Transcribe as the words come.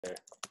there.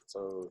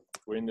 So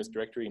we're in this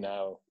directory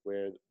now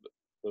where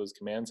those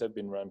commands have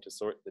been run to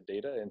sort the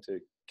data into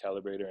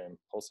calibrator and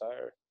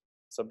pulsar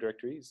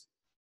subdirectories.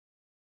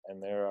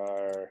 And there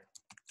are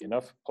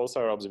enough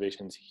pulsar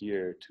observations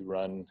here to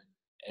run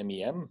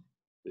MEM,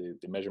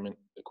 the measurement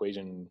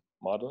equation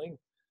modeling.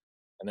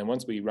 And then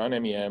once we run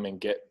MEM and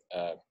get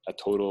a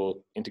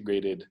total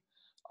integrated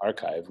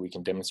archive, we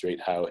can demonstrate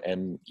how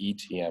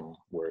METM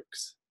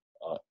works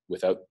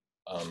without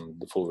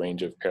the full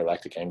range of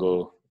parallactic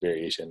angle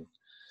variation.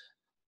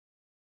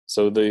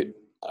 So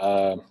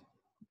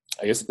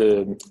I guess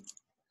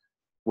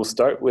we'll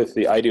start with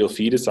the ideal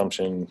feed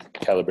assumption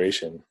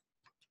calibration.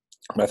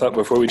 And I thought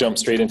before we jump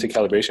straight into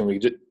calibration,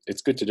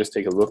 it's good to just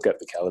take a look at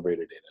the calibrator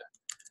data.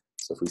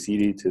 So if we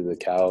cd to the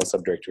cal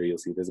subdirectory, you'll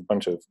see there's a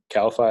bunch of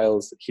cal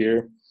files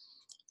here.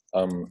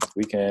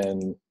 We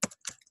can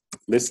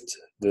list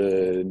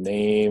the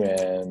name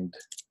and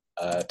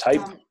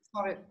type.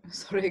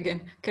 Sorry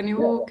again. Can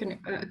you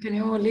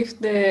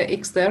lift the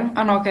X there?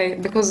 Oh, no, okay,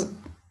 because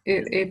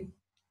it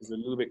is a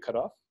little bit cut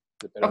off.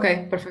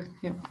 Okay, perfect.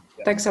 Yeah.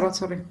 Thanks a lot.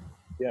 Sorry.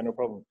 Yeah, no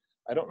problem.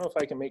 I don't know if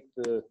I can make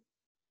the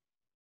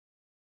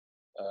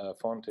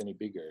font any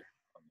bigger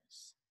on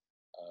this.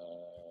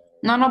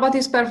 No, but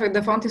it's perfect.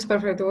 The font is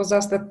perfect. It was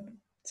just that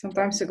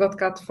sometimes it got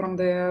cut from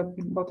the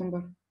bottom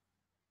bar.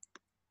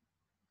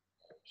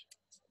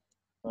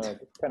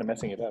 It's kind of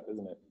messing it up,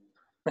 isn't it?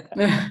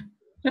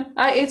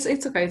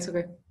 It's okay. It's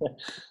okay.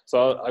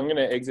 So I'm going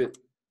to exit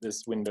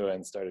this window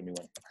and start a new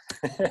one.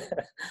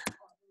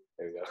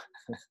 There we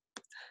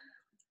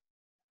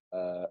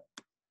go.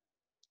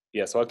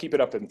 Yeah, so I'll keep it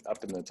up in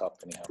the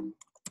top anyhow.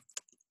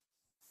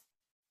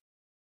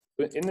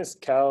 But in this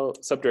cal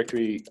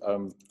subdirectory,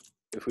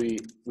 if we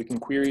can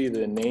query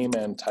the name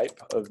and type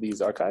of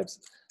these archives.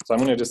 So I'm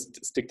going to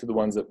just stick to the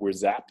ones that were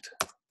zapped.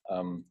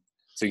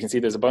 So you can see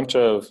there's a bunch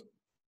of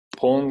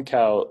Poland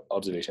cal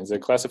observations. They're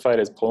classified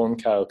as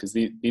Poland cal because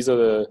these are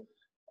the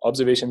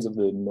observations of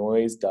the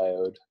noise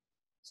diode.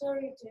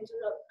 Sorry to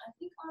interrupt. I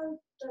think our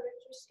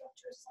directory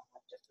structure is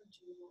somewhat different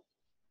to yours.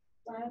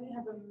 I only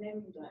have a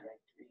MEM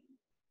directory.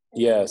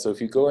 Yeah, so if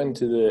you go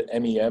into the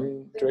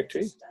MEM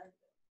directory.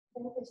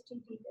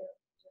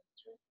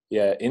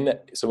 Yeah,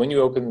 so when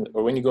you open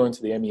or when you go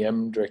into the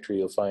MEM directory,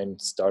 you'll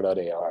find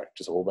star.ar,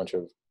 just a whole bunch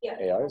of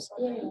ARs.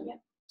 Yeah.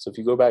 So if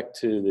you go back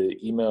to the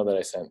email that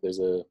I sent, there's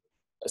a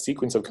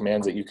sequence of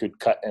commands that you could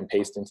cut and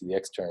paste into the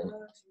extern,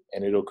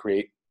 and it'll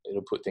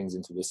put things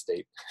into this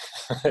state.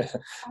 So it's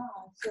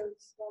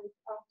like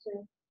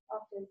after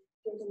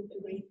getting to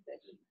read the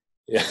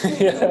email.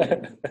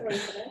 Yeah.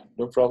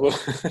 No problem.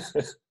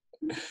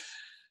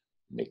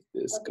 Make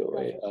this go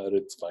away.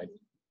 It's fine.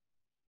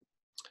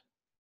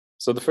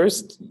 So the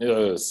first,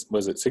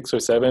 was it 6 or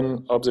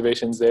 7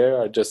 observations there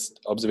are just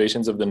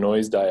observations of the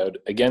noise diode,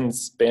 again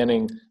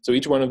spanning, so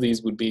each one of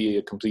these would be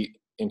a complete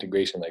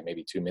integration, like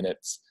maybe 2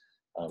 minutes.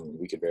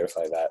 We could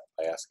verify that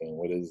by asking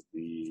what is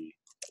the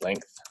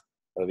length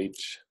of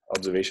each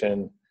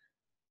observation.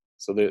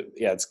 So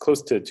it's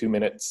close to 2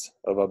 minutes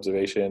of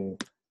observation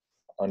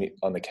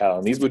on the cal,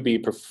 and these would be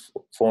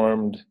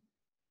performed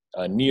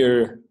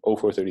near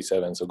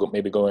 0437, so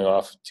maybe going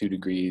off 2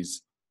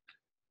 degrees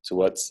to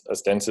what's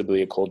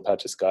ostensibly a cold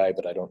patch of sky,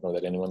 but I don't know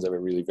that anyone's ever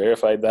really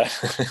verified that.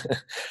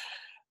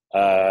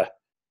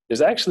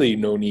 There's actually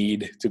no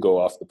need to go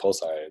off the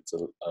pulsar.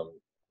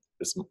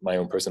 This is my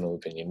own personal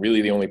opinion.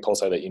 Really, the only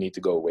pulsar that you need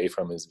to go away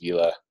from is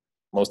Vela.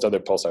 Most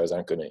other pulsars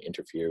aren't going to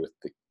interfere with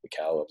the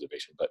cal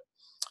observation, but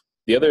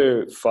the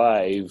other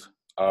 5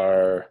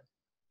 are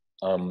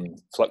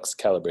flux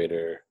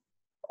calibrator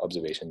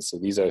observations. So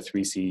these are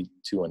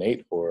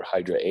 3C218 or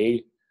Hydra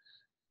A,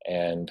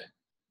 and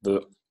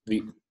the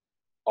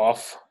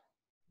off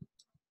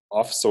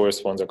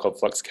source ones are called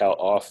flux cal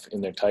off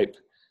in their type,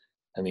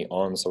 and the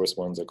on source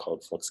ones are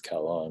called flux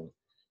cal on.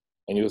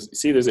 And you'll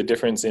see there's a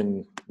difference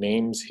in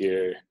names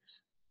here.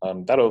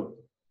 That'll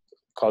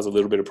cause a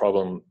little bit of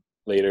problem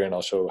later, and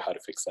I'll show how to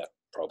fix that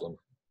problem.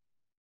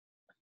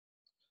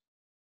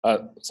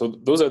 So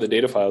those are the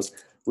data files.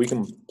 We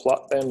can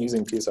plot them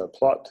using PSR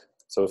plot.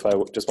 So if I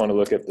just want to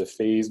look at the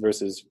phase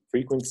versus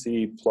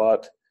frequency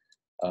plot,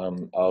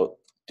 I'll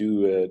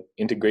do an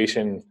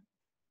integration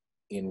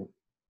in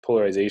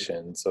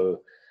polarization.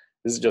 So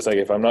this is just like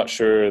if I'm not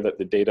sure that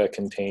the data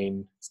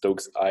contain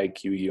Stokes I,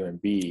 Q, U,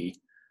 and B,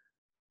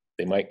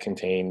 they might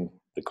contain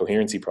the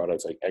coherency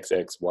products like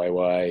XX,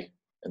 YY,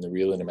 and the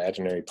real and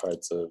imaginary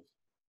parts of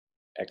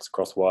X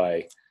cross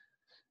Y.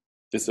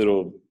 This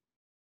little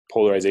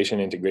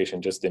polarization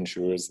integration just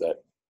ensures that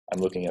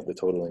I'm looking at the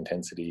total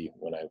intensity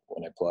when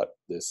I plot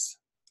this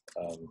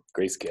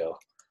grayscale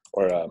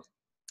or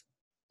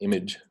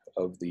image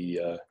of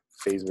the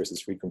phase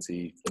versus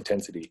frequency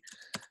intensity.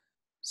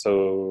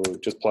 So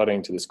just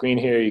plotting to the screen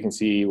here, you can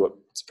see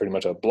what's pretty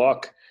much a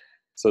block.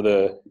 So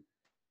the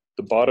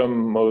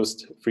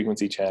bottommost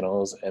frequency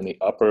channels and the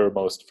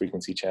uppermost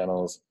frequency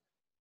channels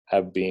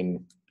have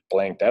been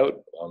blanked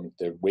out.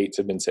 Their weights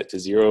have been set to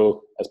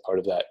 0 as part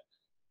of that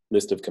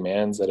list of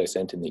commands that I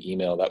sent in the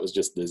email. That was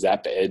just the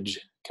zap edge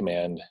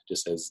command,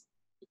 just says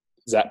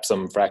zap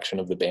some fraction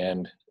of the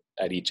band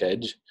at each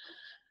edge.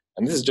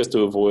 And this is just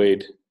to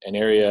avoid an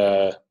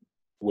area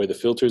where the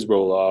filters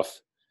roll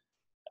off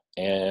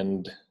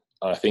and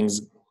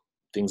things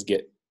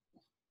get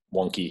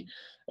wonky.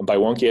 And by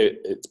wonky,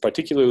 it's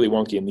particularly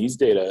wonky in these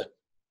data.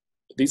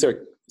 These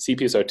are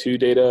CPSR2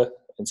 data,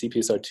 and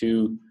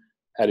CPSR2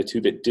 had a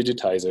 2-bit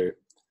digitizer.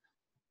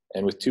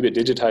 And with 2-bit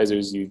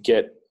digitizers, you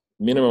get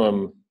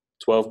minimum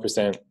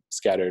 12%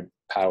 scattered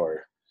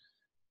power.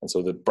 And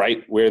so the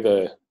bright, where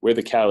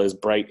the cal is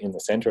bright in the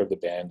center of the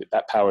band,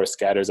 that power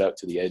scatters out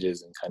to the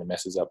edges and kind of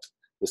messes up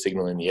the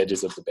signal in the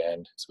edges of the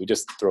band. So we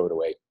just throw it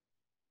away.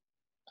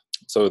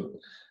 So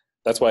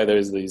that's why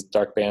there's these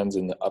dark bands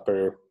in the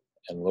upper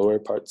and lower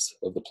parts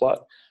of the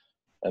plot.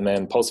 And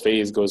then pulse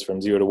phase goes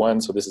from 0 to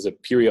 1. So this is a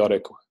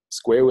periodic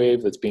square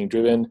wave that's being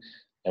driven.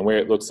 And where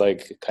it looks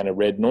like kind of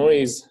red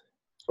noise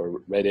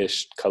or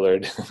reddish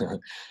colored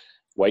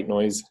white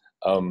noise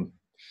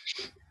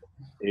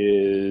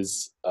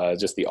is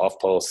just the off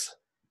pulse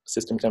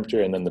system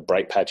temperature. And then the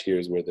bright patch here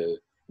is where the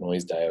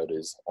noise diode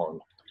is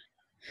on.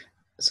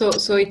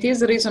 So it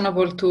is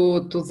reasonable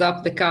to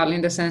zap the cal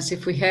in the sense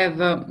if we have,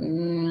 I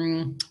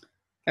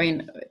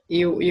mean,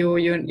 you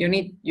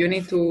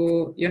need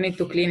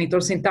to clean it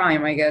also in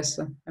time, I guess.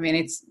 I mean,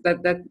 it's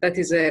that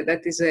is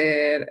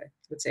a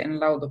let's say an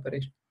allowed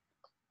operation.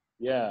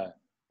 Yeah,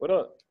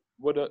 it'll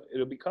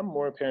become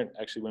more apparent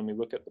actually when we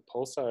look at the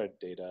pulsar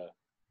data,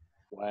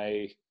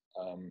 why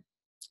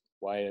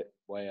I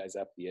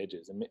zap the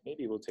edges, and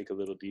maybe we'll take a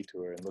little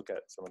detour and look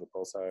at some of the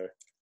pulsar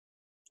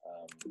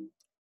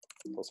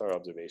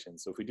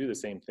observations. So if we do the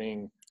same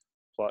thing,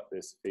 plot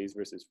this phase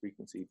versus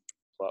frequency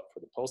plot for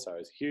the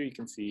pulsars, here you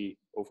can see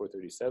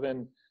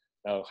 0437.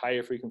 Now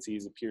higher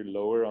frequencies appear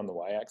lower on the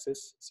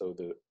y-axis, so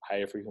the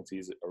higher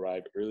frequencies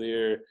arrive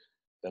earlier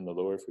than the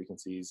lower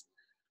frequencies.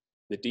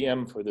 The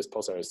DM for this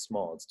pulsar is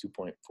small, it's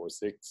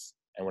 2.46,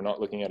 and we're not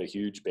looking at a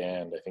huge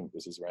band. I think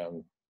this is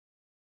around,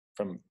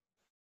 from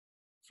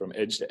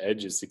edge to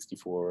edge is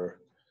 64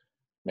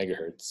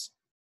 megahertz.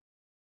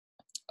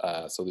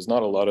 So there's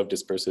not a lot of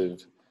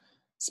dispersive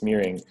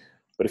smearing.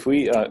 But if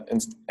we,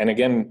 and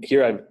again,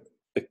 here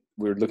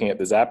we're looking at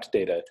the zapped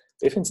data.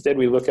 If instead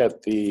we look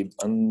at the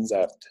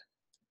unzapped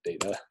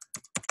data,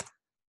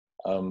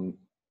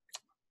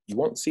 you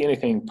won't see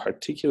anything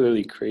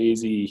particularly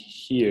crazy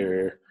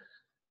here.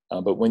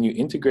 But when you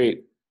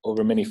integrate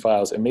over many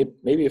files, and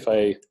maybe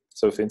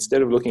if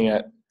instead of looking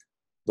at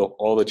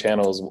all the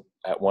channels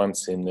at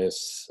once in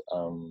this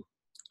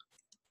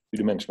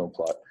two-dimensional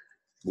plot,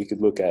 we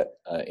could look at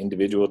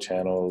individual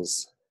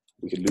channels,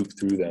 we could loop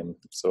through them.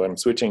 So I'm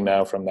switching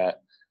now from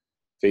that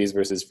phase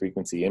versus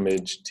frequency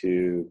image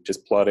to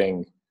just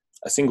plotting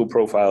a single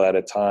profile at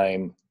a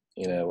time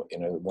in a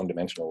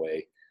one-dimensional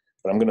way.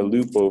 But I'm going to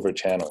loop over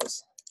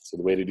channels. So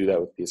the way to do that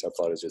with PSR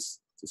plot is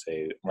just to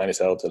say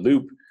 -L to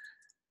loop.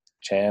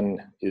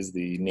 Chan is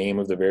the name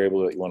of the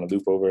variable that you want to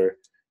loop over.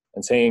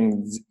 And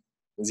saying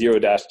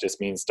 0-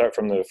 just means start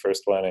from the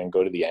first one and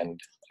go to the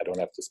end. I don't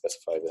have to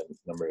specify the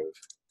number of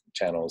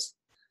channels.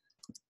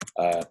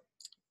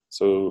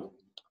 So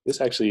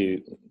this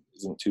actually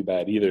isn't too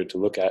bad either to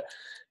look at.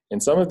 In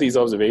some of these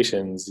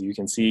observations, you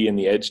can see in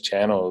the edge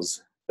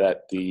channels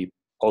that the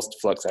pulsed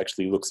flux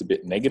actually looks a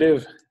bit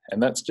negative,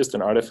 and that's just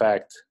an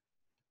artifact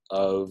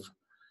of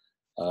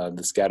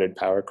the scattered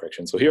power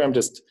correction. So here I'm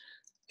just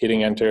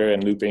hitting enter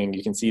and looping.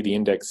 You can see the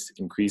index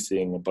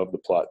increasing above the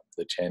plot,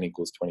 the Chan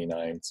equals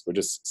 29. So we're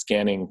just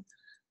scanning.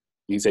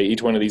 You can say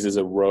each one of these is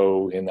a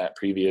row in that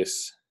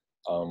previous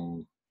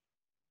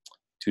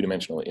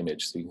two-dimensional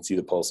image. So you can see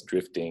the pulse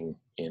drifting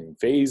in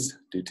phase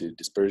due to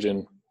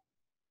dispersion.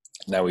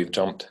 Now we've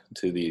jumped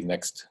to the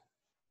next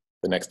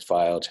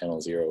file,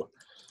 channel 0.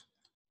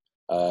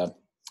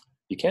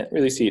 You can't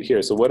really see it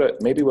here. So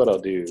maybe what I'll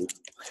do,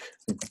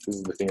 this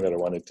is the thing that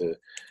I wanted to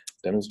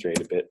demonstrate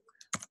a bit.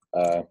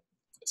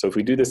 So if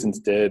we do this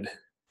instead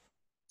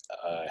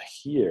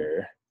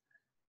here,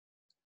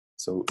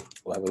 so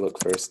we'll have a look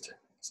first.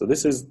 So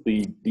these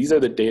are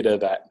the data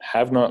that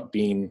have not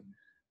been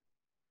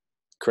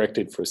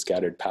corrected for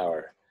scattered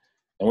power.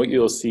 And what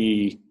you'll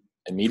see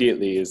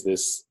immediately is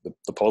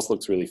the pulse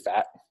looks really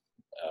fat,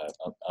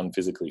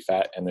 unphysically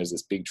fat, and there's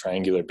this big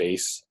triangular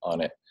base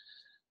on it.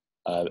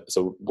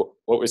 So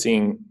what we're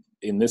seeing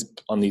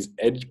on these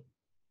edge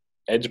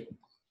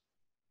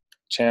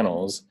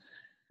channels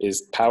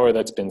is power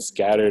that's been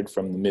scattered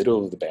from the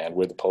middle of the band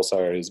where the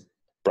pulsar is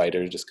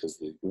brighter just because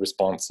the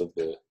response of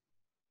the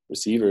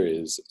receiver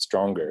is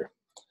stronger.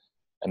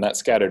 And that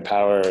scattered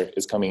power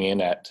is coming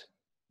in at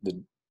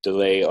the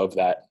delay of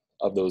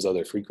those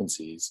other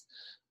frequencies.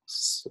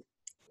 So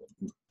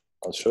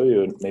I'll show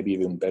you maybe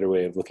even better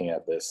way of looking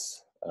at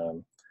this.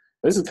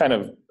 This is kind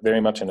of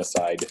very much an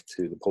aside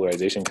to the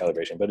polarization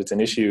calibration, but it's an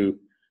issue.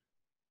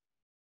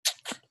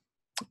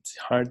 It's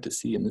hard to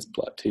see in this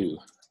plot too.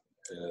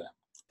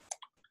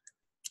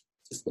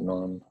 Just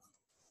the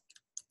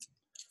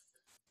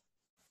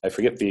I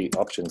forget the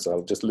options, so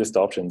I'll just list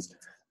options.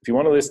 If you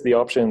want to list the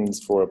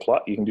options for a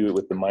plot, you can do it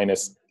with the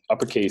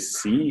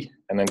 -C,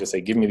 and then just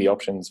say, give me the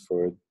options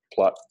for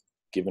plot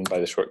given by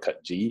the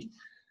shortcut G.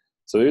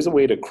 So there's a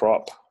way to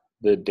crop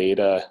the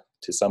data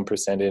to some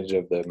percentage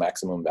of the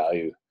maximum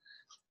value.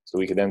 So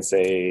we could then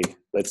say,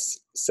 let's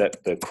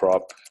set the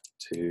crop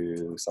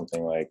to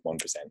something like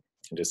 1%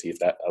 and just see if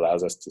that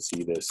allows us to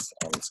see this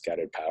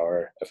scattered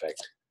power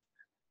effect.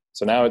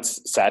 So now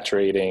it's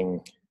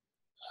saturating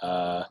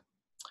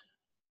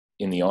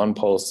in the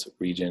on-pulse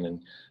region,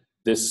 and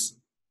this,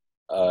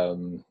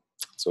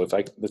 so if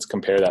let's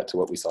compare that to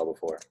what we saw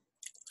before,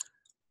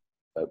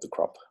 the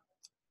crop.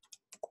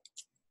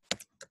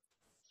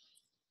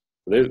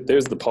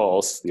 There's the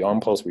pulse, the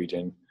on-pulse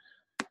region.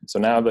 So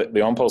now that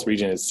the on-pulse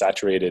region is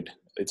saturated,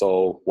 it's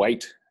all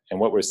white, and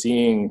what we're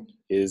seeing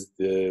is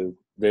the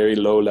very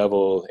low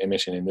level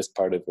emission in this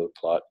part of the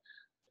plot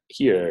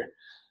here.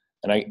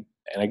 And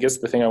I guess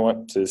the thing I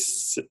want to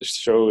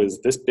show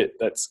is this bit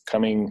that's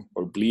coming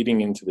or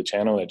bleeding into the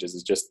channel edges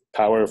is just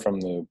power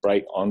from the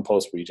bright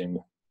on-pulse region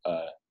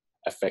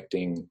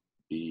affecting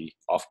the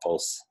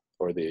off-pulse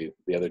or the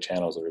other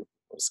channels, or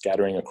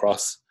scattering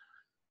across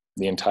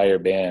the entire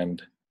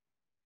band.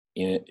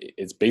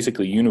 It's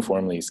basically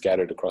uniformly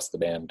scattered across the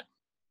band.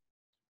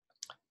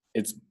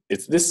 It's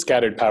this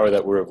scattered power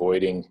that we're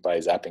avoiding by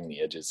zapping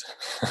the edges.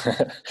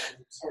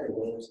 Sorry,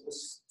 where is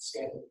this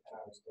scattered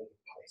power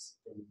taking place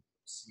in the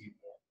C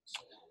band?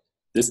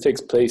 This takes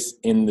place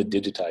in the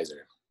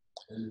digitizer.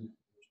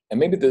 And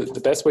maybe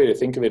the best way to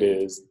think of it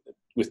is,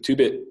 with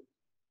 2-bit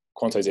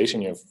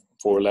quantization, you have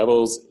 4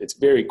 levels. It's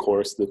very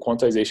coarse. The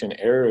quantization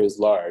error is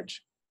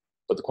large,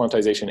 but the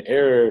quantization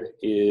error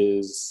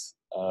is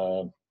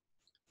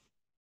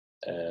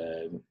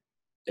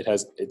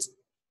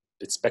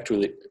it's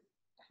spectrally,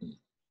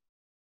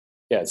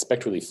 it's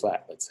spectrally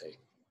flat, let's say.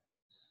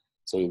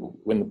 So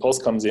when the pulse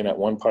comes in at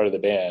one part of the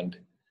band,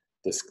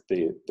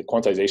 the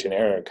quantization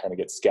error kind of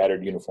gets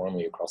scattered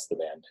uniformly across the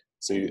band.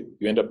 So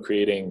you end up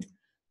creating,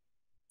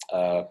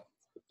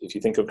 if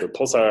you think of the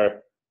pulsar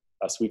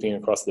sweeping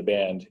across the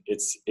band,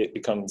 it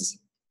becomes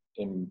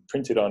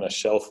imprinted on a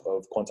shelf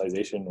of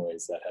quantization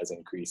noise that has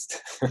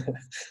increased.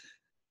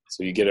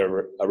 So you get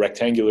a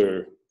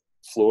rectangular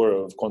floor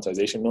of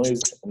quantization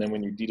noise, and then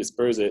when you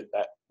dedisperse it,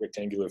 that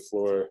rectangular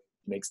floor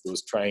makes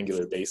those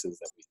triangular bases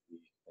that we see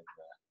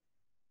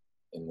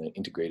in the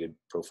integrated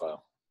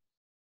profile.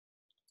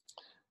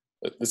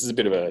 But this is a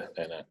bit of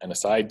an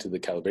aside to the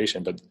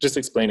calibration, but just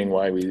explaining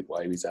why we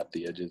zap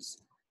the edges.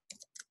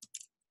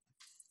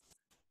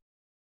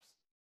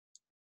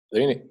 Are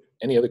there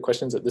any other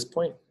questions at this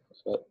point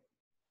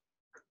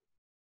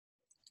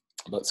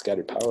about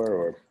scattered power?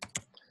 Or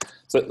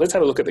so let's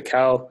have a look at the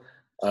cal.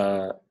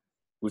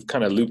 We've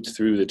kind of looped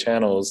through the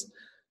channels.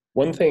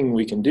 One thing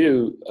we can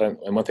do,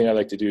 and one thing I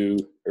like to do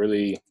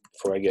early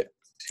before I get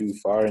too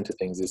far into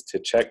things, is to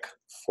check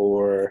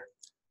for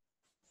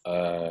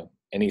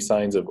any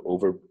signs of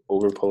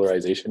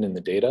overpolarization in the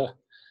data.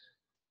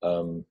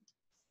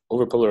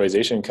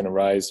 Overpolarization can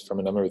arise from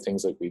a number of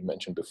things like we've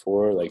mentioned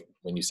before, like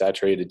when you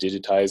saturate a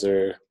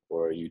digitizer,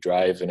 or you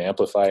drive an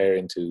amplifier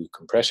into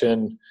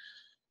compression,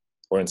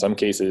 or in some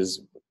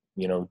cases,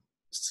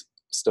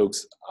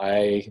 Stokes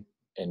I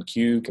and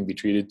Q can be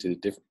treated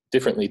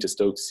differently to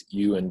Stokes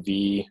U and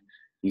V,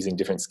 using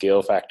different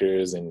scale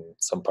factors in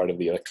some part of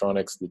the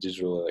electronics, the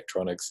digital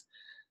electronics.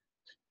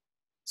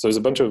 So there's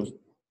a bunch of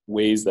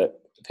ways that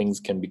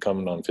things can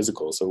become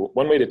non-physical. So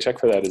one way to check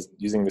for that is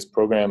using this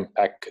program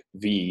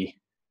PAC-V.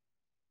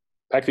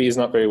 PAC-V is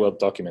not very well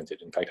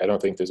documented. In fact, I don't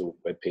think there's a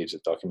web page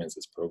that documents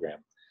this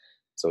program.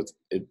 So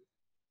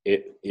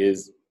it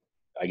is,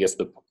 I guess,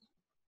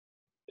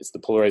 it's the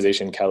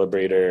polarization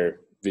calibrator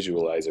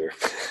visualizer,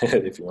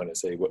 if you want to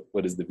say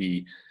what is the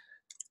V.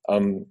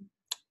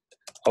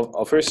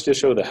 I'll first just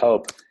show the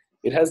help.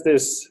 It has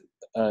this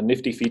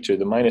nifty feature,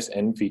 the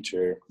 -n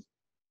feature,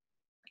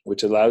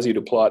 which allows you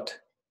to plot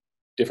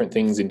different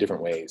things in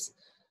different ways.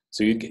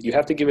 So you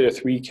have to give it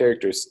a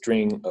 3-character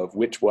string of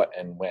which, what,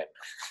 and when.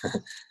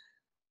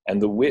 And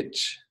the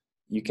which,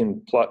 you can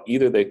plot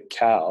either the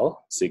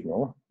cal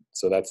signal,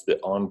 so that's the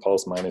on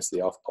pulse minus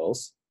the off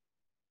pulse,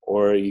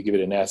 or you give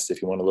it an S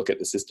if you want to look at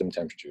the system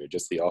temperature,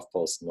 just the off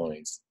pulse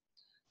noise.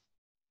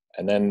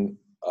 And then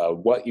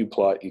what you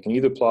plot, you can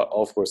either plot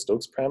all 4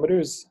 Stokes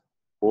parameters,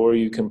 or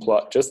you can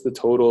plot just the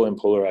total and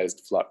polarized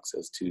flux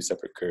as 2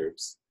 separate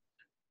curves.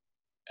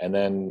 And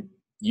then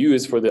U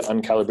is for the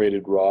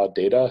uncalibrated raw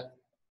data,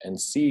 and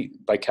C,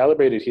 by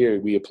calibrated here,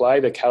 we apply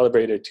the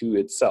calibrator to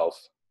itself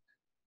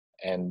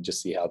and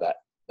just see how that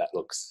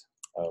looks.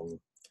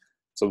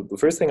 So the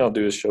first thing I'll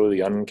do is show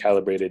the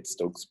uncalibrated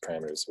Stokes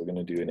parameters. We're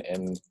going to do an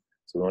N,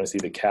 so we want to see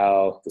the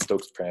cal, the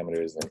Stokes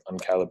parameters, and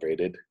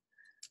uncalibrated.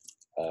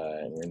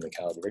 And we're in the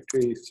cal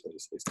directory, so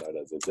just say start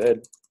as a Z.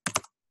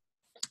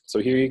 So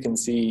here you can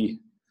see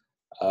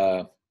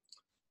a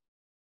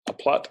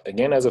plot,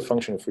 again, as a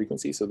function of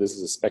frequency. So this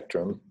is a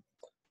spectrum.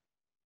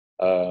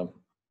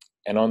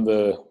 And on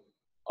the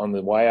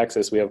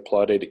y-axis, we have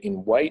plotted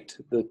in white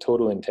the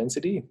total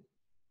intensity,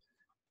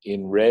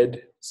 in red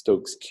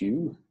Stokes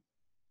Q,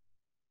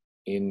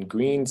 in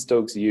green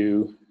Stokes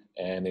U,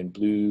 and in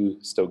blue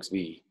Stokes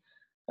V.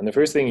 And the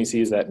first thing you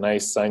see is that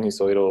nice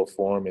sinusoidal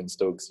form in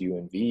Stokes U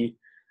and V.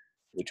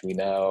 which we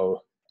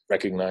now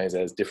recognize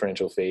as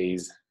differential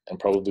phase and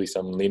probably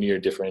some linear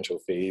differential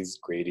phase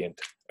gradient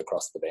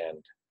across the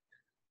band.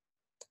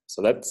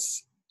 So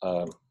that's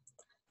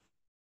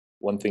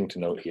one thing to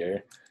note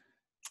here.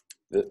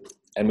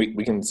 And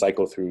we can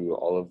cycle through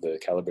all of the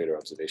calibrator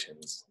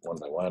observations one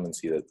by one and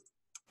see that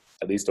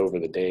at least over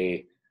the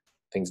day,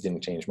 things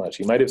didn't change much.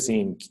 You might have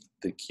seen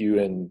the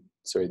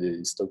the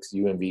Stokes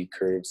U and V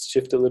curves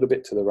shift a little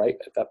bit to the right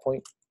at that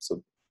point.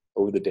 So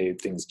over the day,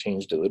 things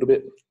changed a little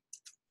bit.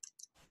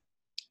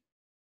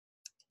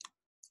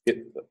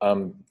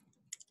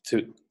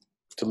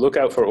 To look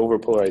out for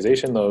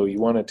overpolarization though, you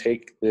want to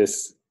take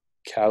this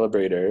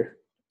calibrator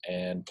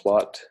and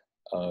plot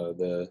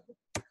the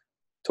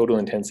total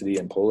intensity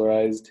and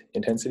polarized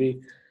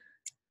intensity.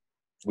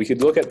 We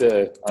could look at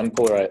the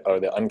unpolarized or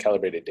the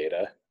uncalibrated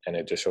data, and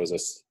it just shows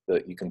us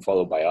that you can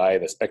follow by eye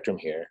the spectrum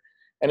here.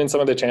 And in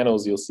some of the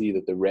channels, you'll see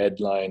that the red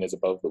line is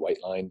above the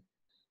white line,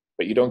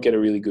 but you don't get a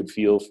really good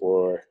feel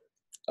for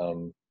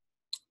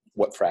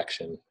what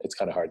fraction. It's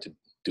kind of hard to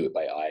do it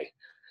by eye.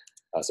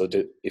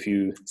 If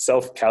you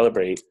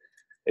self-calibrate,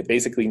 it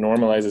basically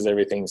normalizes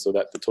everything so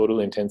that the total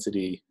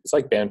intensity, it's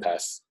like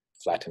bandpass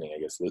flattening, I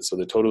guess. So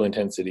the total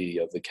intensity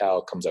of the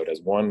cal comes out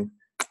as 1,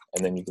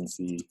 and then you can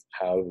see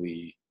how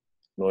the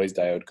noise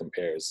diode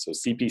compares. So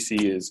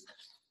CPC is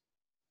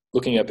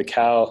looking at the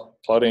cal,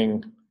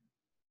 plotting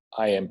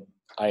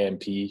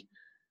IMP,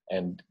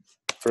 and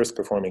first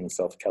performing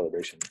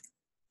self-calibration.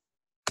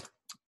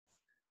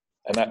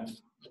 And that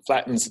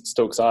flattens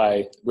Stokes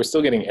I. We're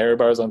still getting error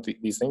bars on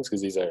these things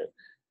because these are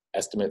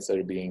estimates that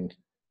are being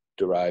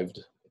derived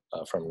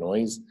from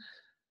noise.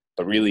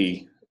 But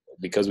really,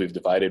 because we've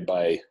divided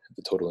by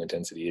the total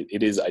intensity,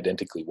 it is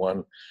identically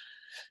 1.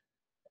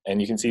 And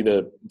you can see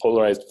the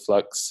polarized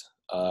flux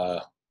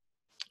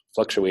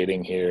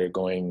fluctuating here,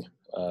 going,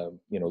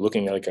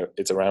 looking like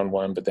it's around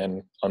 1, but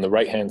then on the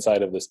right-hand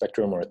side of the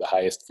spectrum, or at the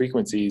highest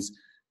frequencies,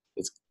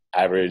 its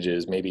average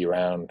is maybe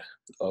around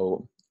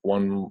 1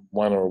 or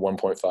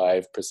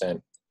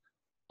 1.5%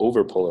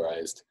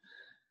 overpolarized.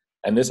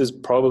 And this is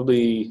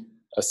probably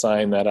a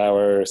sign that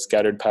our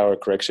scattered power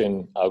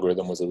correction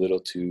algorithm was a little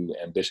too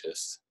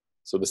ambitious.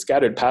 So the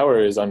scattered power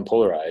is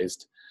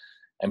unpolarized,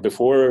 and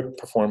before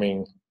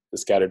performing the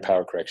scattered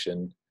power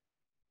correction,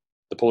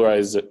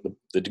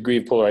 the degree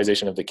of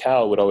polarization of the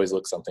cal would always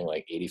look something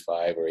like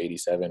 85 or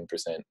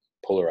 87%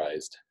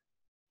 polarized.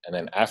 And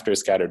then after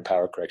scattered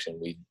power correction,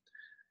 we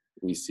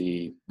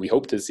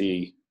hope to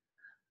see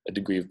a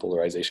degree of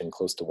polarization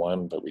close to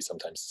 1, but we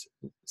sometimes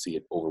see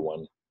it over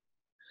 1.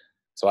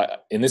 So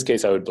in this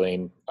case, I would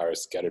blame our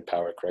scattered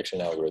power correction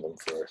algorithm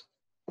for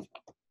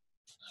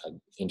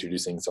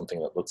introducing something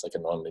that looks like a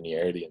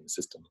nonlinearity in the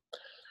system.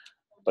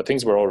 But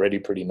things were already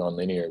pretty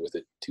nonlinear with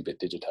a 2-bit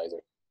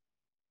digitizer.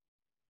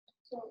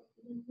 So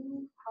you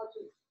knew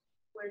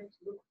where to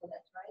look for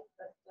that, right?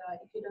 But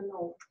if you don't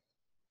know,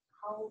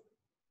 how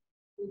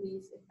do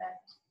these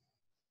affect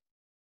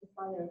the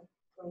fire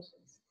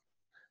process?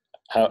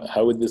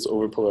 How would this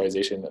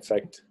overpolarization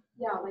affect?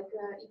 Yeah, like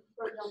if,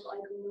 for example, I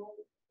don't know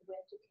where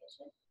to catch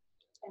it,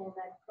 and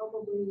I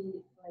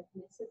probably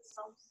miss it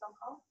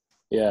somehow.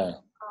 Yeah.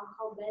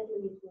 How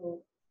badly it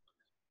will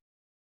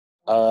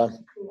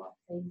screw up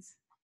things.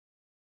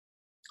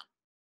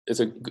 It's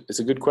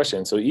a good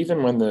question. So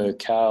even when the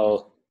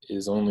cal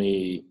is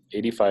only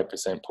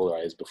 85%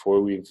 polarized,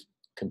 before we've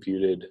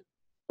computed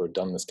or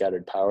done the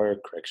scattered power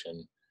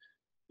correction,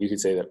 you could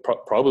say that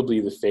probably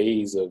the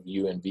phase of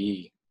U and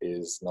V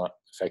is not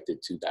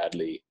affected too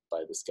badly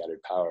by the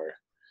scattered power.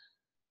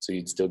 So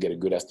you'd still get a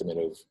good estimate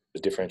of the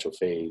differential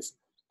phase.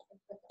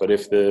 But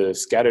if the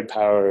scattered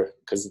power,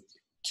 because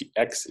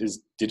X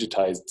is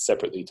digitized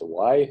separately to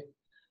Y,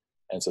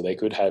 and so they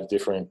could have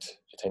different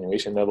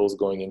attenuation levels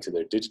going into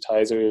their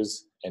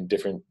digitizers and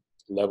different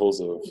levels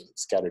of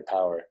scattered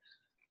power.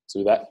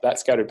 So that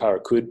scattered power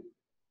could,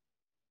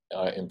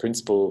 in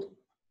principle,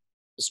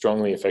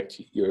 strongly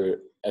affect your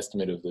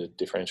estimate of the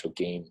differential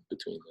gain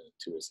between the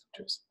two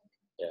receptors.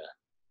 Yeah.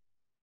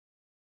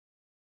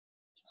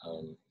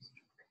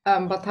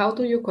 But how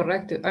do you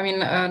correct it? I mean,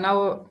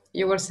 now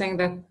you were saying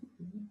that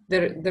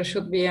there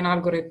should be an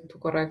algorithm to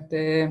correct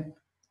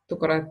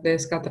the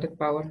scattered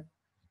power.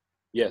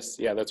 Yes,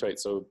 yeah, that's right.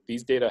 So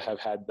these data have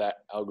had that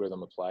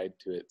algorithm applied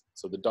to it.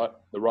 So the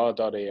raw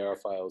 .ar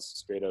files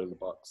straight out of the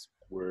box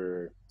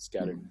were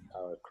scattered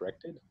power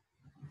corrected.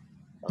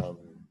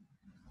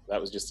 That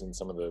was just in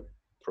some of the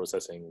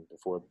processing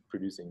before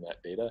producing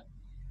that data.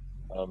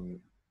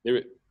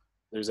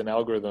 There's an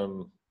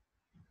algorithm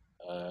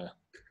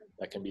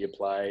that can be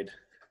applied.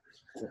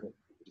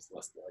 Just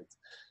lost the lights.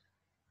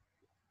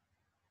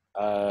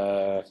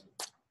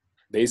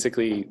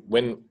 Basically,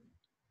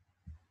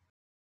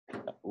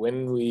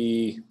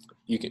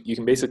 you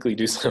can basically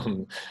do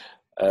some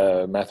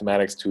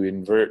mathematics to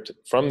invert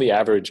from the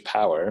average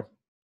power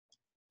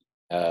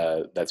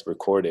that's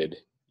recorded.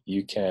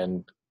 You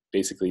can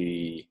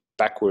basically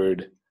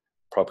backward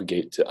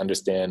propagate to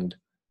understand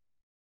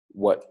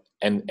what,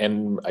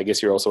 and I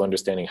guess you're also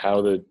understanding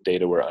how the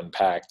data were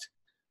unpacked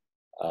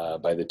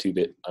by the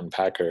 2-bit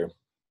unpacker.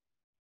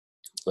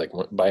 like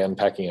by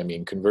unpacking, I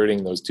mean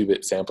converting those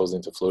 2-bit samples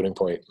into floating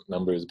point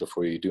numbers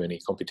before you do any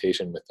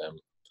computation with them.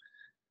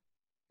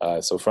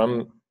 So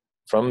from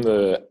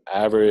the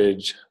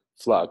average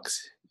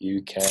flux,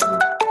 you can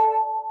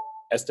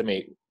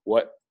estimate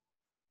what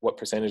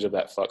percentage of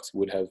that flux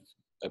would have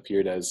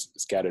appeared as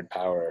scattered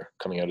power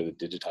coming out of the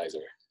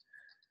digitizer.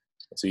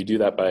 So you do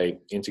that by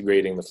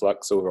integrating the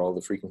flux over all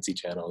the frequency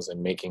channels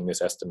and making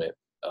this estimate,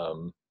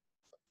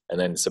 and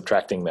then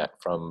subtracting that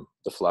from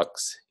the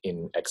flux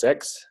in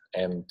XX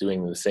and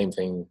doing the same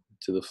thing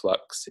to the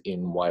flux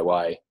in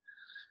YY.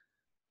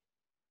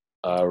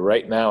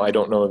 Right now, I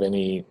don't know of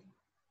any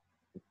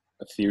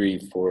theory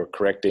for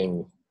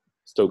correcting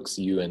Stokes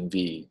U and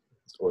V,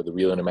 or the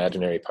real and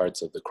imaginary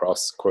parts of the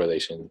cross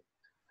correlation.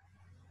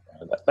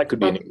 That could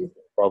be an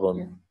problem.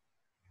 Yeah.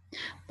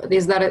 But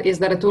is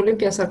that a tool in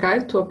PS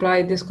Archive to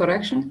apply this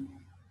correction?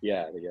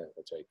 Yeah,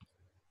 that's right.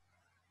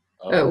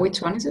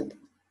 Which one is it?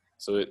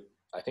 So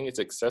I think it's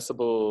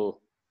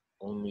accessible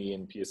only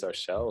in PSR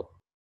shell,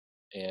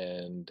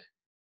 and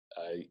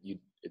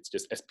it's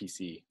just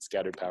SPC,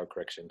 scattered power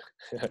correction.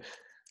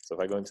 So if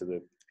I go into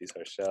the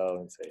PSR shell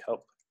and say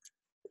help,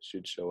 it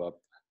should show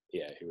up.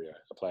 Yeah, here we are.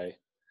 Apply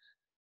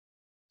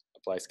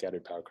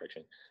scattered power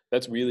correction.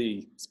 That's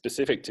really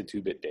specific to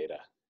 2-bit data.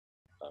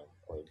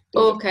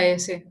 Okay, I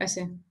see.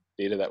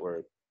 Data that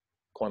were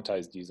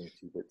quantized using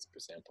 2 bits per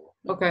sample.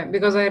 Okay,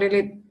 because I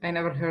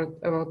never heard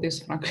about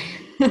this, frankly.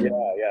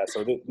 yeah.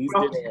 So these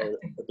data are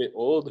a bit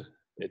old.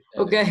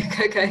 Okay.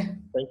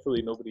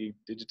 Thankfully, nobody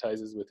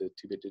digitizes with a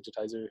 2-bit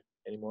digitizer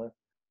anymore.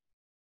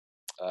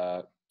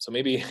 So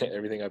maybe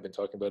everything I've been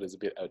talking about is a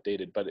bit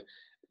outdated, but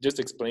just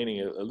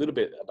explaining a little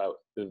bit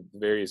about the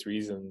various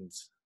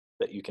reasons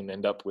that you can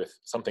end up with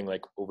something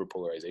like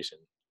overpolarization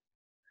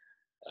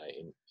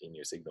in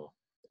your signal,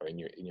 or in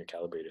your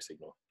calibrator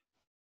signal.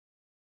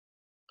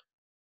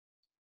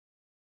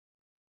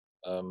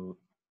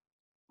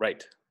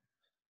 Right.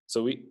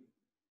 So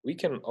we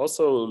can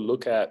also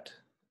look at,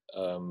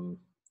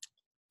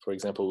 for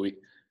example, we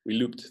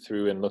looped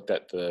through and looked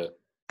at the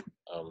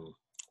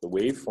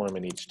waveform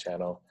in each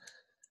channel,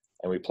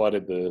 and we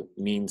plotted the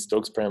mean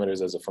Stokes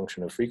parameters as a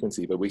function of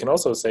frequency. But we can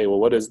also say, well,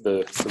 what does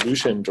the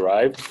solution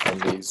derived from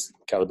these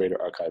calibrator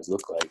archives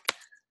look like?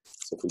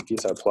 So if we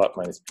PSR plot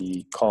minus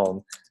P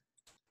calm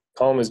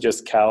is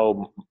just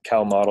cal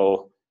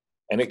model,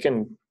 and it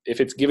can, if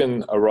it's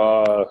given a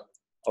raw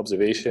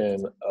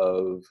observation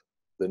of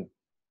the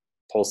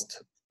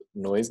pulsed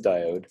noise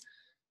diode,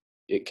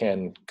 it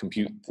can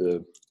compute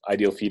the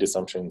ideal feed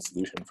assumption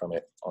solution from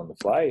it on the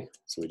fly.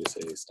 So we just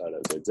say start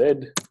at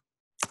ZZ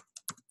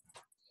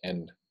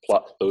and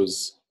plot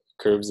those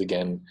curves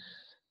again,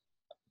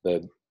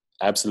 the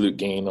absolute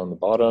gain on the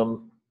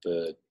bottom,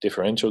 the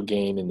differential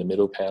gain in the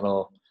middle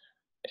panel,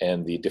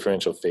 and the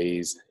differential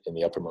phase in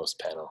the uppermost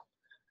panel.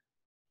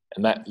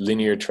 And that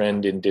linear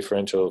trend in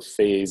differential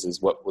phase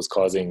is what was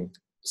causing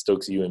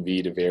Stokes U and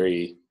V to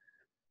vary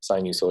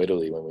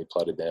sinusoidally when we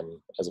plotted them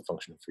as a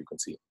function of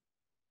frequency.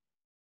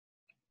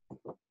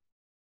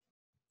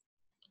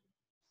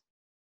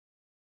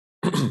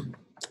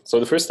 So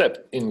the first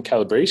step in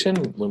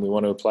calibration, when we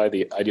want to apply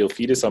the ideal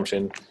feed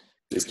assumption,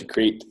 is to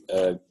create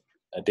a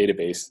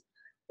database.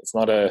 It's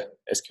not a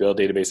SQL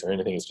database or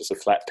anything, it's just a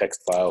flat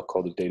text file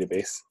called a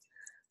database.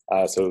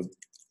 So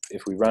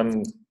if we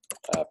run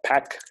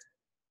pack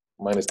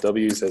minus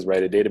W says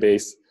write a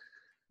database,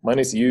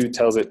 minus U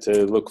tells it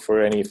to look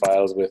for any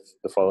files with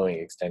the following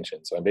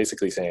extension. So I'm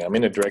basically saying I'm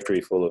in a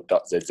directory full of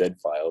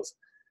 .zz files,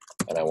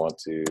 and I want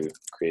to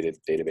create a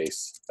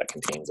database that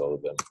contains all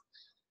of them.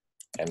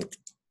 And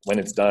when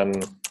it's done,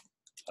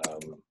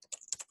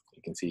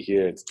 you can see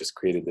here, it's just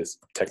created this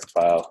text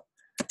file,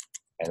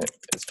 and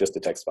it's just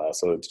a text file.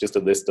 So it's just a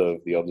list of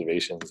the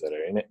observations that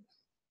are in it.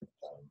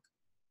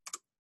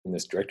 In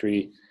this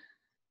directory,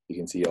 you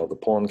can see all the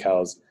pollen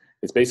cows.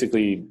 It's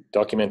basically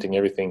documenting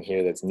everything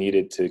here that's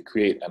needed to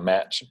create a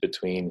match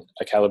between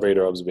a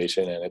calibrator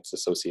observation and its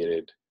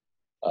associated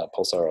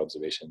pulsar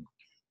observation.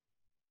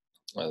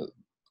 So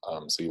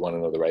you want to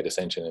know the right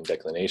ascension and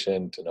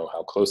declination to know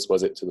how close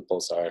was it to the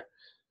pulsar.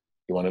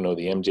 You want to know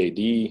the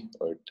MJD,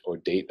 or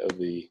date of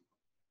the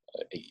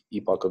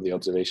epoch of the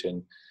observation.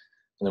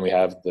 And then we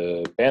have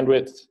the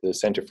bandwidth, the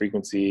center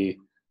frequency,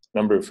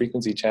 number of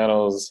frequency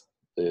channels,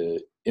 the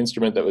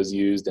instrument that was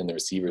used, and the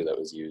receiver that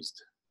was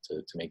used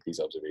to make these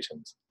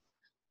observations.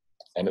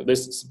 And it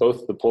lists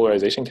both the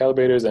polarization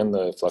calibrators and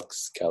the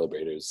flux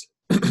calibrators.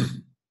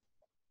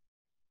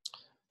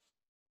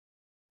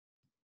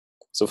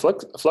 So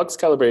flux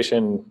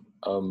calibration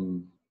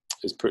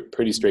is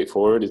pretty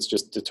straightforward. It's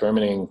just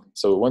determining,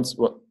 so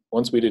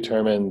once we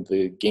determine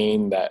the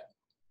gain that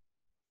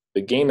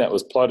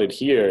was plotted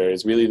here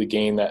is really the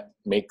gain that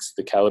makes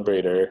the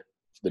calibrator,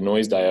 the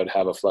noise diode,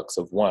 have a flux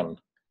of 1.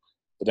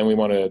 But then we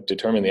want to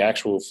determine the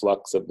actual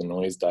flux of the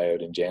noise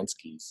diode in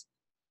Janskys.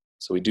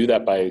 So we do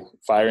that by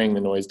firing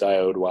the noise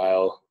diode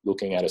while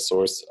looking at a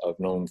source of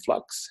known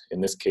flux. In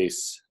this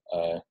case,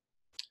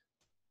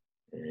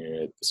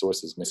 the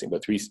source is missing,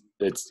 but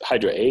it's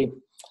Hydra A.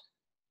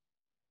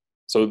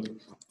 So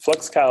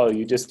FluxCal,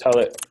 you just tell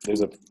it,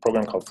 there's a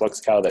program called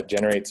FluxCal that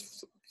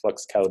generates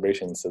flux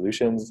calibration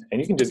solutions,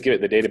 and you can just give it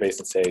the database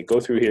and say,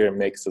 go through here and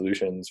make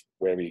solutions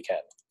wherever you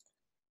can.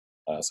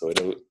 So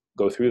it'll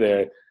go through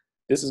there.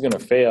 This is going to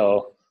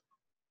fail.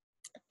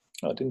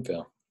 Oh, it didn't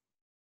fail.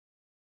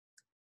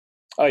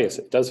 Oh, yes,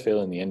 it does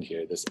fail in the end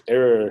here. This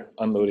error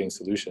unloading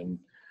solution,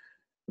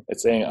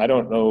 it's saying, I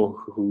don't know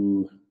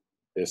who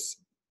this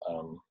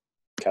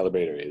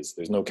calibrator is.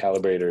 There's no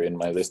calibrator in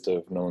my list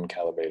of known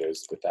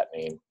calibrators with that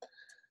name.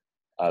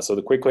 So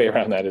the quick way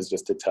around that is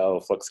just to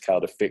tell FluxCal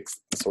to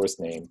fix the source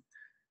name.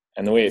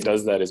 And the way it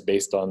does that is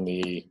based on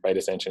the right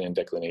ascension and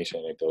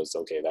declination. It goes,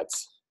 okay,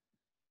 that's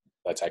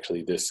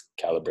actually this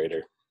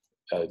calibrator.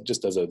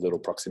 Just does a little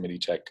proximity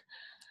check.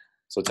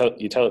 So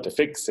you tell it to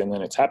fix, and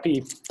then it's happy.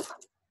 You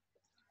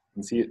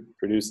can see it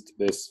produced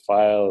this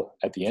file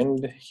at the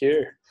end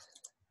here.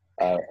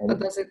 But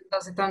does it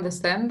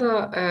understand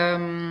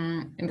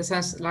in the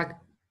sense, like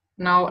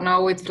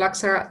now with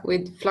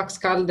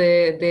FluxCal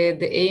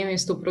the aim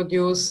is to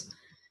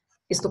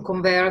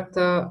convert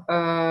the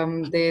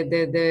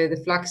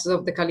fluxes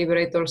of the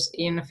calibrators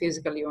in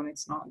physical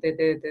units, no?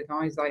 The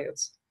noise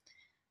diodes.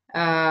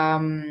 I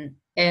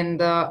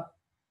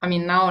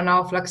mean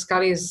now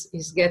FluxCal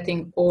is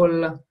getting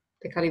all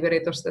the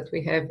calibrators that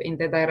we have in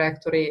the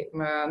directory,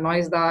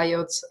 noise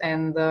diodes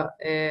and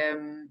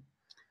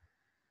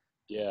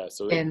yeah,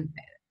 so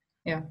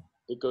yeah.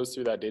 It goes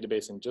through that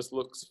database and just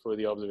looks for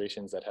the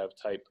observations that have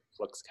type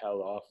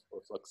FluxCal off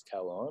or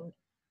FluxCal on,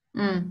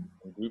 and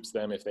groups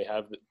them if they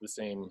have the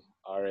same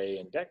RA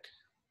and DEC,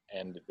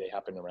 and they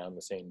happen around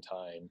the same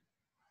time.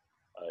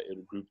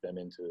 It'll group them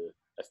into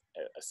a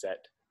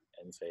set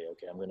and say,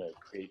 okay, I'm going to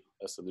create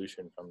a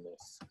solution from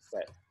this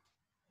set.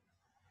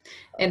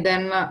 And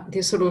then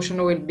this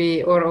solution will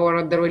be,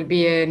 or there will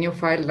be a new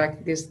file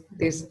like this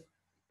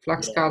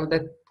FluxCal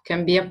that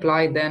can be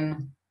applied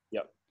then.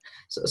 Yep.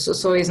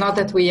 So it's not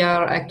that we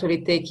are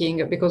actually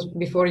taking, because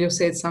before you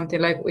said something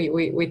like we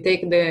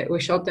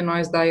shot the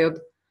noise diode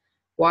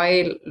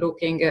while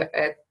looking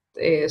at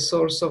a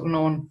source of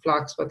known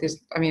flux, but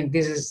this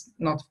is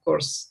not, of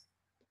course,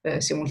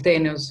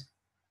 simultaneous.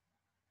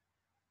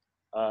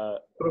 So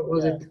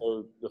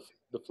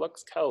the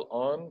FluxCal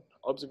on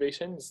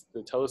observations,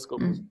 the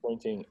telescope was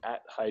pointing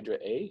at Hydra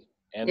A,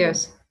 and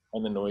yes,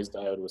 and the noise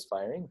diode was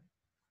firing.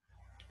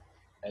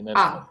 And then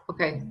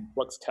okay.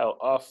 FluxCal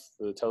off,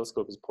 the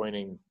telescope is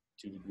pointing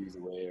 2 degrees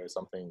away or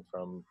something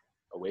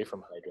away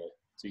from Hydra.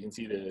 So you can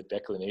see the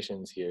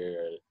declinations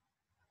here are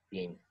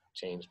being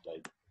changed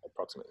by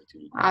approximately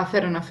 2 degrees.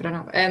 Fair enough.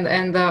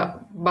 And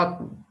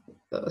but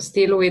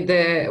still with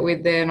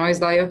the noise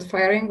diode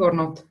firing or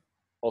not?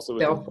 Also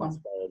with the noise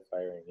diode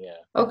firing,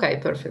 yeah. Okay,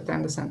 perfect. I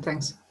understand.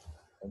 Thanks.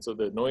 And so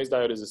the noise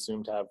diode is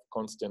assumed to have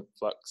constant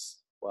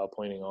flux while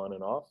pointing on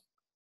and off.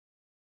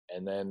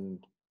 And then,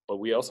 but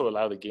we also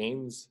allow the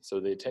gains, so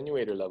the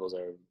attenuator levels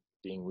are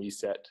being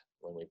reset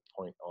when we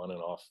point on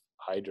and off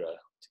Hydra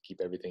to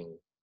keep everything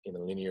in a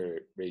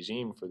linear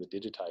regime for the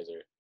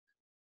digitizer.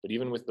 But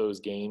even with those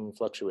gain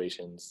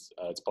fluctuations,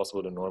 it's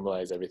possible to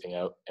normalize everything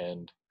out.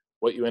 And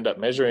what you end up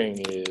measuring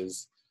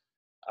is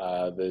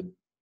the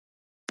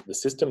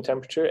system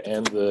temperature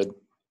and the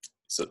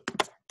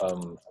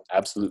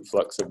absolute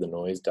flux of the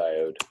noise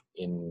diode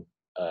in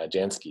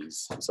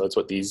Janskys. So that's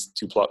what these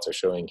 2 plots are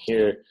showing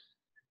here.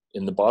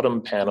 In the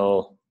bottom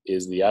panel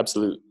is the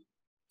absolute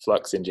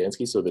flux in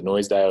Jansky. So the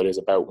noise diode is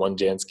about 1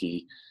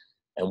 Jansky,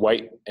 and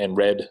white and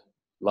red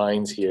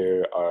lines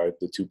here are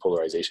the 2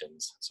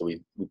 polarizations. So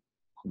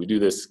we do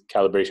this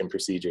calibration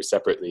procedure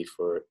separately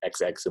for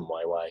XX and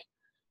YY.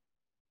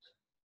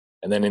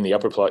 And then in the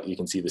upper plot, you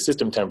can see the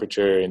system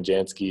temperature in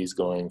Janskys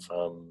going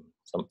from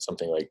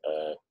something like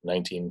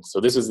 19. So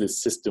this is the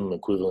system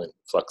equivalent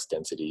flux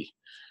density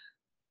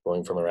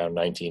going from around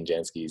 19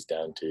 Janskys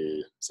down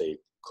to, say,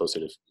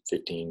 closer to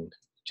 15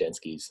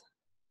 Janskys.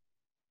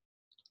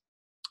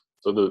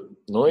 So the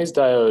noise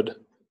diode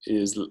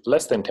is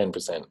less than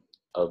 10%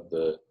 of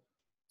the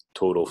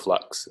total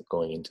flux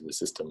going into the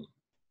system.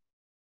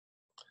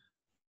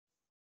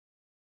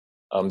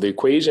 The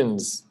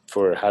equations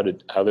for how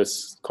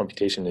this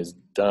computation is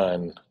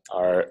done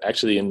are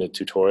actually in the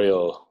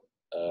tutorial.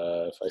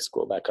 If I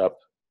scroll back up,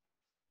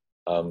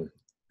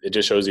 it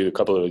just shows you a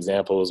couple of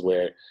examples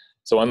where,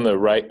 so on the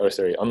right, or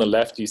sorry, on the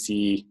left, you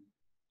see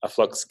a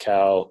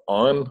FluxCal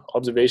on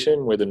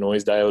observation where the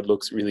noise diode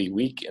looks really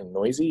weak and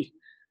noisy.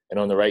 And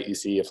on the right, you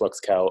see a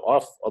FluxCal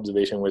off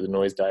observation where the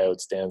noise diode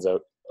stands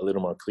out a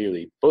little more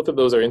clearly. Both of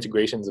those are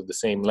integrations of the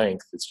same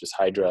length. It's just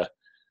Hydra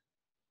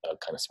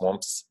kind of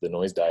swamps the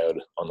noise diode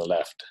on the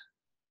left.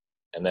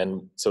 And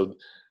then, so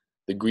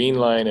the green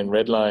line and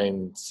red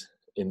lines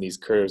in these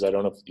curves, I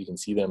don't know if you can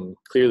see them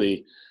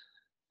clearly.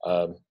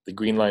 The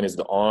green line is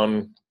the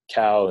on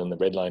cal and the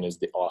red line is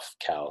the off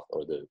cal,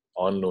 or the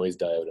on noise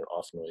diode and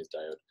off noise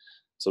diode.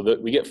 So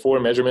that we get 4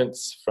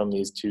 measurements from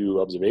these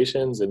 2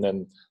 observations, and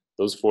then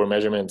those 4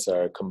 measurements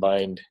are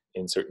combined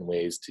in certain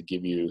ways to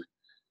give you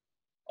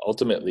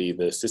ultimately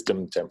the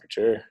system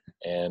temperature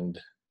and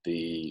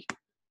the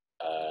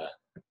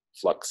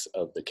flux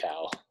of the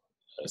cal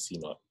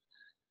C0.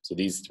 So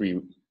these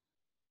two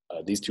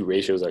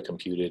ratios are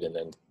computed, and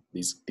then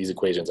these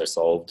equations are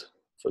solved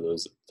for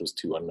those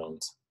two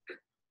unknowns.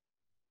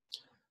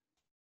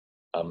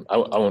 I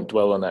won't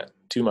dwell on that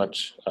too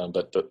much,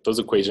 but those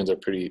equations are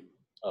pretty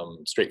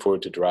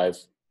straightforward to derive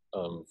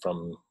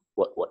from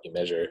what you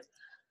measure.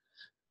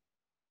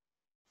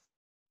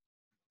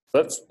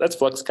 That's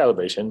flux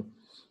calibration.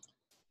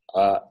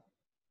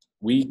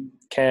 We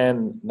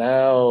can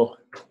now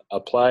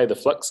apply the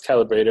flux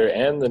calibrator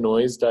and the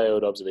noise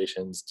diode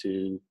observations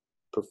to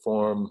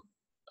perform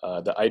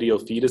the ideal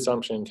feed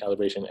assumption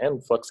calibration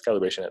and flux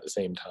calibration at the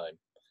same time.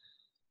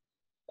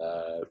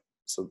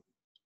 So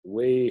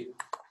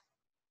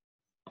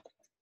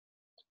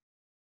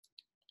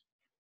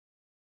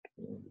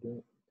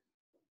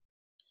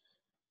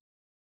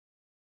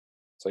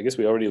I guess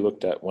we already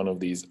looked at one of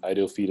these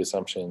ideal feed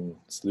assumption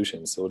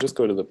solutions. So we'll just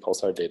go to the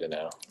pulsar data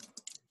now.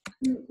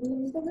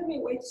 Is there maybe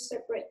a way to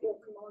separate your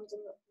commands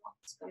and the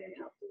plots coming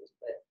out a little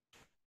bit,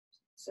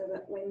 so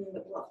that when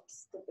the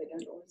plots, that they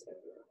don't always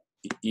override?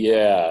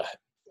 Yeah.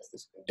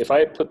 If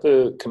I put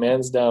the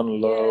commands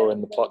down low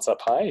and the plots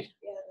up high,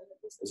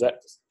 is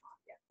that?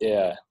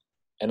 Yeah.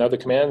 And are the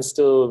commands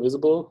still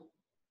visible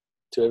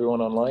to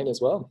everyone online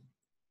as well?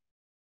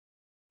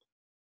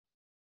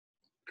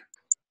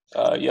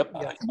 Yep.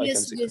 Yeah. I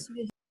Yes, can see. yes,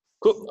 yes.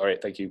 Cool. All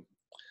right. Thank you.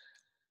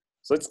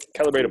 So let's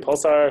calibrate a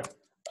pulsar.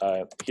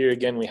 Here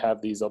again, we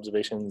have these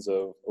observations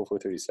of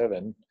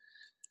 0437.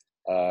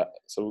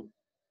 So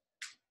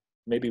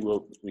maybe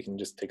we can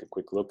just take a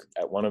quick look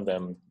at one of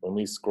them. When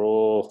we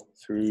scroll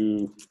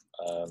through,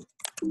 so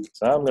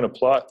now I'm going to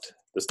plot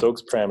the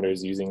Stokes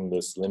parameters using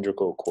the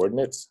cylindrical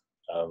coordinates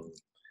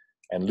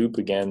and loop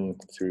again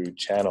through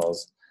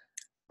channels.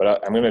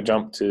 But I'm going to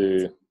jump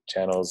to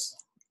channels,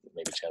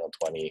 maybe channel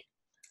 20,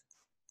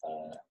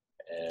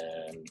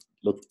 and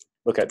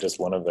look at just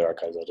one of the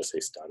archives. I'll just say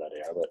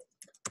star.ar. But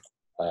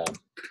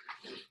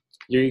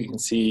here you can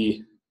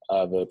see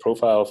the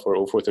profile for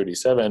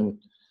 0437.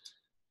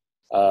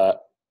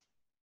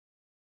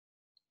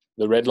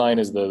 The red line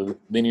is the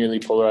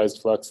linearly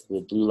polarized flux,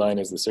 the blue line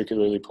is the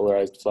circularly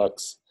polarized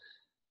flux,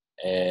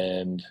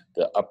 and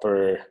the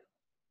upper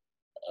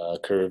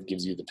curve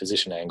gives you the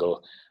position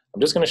angle.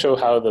 I'm just going to show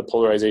how the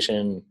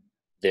polarization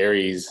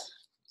varies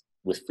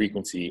with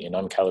frequency in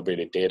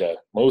uncalibrated data,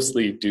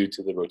 mostly due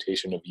to the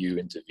rotation of U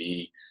into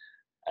V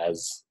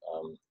as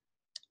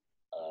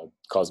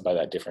caused by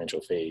that differential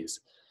phase.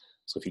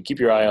 So if you keep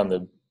your eye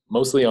on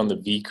mostly on the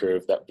V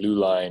curve, that blue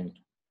line,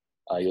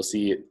 you'll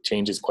see it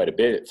changes quite a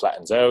bit. It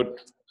flattens out.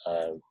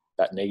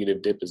 That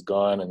negative dip is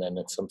gone, and then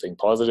it's something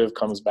positive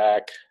comes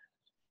back.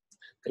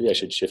 Maybe I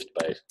should shift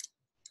by,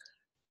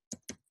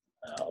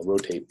 I'll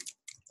rotate.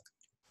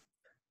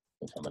 I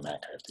think on the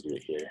Mac I have to do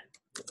it here.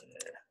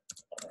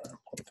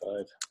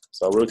 0.5.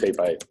 So I'll rotate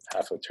by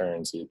half a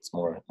turn so it's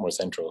more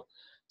central.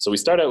 So we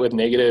start out with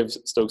negative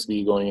Stokes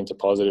V going into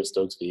positive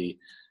Stokes V.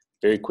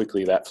 Very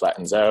quickly that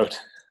flattens out,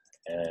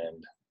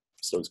 and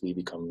Stokes V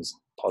becomes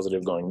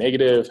positive going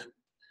negative.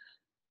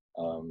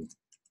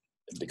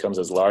 It becomes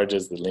as large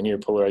as the linear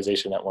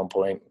polarization at one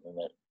point, and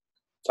then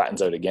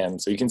flattens out again.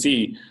 So you can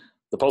see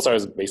the pulsar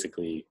is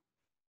basically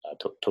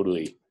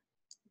totally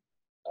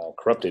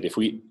corrupted. If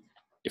we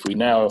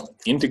now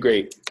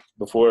integrate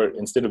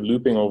instead of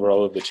looping over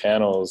all of the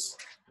channels,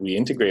 we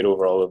integrate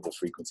over all of the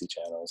frequency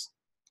channels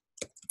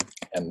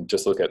and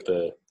just look at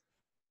the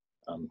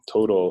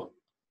total.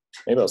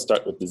 Maybe I'll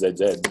start with the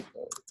ZZ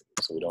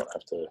so we don't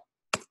have to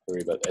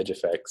worry about edge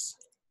effects.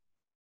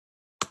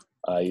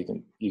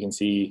 You can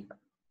see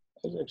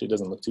it actually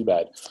doesn't look too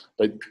bad,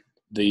 but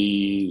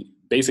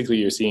basically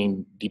you're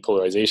seeing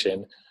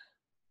depolarization.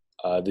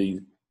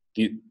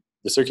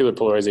 The circular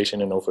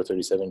polarization in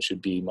 0437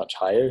 should be much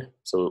higher.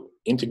 So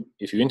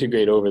if you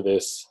integrate over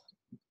this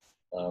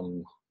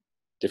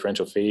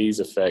differential phase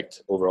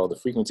effect over all the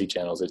frequency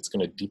channels, it's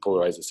going to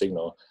depolarize the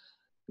signal.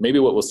 Maybe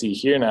what we'll see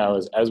here now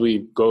is as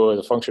we go as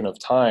a function of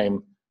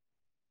time,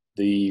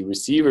 the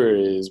receiver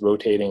is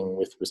rotating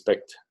with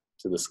respect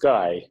to the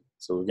sky.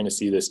 So we're going to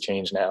see this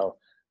change now,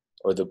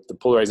 or the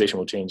polarization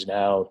will change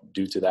now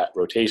due to that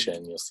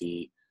rotation. You'll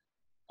see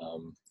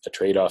a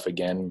trade-off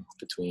again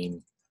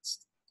between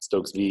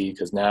Stokes V,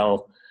 because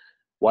now,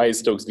 why is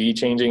Stokes V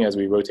changing as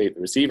we rotate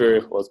the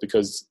receiver? Well, it's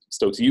because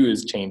Stokes U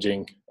is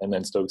changing, and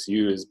then Stokes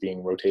U is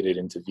being rotated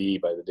into V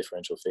by the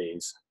differential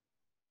phase.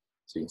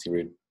 So you can see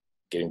we're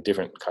getting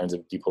different kinds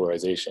of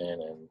depolarization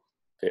and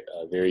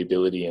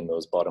variability in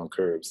those bottom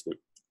curves,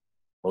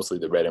 mostly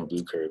the red and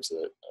blue curves that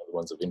are the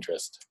ones of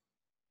interest.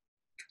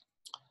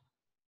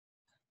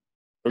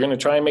 We're going to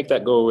try and make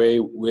that go away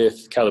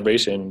with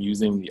calibration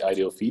using the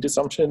ideal feed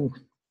assumption.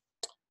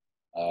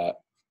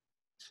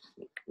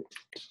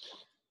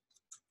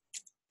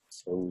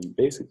 So we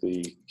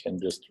basically can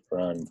just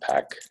run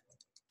pack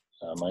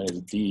minus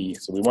D.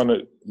 So we want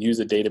to use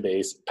a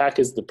database. Pack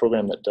is the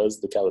program that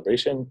does the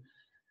calibration,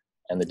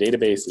 and the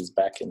database is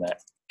back in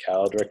that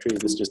cal directory.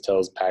 This just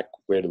tells pack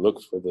where to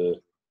look for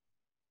the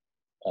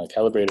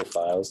calibrator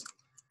files,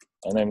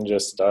 and then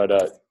just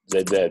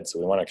star.zz. So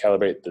we want to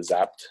calibrate the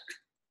zapped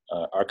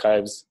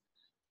archives.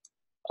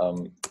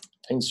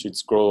 Things should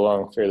scroll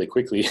along fairly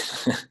quickly.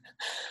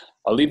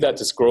 I'll leave that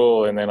to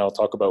scroll, and then I'll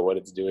talk about what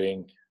it's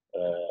doing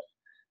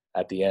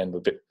at the end.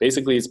 But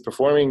basically, it's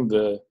performing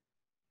the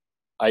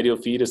ideal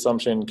feed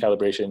assumption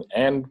calibration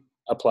and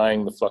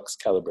applying the flux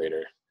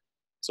calibrator.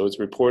 So it's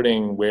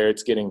reporting where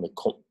it's getting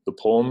the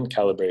POEM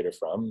calibrator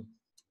from,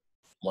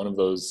 one of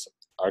those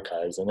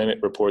archives, and then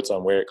it reports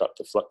on where it got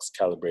the flux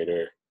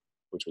calibrator,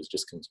 which was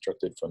just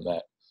constructed from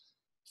that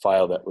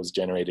file that was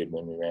generated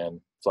when we ran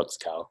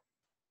fluxcal.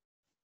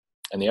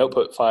 And the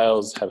output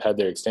files have had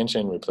their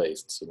extension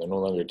replaced, so they're no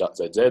longer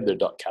 .zz, they're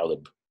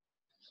 .calib.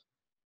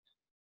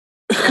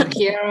 And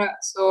here,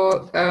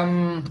 so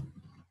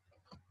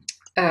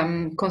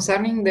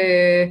concerning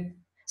the,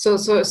 so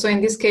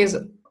in this case,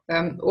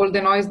 all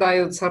the noise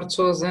diodes are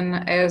chosen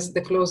as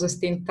the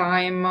closest in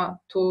time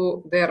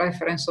to the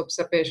reference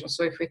observation.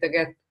 So if we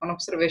get an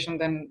observation,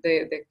 then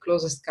the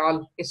closest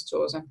cal is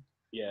chosen.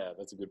 Yeah,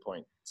 that's a good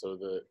point. So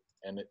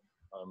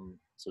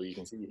so you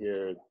can see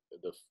here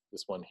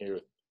this one here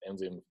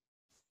ends in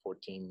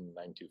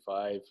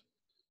 14925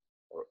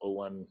 or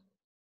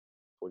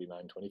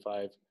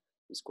 014925.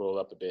 We scroll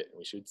up a bit and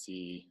we should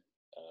see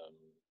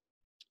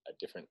a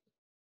different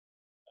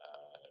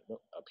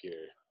up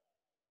here,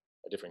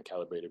 a different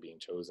calibrator being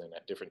chosen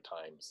at different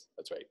times.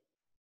 That's right.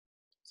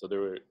 So there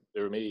were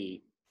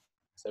maybe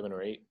 7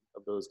 or 8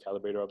 of those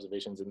calibrator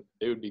observations, and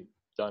they would be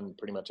done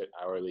pretty much at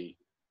hourly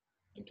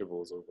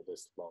intervals over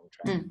this long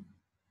track. Mm.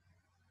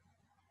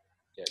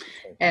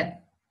 Yeah.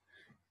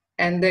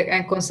 And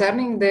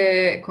concerning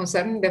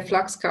the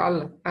flux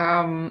cal,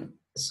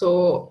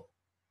 so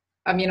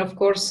I mean, of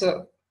course,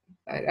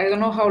 I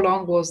don't know how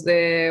long were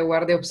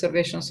the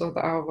observations of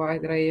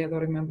Hydra. I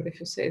don't remember if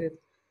you said it.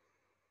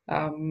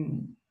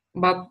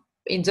 But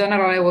in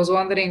general, I was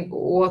wondering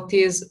what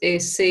is a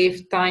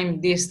safe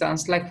time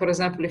distance. Like, for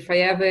example, if I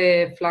have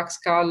a flux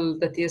cal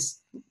that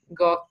is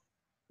got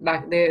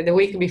like the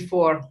week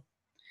before,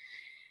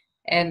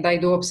 and I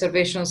do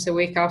observations a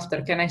week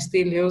after, can I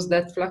still use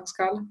that flux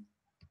cal?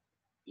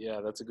 Yeah,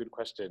 that's a good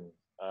question.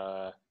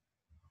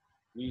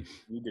 We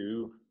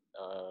do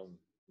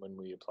when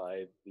we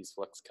apply these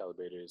flux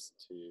calibrators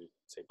to,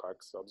 say,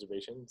 Parkes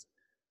observations.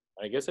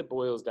 I guess it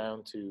boils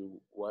down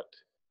to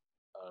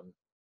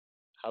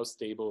how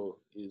stable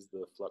is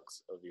the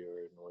flux of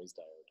your noise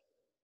diode,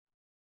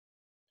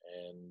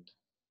 and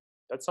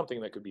that's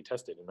something that could be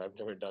tested. And I've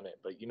never done it,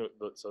 but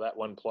so that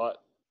one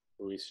plot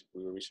where we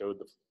showed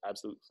the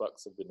absolute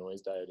flux of the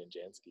noise diode in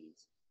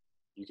Jansky's,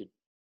 you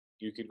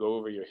could go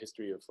over your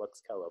history of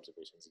flux cal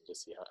observations and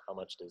just see how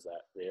much does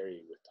that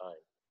vary with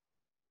time.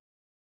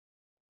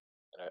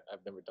 And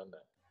I've never done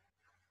that.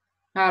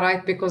 All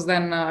right, because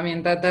then I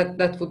mean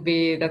that would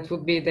be the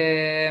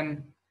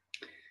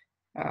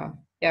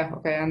yeah,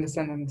 okay, I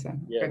understand.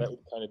 Yeah, okay. that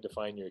would kind of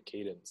define your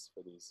cadence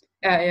for these.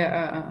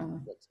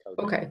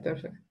 Okay,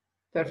 perfect.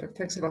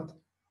 Thanks a lot.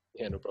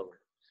 Yeah, no problem.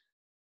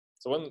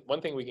 So one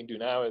thing we can do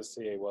now is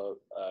say, well,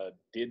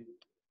 did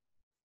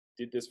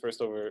this first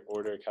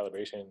order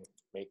calibration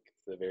make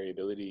the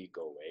variability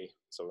go away?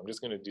 So I'm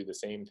just going to do the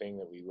same thing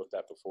that we looked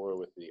at before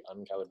with the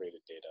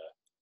uncalibrated data,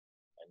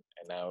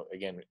 and now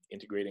again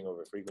integrating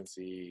over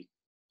frequency.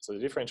 So the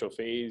differential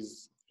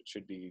phase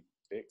should be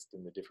fixed,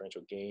 and the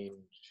differential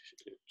gain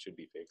should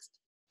be fixed.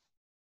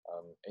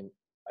 And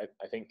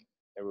I think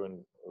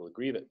everyone will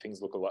agree that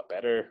things look a lot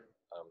better.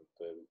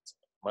 There's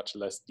much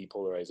less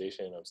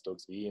depolarization of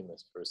Stokes V in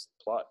this first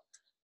plot.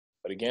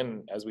 But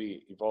again, as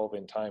we evolve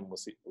in time,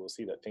 we'll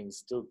see that things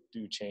still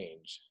do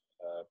change.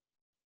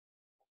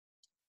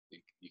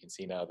 You can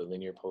see now the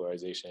linear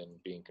polarization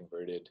being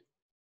converted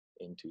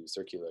into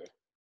circular.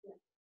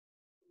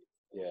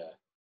 Yeah.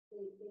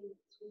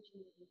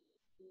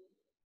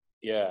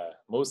 Yeah,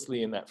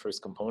 mostly in that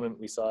first component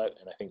we saw it,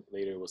 and I think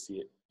later we'll see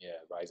it,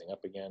 rising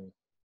up again.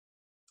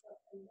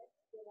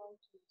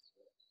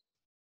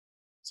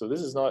 So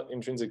this is not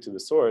intrinsic to the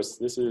source.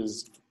 This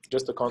is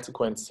just a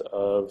consequence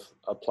of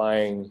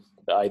applying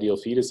the ideal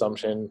feed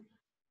assumption,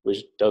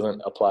 which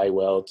doesn't apply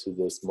well to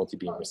this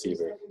multi-beam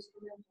receiver.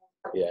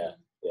 Yeah.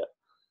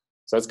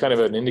 So that's kind of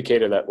an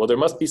indicator that, well, there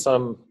must be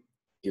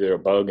either a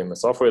bug in the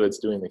software that's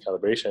doing the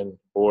calibration,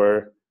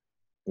 or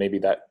maybe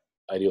that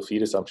ideal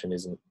feed assumption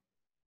isn't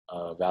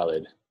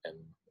valid, and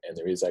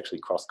there is actually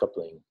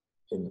cross-coupling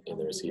in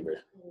the receiver.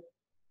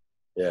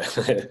 Yeah.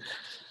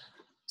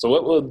 So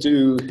what we'll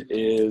do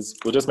is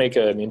we'll just make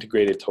an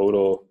integrated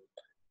total.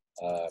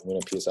 I'm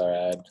going to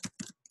PSR add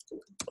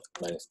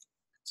minus.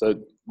 So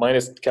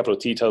minus capital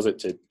T tells it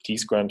to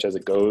T-scrunch as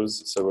it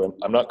goes. So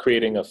I'm not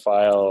creating a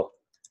file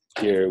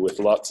here with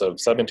lots of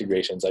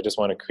sub-integrations. I just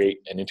want to create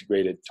an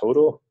integrated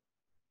total.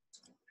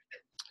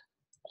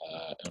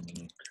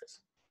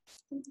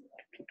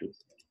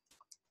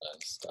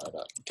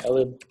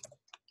 Star.calib.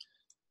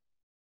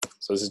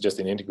 So this is just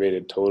an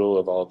integrated total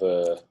of all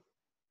the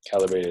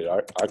calibrated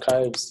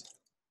archives.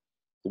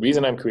 The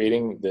reason I'm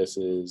creating this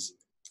is,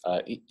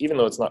 even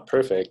though it's not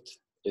perfect,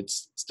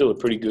 it's still a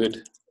pretty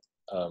good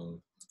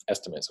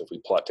estimate. So if we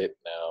plot it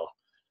now,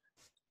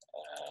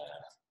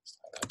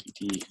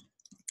 pt,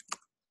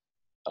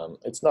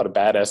 it's not a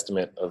bad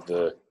estimate of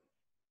the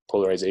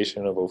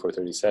polarization of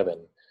 0437.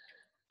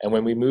 And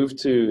when we move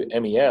to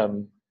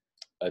MEM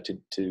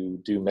to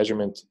do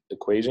measurement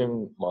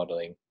equation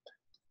modeling,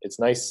 it's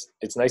nice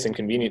and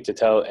convenient to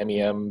tell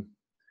MEM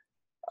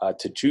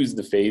to choose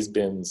the phase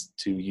bins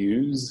to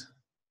use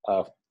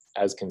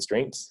as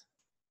constraints.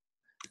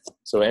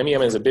 So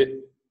MEM is a bit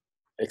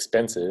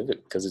expensive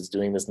because it's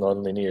doing this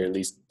nonlinear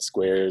least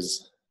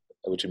squares,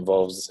 which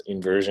involves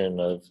inversion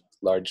of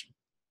large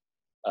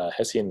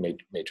Hessian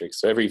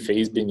matrix. So every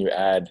phase bin you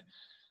add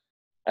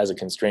as a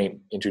constraint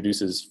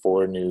introduces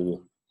 4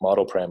 new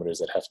model parameters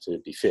that have to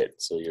be fit.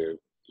 So your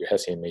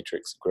Hessian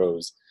matrix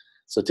grows.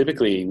 So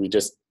typically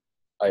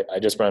I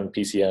just run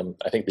PCM.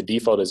 I think the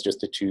default is just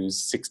to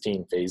choose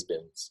 16 phase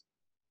bins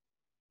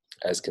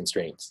as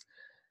constraints.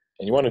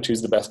 And you want to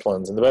choose the best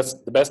ones. And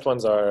the best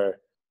ones are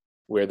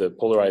where the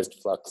polarized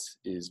flux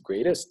is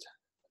greatest.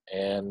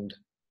 And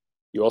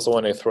you also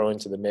want to throw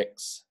into the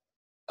mix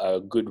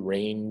a good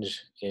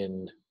range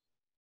in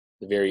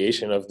the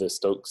variation of the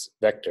Stokes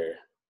vector.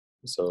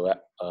 So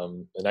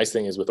the nice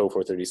thing is with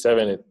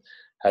 0437, it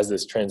has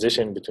this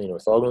transition between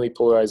orthogonally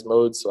polarized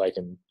modes, so I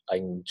can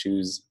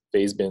choose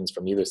phase bins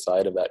from either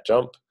side of that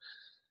jump.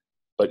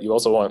 But you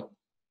also want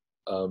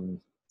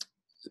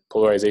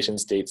polarization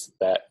states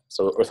that,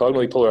 so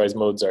orthogonally polarized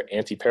modes are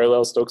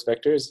anti-parallel Stokes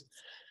vectors.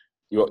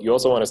 You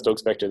also want a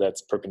Stokes vector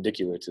that's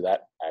perpendicular to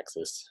that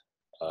axis.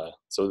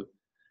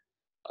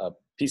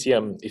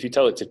 PCM, if you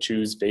tell it to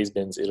choose phase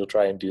bins, it'll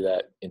try and do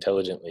that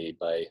intelligently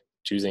by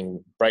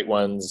choosing bright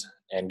ones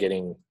and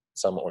getting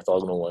some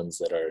orthogonal ones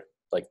that are,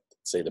 like,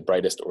 say, the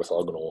brightest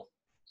orthogonal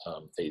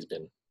phase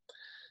bin.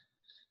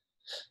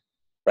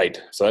 Right,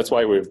 so that's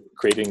why we're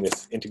creating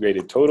this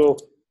integrated total.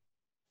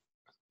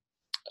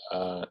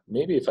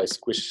 Maybe if I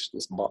squish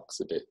this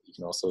box a bit, you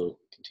can also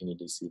continue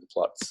to see the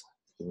plots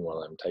even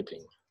while I'm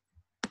typing.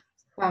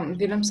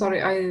 Willem,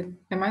 sorry, I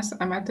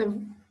might have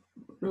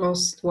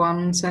lost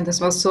one sentence.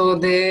 So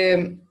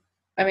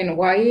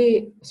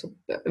why? So,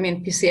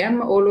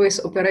 PCM always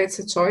operates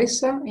a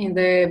choice in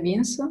the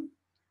bins,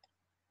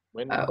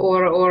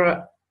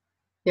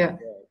 yeah.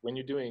 When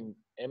you're doing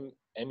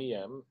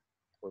MEM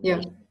or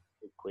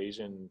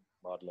equation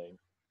modeling,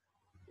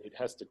 it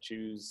has to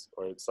choose,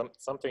 or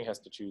something has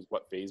to choose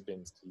what phase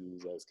bins to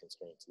use as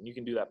constraints, and you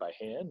can do that by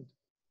hand,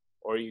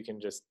 or you can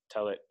just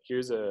tell it,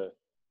 here's a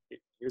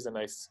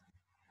nice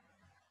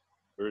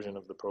version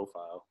of the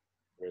profile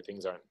where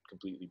things aren't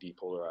completely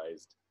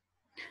depolarized,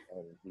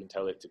 and you can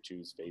tell it to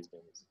choose phase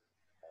bins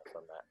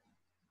from that.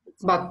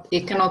 But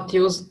it cannot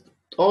use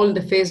all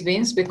the phase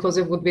bins because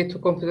it would be too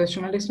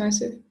computationally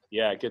expensive?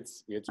 Yeah, it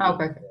gets really,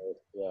 okay.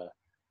 Yeah.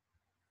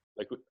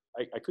 Like,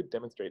 I could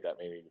demonstrate that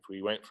maybe. If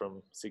we went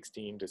from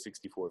 16 to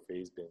 64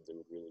 phase bins, it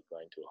would really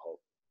grind to a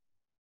halt.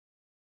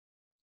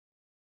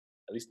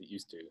 At least it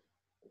used to.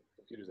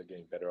 Computers are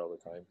getting better all the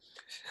time.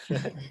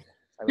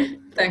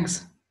 I'm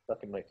Thanks.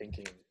 Stuck in my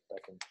thinking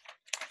back in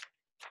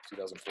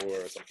 2004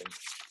 or something.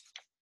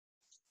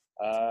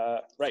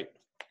 Right.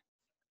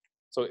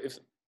 So if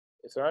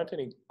there aren't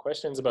any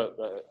questions about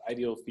the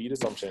ideal feed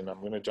assumption, I'm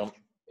going to jump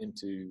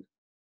into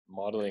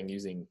modeling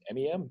using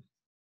MEM.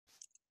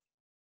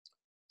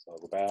 So I'll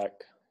go back.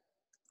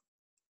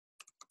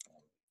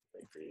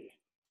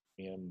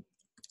 MEM.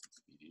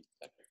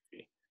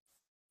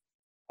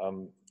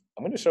 I'm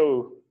going to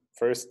show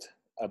first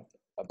a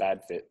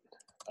bad fit,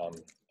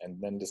 and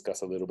then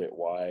discuss a little bit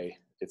why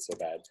it's so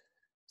bad.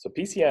 So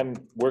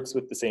PCM works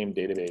with the same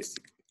database,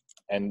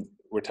 and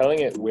we're telling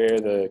it where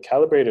the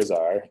calibrators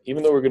are.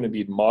 Even though we're going to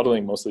be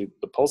modeling mostly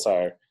the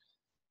pulsar,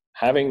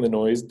 having the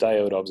noise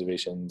diode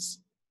observations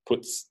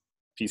puts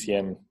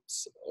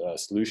PCM's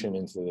solution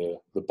into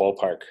the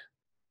ballpark.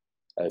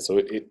 So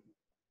it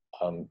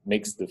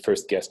makes the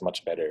first guess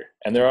much better.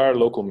 And there are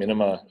local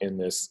minima in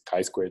this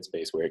chi-squared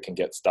space where it can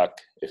get stuck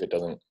if it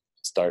doesn't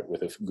start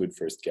with a good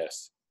first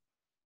guess.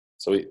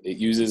 So it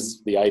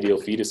uses the ideal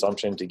feed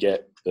assumption to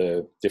get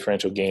the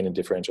differential gain and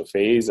differential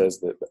phase as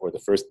the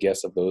first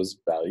guess of those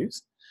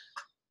values.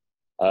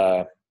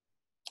 I'm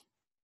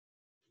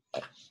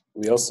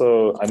going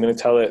to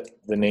tell it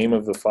the name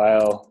of the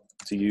file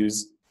to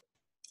use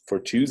for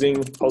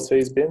choosing pulse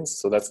phase bins.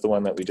 So that's the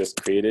one that we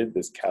just created,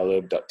 this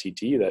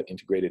calib.tt, that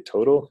integrated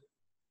total.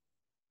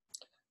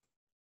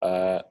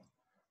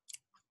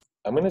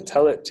 I'm going to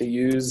tell it to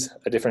use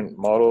a different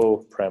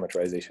model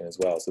parameterization as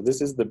well. So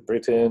this is the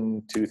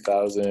Britain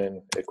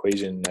 2000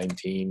 equation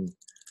 19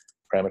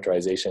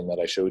 parameterization that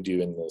I showed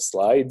you in the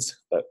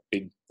slides,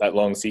 that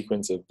long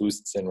sequence of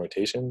boosts and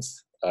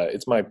rotations.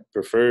 It's my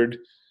preferred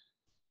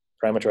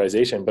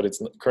parameterization, but it's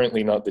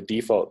currently not the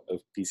default of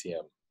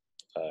PCM.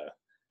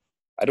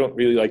 I don't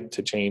really like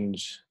to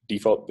change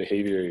default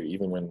behavior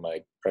even when my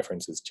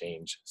preferences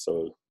change.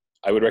 So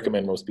I would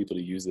recommend most people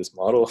to use this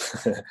model.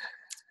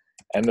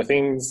 And the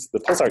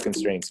pulsar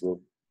constraints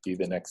will be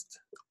the next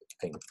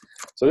thing.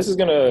 So this is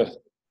going to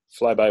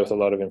fly by with a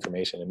lot of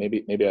information, and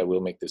maybe I will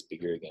make this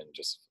bigger again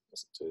just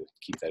to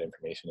keep that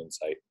information in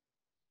sight.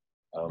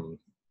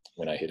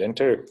 When I hit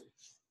enter,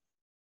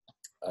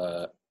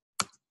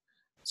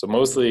 so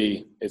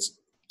mostly it's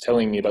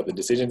telling me about the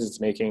decisions it's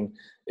making.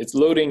 It's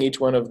loading each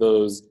one of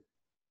those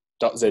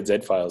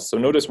 .zz files. So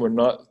notice we're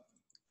not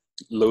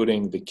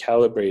loading the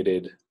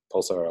calibrated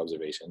pulsar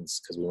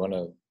observations because we want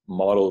to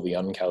model the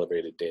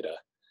uncalibrated data.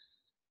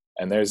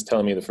 And there's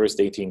telling me the first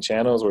 18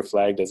 channels were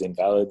flagged as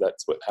invalid.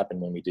 That's what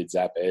happened when we did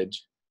zap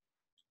edge.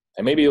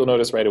 And maybe you'll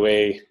notice right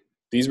away,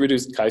 these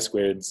reduced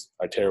chi-squareds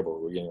are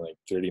terrible. We're getting like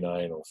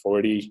 39 or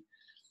 40.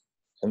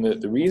 And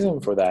the reason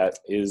for that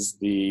is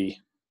the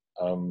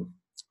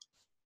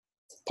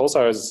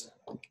pulsars,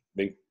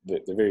 they're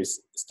very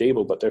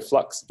stable, but their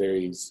flux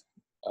varies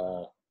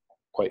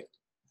quite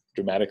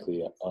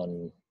dramatically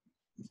on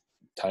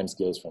time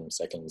scales from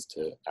seconds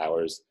to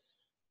hours.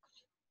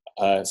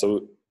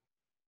 So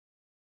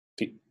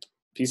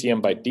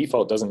PCM by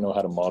default doesn't know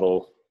how to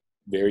model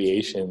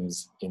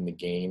variations in the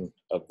gain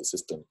of the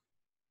system.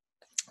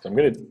 So I'm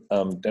going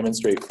to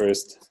demonstrate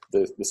first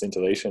the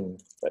scintillation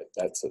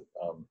that's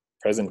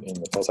present in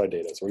the pulsar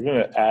data. So we're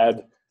going to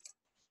add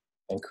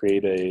and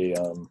create a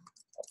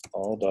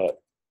all.lidfp.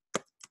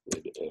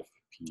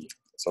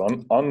 So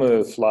on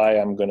the fly,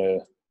 I'm going to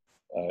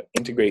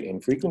integrate in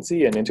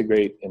frequency and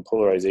integrate in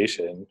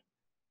polarization,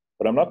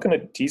 but I'm not going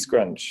to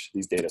t-scrunch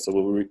these data.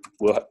 So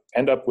we'll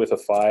end up with a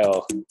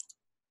file.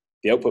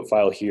 The output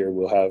file here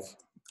will have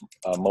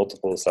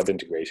multiple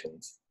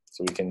sub-integrations.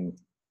 So we can,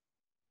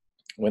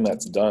 when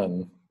that's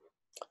done,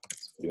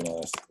 we've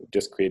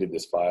just created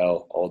this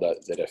file,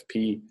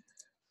 all.zfp.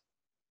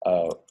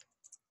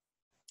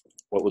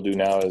 What we'll do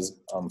now is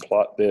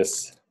plot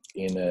this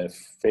in a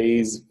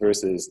phase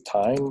versus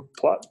time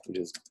plot, which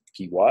is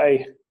py.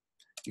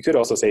 You could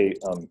also say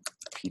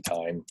p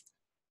time.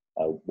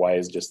 Y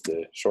is just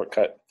the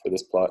shortcut for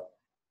this plot.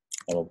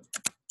 And we'll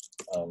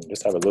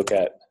just have a look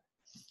at,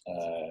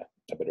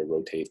 I better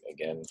rotate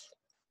again.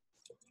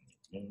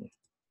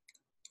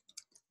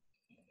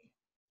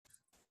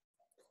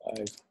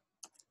 Five.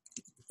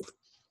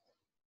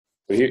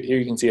 So here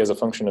you can see as a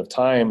function of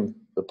time,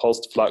 the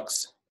pulsed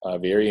flux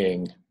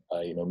varying,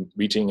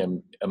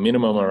 reaching a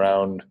minimum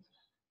around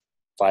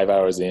 5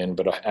 hours in,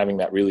 but having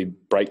that really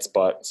bright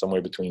spot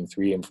somewhere between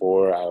 3 and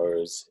 4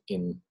 hours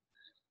in.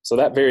 So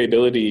that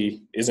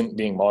variability isn't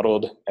being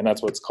modeled, and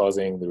that's what's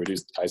causing the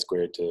reduced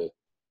chi-square to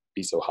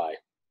be so high.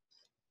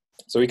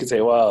 So we could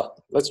say,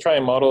 well, let's try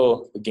and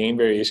model the gain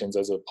variations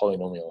as a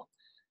polynomial.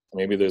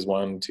 Maybe there's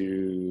 1,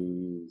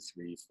 2,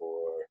 3,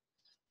 4,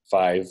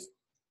 5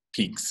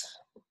 peaks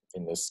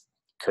in this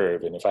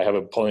curve. And if I have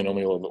a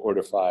polynomial of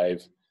order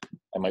 5,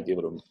 I might be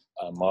able to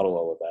model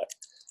all of that.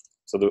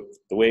 So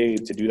the way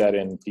to do that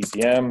in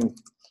PCM,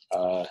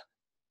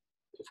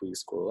 if we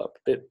scroll up a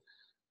bit,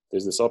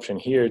 there's this option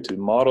here to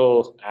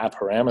model a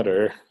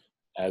parameter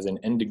as an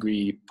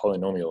n-degree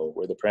polynomial,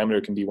 where the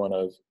parameter can be one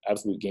of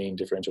absolute gain,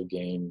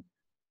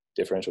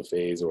 differential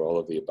phase, or all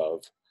of the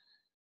above.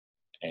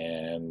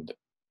 And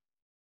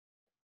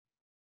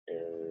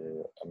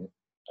I'm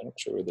not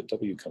sure where the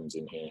W comes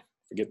in here.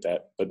 Forget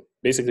that. But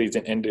basically, it's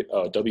an end.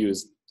 W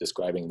is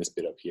describing this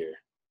bit up here.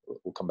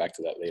 We'll come back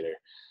to that later.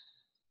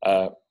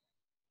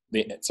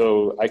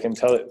 So I can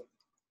tell it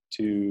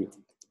to,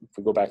 if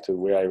we go back to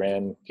where I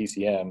ran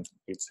PCM,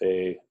 we'd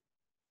say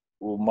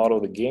we'll model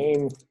the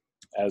gain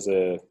as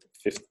a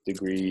 5th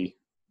degree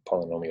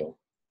polynomial.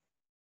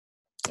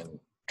 And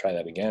try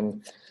that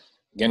again.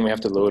 Again, we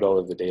have to load all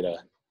of the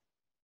data.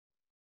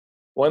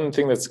 One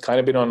thing that's kind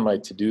of been on my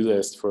to-do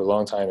list for a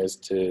long time is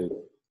to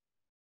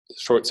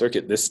short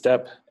circuit this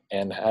step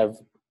and have,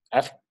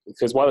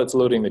 because while it's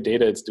loading the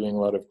data, it's doing a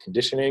lot of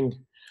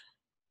conditioning.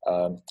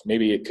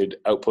 Maybe it could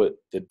output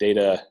the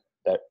data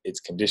that it's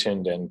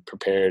conditioned and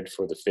prepared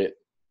for the fit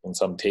in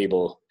some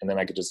table, and then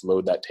I could just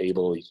load that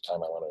table each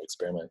time I want to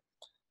experiment.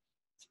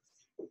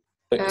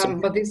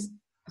 But this,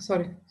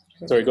 sorry,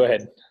 go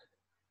ahead.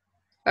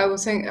 I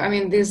was saying, I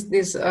mean, this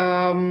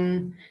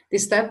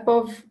step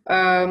of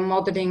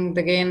modeling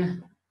the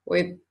gain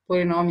with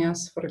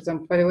polynomials, for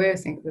example. By the way, I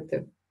think that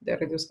the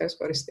reduced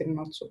chi-square is still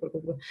not super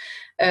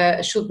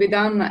good. Should be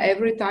done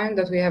every time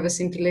that we have a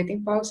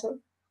scintillating pulsar?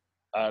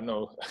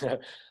 No.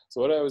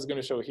 So what I was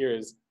going to show here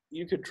is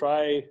you could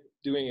try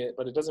doing it,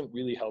 but it doesn't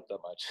really help that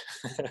much.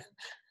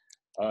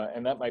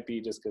 And that might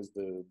be just because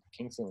the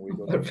kinks and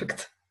wiggles are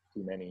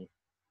too many.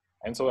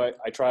 And so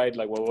I tried,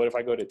 like, well, what if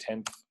I go to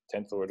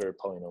 10th order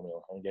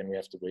polynomial? And again, we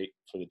have to wait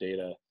for the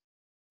data.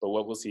 But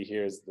what we'll see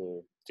here is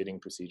the fitting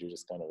procedure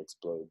just kind of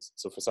explodes.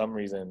 So for some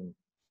reason,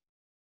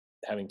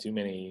 having too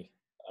many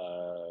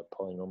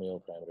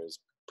polynomial parameters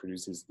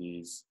produces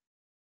these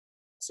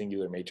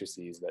singular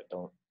matrices that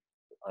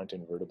aren't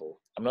invertible.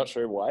 I'm not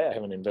sure why. I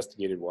haven't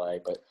investigated why,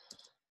 but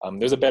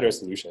there's a better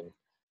solution.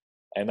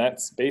 And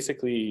that's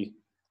basically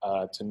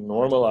to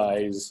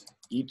normalize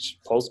each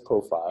pulse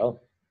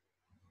profile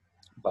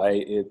by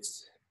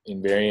its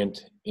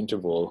invariant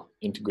interval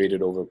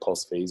integrated over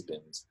pulse phase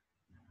bins.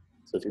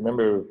 So if you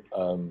remember,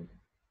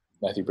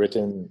 Matthew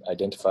Britton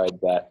identified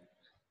that.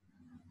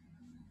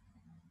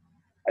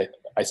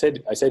 I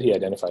said he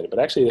identified it, but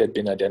actually it had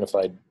been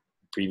identified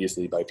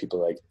previously by people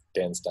like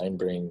Dan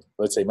Steinbring.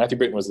 Let's say Matthew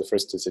Britton was the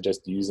first to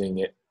suggest using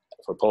it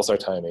for pulsar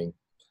timing.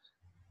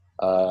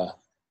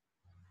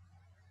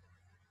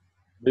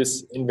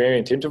 this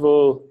invariant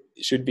interval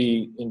should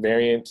be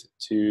invariant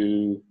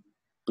to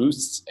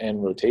boosts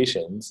and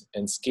rotations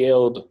and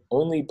scaled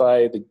only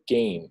by the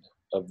gain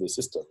of the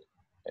system.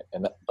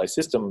 And by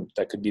system,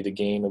 that could be the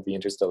gain of the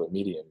interstellar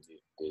medium,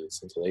 the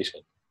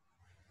scintillation.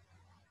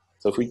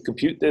 So if we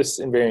compute this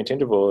invariant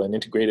interval and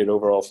integrate it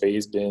over all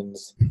phase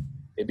bins,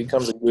 it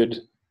becomes a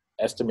good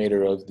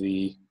estimator of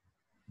the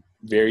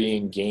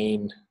varying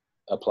gain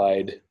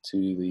applied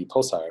to the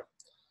pulsar.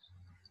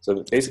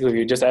 So basically, if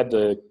you just add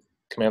the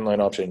command line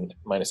option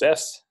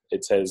 -s,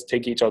 it says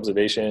take each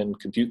observation,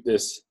 compute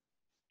this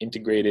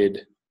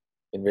integrated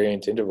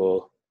invariant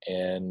interval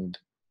and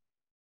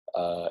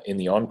in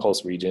the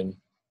on-pulse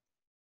region,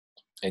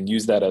 and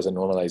use that as a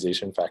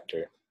normalization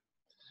factor.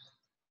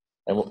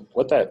 And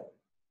what that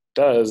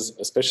does,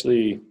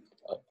 especially,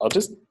 I'll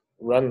just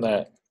run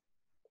that.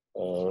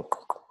 I'm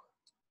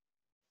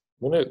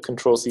going to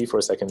Control C for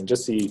a second and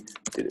just see,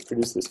 did it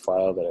produce this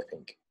file that I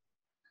think.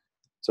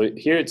 So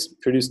here it's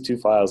produced two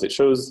files. It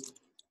shows,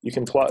 you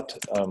can plot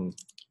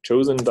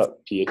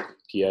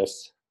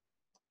chosen.ps,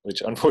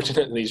 which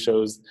unfortunately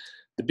shows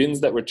the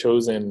bins that were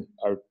chosen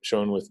are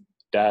shown with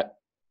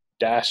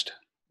dashed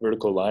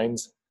vertical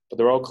lines, but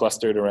they're all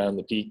clustered around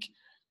the peak,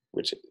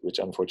 which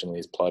unfortunately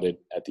is plotted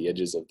at the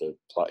edges of the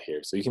plot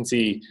here. So you can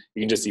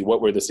just see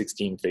what were the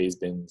 16 phase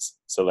bins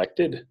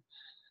selected.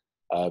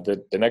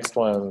 The next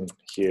one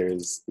here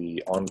is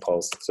the on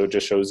pulse. So it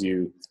just shows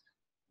you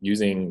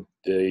using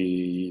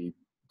the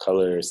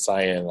color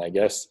cyan, I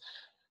guess.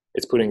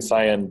 It's putting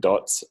cyan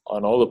dots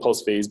on all the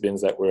pulse phase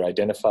bins that were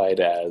identified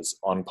as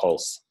on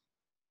pulse.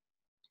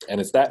 And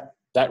it's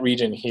that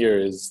region here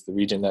is the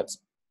region that's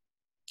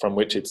from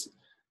which it's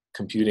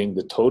computing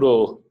the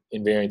total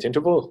invariant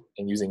interval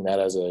and using that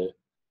as a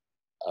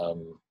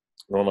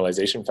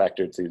normalization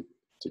factor to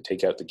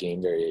take out the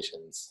gain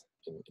variations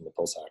in the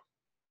pulsar.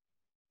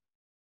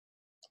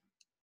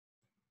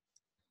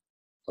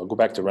 I'll go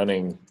back to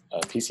running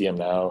PCM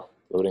now,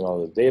 loading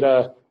all the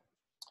data.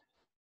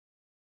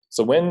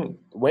 So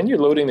when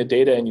you're loading the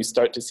data and you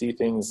start to see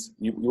things,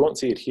 you won't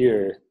see it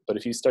here, but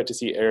if you start to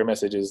see error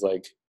messages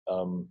like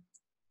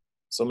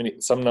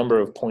some number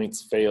of points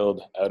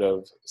failed out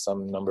of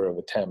some number of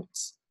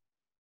attempts,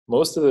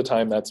 most of the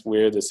time that's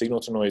where the signal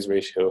to noise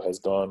ratio has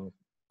gone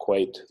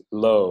quite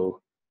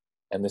low,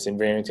 and this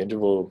invariant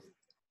interval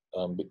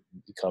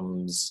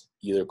becomes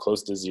either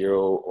close to 0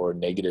 or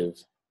negative,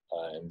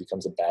 and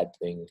becomes a bad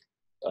thing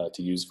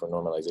to use for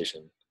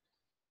normalization.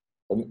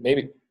 But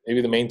maybe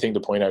the main thing to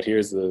point out here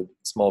is the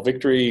small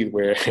victory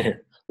where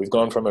we've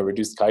gone from a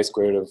reduced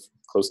chi-squared of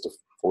close to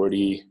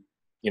 40.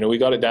 We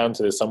got it down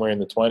to somewhere in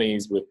the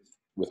 20s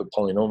with a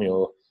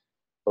polynomial,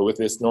 but with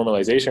this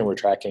normalization,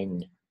 we're tracking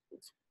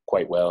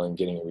quite well and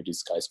getting a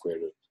reduced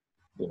chi-squared of,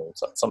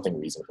 something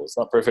reasonable. It's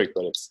not perfect,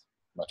 but it's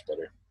much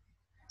better.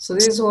 So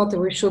this is what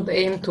we should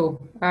aim to.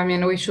 I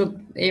mean, we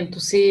should aim to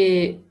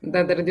see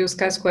that the reduced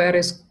chi-square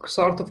is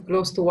sort of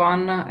close to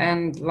 1,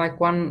 and like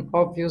one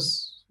of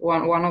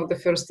the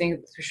first things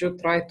that we should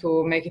try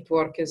to make it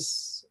work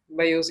is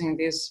by using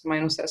this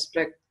 -s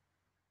flag.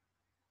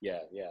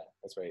 Yeah,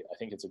 that's right. I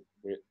think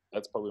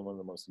that's probably one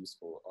of the most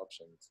useful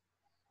options.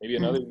 Maybe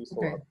another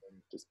useful option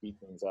to speed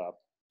things up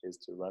is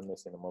to run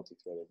this in a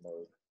multi-threaded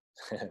mode.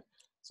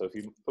 So if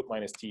you put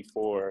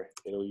 -T4,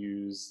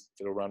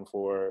 it'll run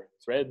 4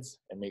 threads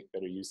and make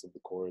better use of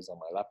the cores on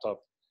my laptop.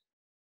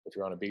 If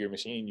you're on a bigger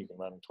machine, you can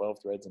run 12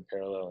 threads in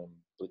parallel and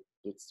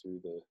blitz through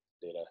the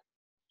data.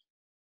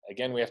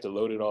 Again, we have to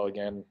load it all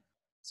again,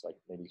 so I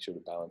maybe should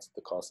have balanced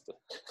the cost.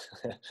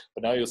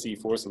 But now you'll see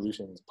 4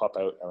 solutions pop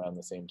out around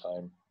the same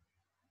time.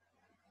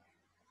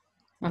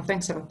 Well,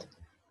 thanks a lot.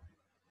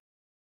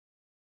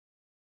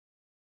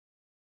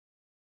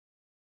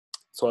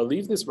 So I'll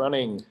leave this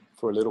running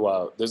for a little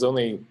while. There's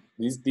only,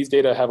 these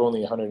data have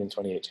only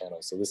 128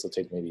 channels, so this will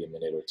take maybe a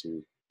minute or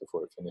two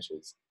before it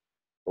finishes.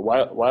 But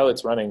while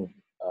it's running,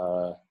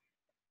 are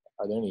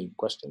there any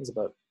questions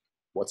about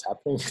what's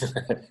happening?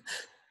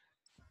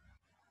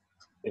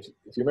 If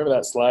you remember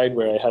that slide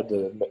where I had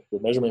the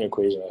measurement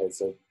equation, I had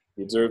said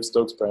the observed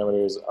Stokes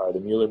parameters are the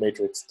Mueller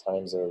matrix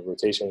times a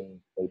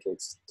rotation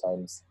matrix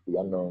times the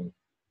unknown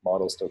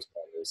model Stokes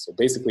parameters. So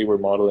basically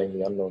we're modeling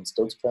the unknown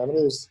Stokes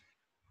parameters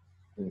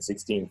in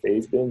 16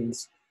 phase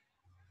bins,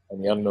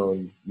 and the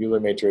unknown Mueller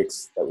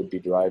matrix that would be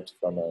derived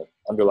from an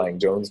underlying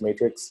Jones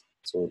matrix.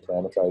 So we're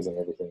parameterizing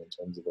everything in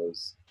terms of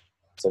those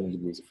 7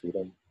 degrees of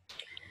freedom.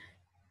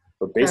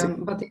 But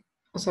basically,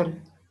 sorry.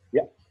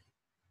 Yeah.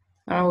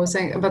 I was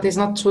saying, but it's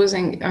not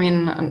choosing. I mean,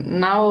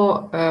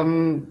 now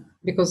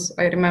because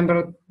I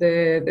remember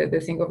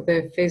the thing of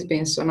the phase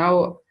bins. So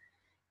now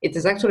it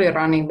is actually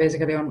running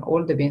basically on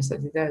all the bins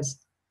that it has.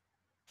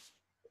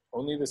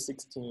 Only the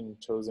 16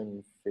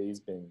 chosen phase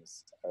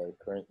bins are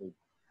currently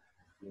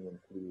being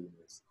included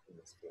in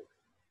this field.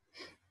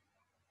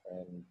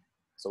 And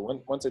so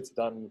once it's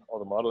done all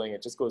the modeling,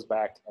 it just goes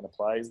back and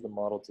applies the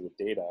model to the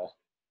data,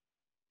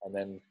 and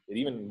then it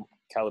even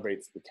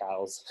calibrates the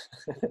cows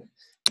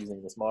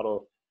using this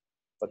model.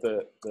 But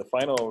the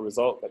final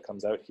result that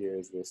comes out here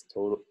is this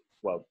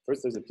well,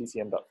 first there's a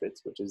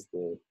PCM.fits, which is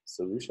the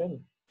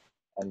solution,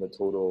 and the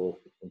total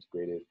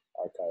integrated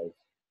archive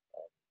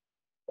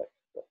that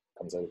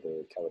comes out of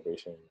the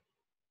calibration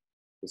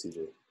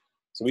procedure.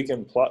 So we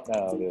can plot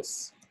now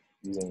this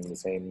using the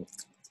same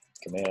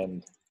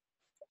command,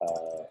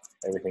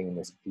 everything in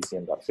this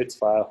PCM.fits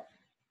file.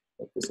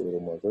 Make this a little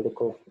more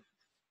vertical.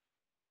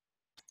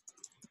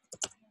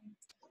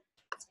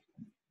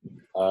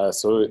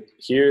 So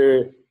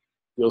here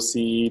you'll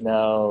see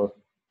now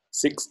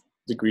 6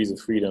 degrees of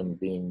freedom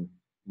being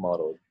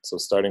modeled. So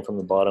starting from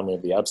the bottom, we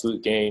have the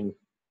absolute gain.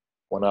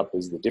 One up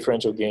is the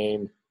differential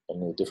gain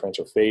and the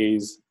differential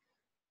phase.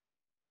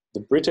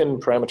 The Britton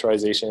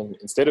parameterization,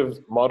 instead of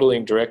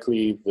modeling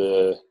directly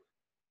the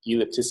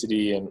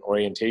ellipticity and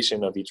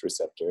orientation of each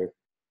receptor,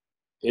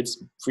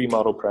 its free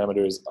model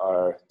parameters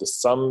are the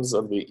sums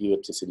of the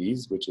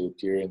ellipticities, which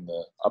appear in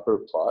the upper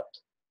plot,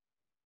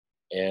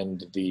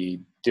 and the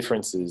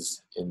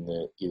differences in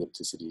the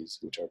ellipticities,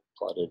 which are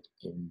plotted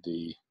in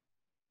the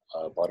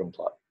bottom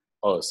plot.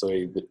 Oh,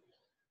 sorry, the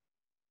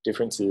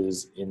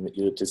differences in the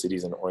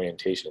ellipticities and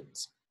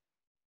orientations.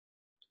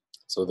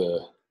 So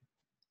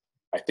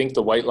I think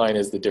the white line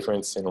is the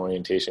difference in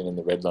orientation and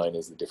the red line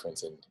is the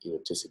difference in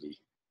ellipticity.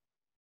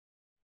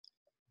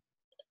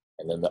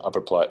 And then the upper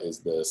plot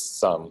is the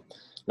sum.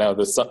 Now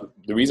the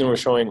reason we're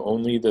showing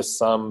only the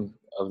sum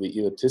of the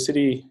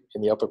ellipticity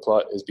in the upper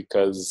plot is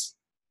because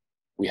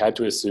we had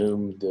to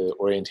assume the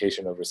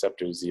orientation of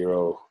receptor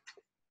 0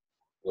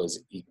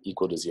 was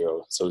equal to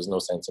 0. So there's no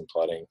sense in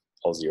plotting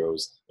all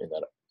zeros in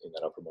that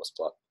uppermost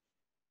plot.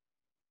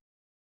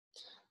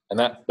 And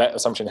that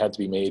assumption had to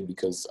be made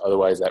because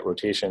otherwise that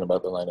rotation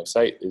about the line of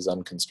sight is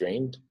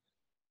unconstrained.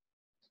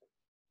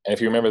 And if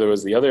you remember, there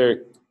was the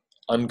other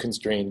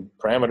unconstrained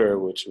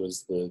parameter, which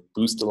was the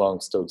boost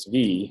along Stokes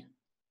V,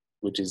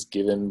 which is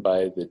given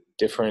by the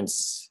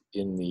difference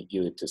in the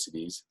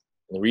ellipticities.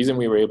 And the reason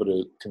we were able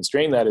to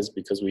constrain that is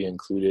because we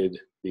included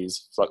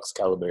these flux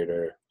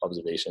calibrator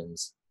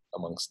observations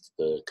amongst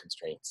the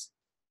constraints.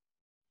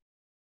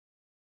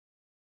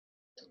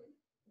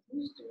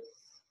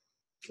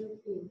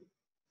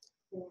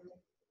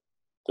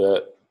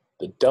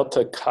 The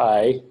delta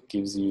chi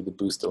gives you the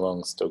boost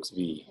along Stokes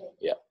V.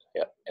 Yeah.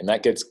 And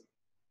that gets,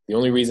 the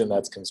only reason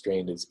that's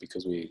constrained is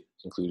because we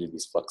included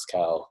these flux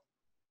cal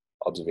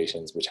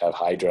observations, which have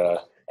hydra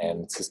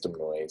and system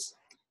noise,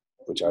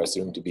 which are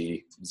assumed to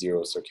be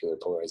 0 circular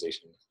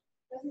polarization.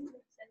 Doesn't it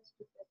make sense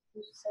to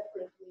do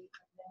separately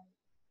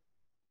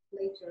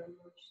and then later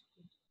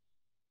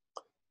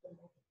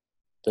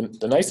merge?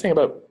 The nice thing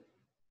about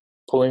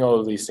pulling all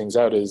of these things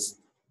out is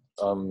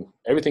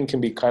everything can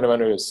be kind of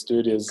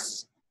understood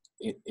as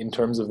in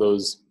terms of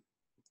those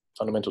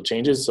fundamental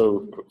changes.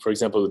 So for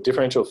example, the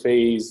differential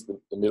phase,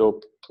 the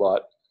middle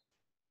plot,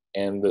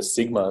 and the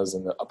sigmas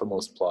in the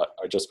uppermost plot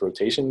are just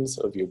rotations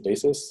of your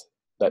basis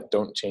that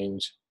don't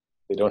change.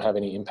 They don't have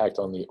any impact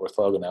on the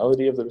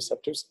orthogonality of the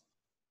receptors.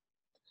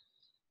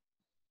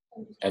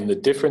 And the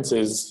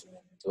differences,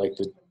 like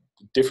the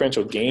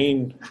differential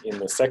gain in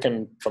the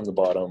second from the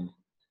bottom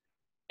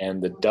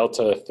and the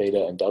delta,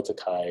 theta, and delta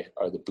chi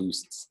are the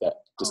boosts that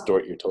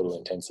distort your total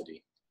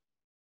intensity.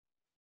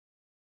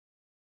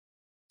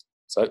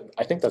 So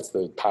I think that's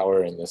the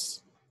power in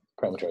this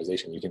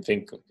parameterization. You can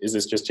think, is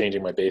this just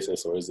changing my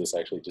basis or is this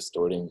actually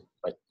distorting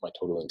my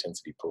total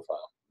intensity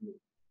profile?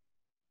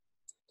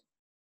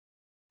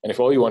 And if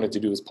all you wanted to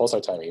do is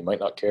pulsar timing, you might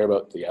not care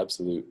about the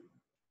absolute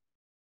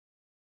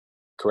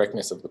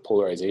correctness of the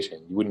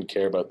polarization. You wouldn't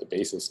care about the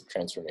basis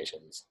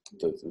transformations,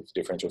 the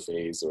differential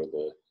phase or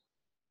the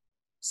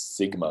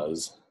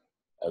sigmas,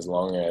 as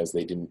long as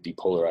they didn't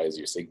depolarize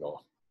your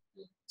signal.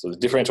 So the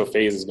differential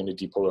phase is going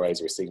to depolarize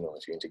your signal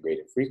if you integrate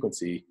in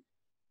frequency,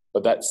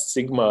 but that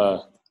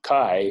sigma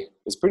chi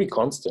is pretty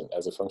constant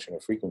as a function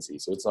of frequency,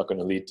 so it's not going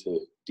to lead to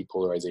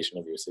depolarization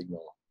of your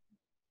signal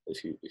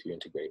if you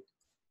integrate.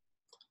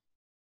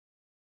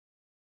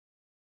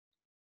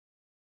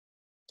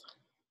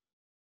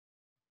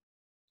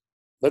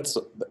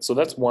 So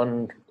that's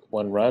one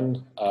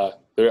run.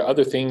 There are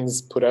other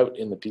things put out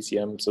in the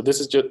PCM. So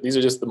these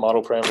are just the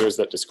model parameters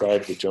that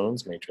describe the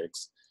Jones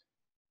matrix.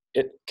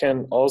 It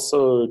can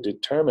also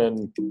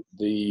determine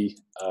the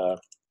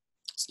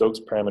Stokes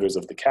parameters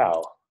of the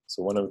cow.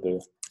 So one of the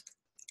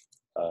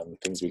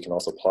things we can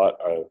also plot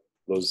are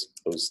those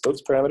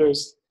Stokes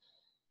parameters.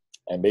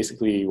 And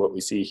basically what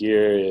we see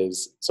here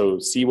is, so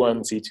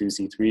C1, C2,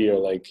 C3 are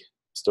like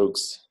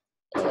Stokes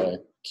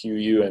Q,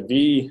 U, and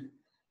V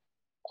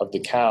of the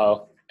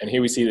cow. And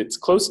here we see that it's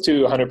close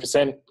to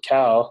 100%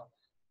 cow,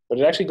 but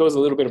it actually goes a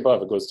little bit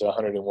above. It goes to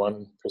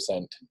 101%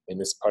 in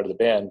this part of the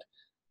band.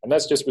 And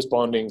that's just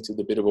responding to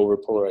the bit of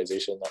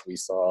overpolarization that we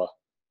saw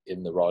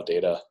in the raw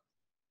data.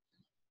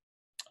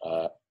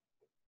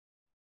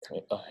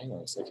 Hang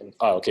on a second.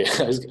 Oh, okay.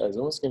 I was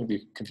almost going to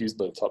be confused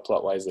by the top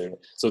plot. Why is there?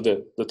 So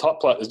the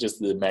top plot is just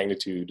the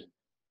magnitude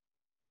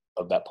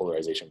of that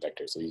polarization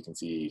vector. So you can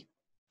see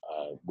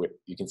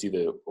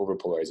the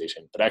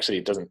overpolarization, but actually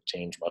it doesn't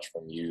change much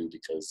from U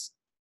because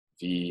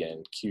V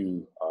and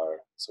Q are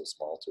so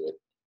small to it.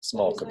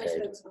 Small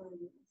compared.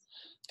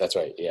 That's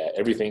right. Yeah,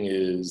 everything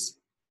is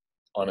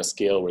on a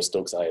scale where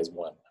Stokes I is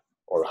 1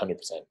 or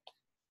 100%.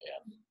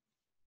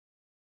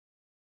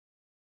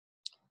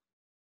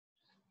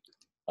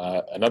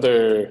 Yeah.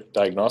 Another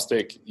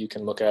diagnostic you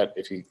can look at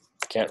if you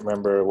can't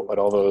remember what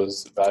all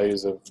those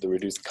values of the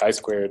reduced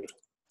chi-squared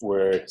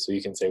were, so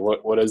you can say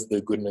what is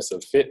the goodness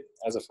of fit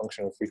as a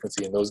function of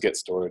frequency, and those get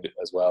stored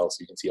as well. So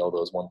you can see all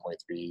those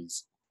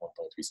 1.3s,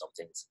 1.3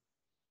 somethings,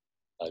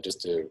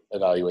 just to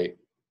evaluate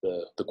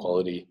the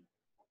quality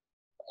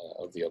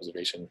of the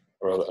observation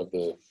or of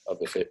the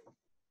fit.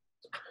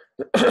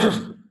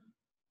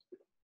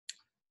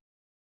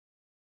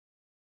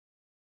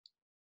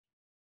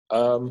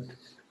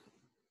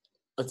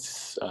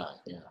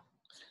 Yeah.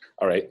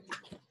 All right.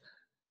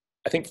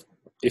 I think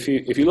if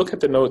you look at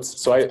the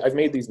notes, so I've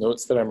made these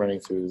notes that I'm running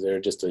through. They're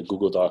just a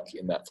Google Doc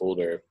in that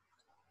folder,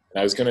 and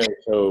I was going to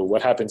show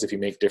what happens if you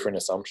make different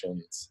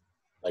assumptions.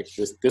 Like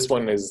this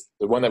one is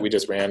the one that we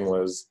just ran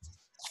was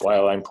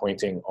while I'm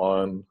pointing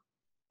on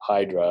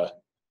Hydra,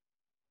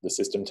 the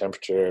system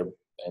temperature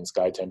and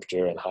sky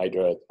temperature and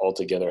Hydra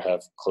altogether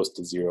have close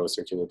to 0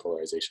 circular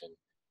polarization.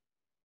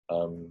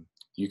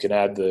 You can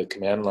add the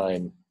command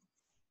line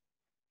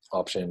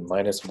option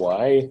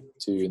 -y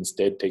to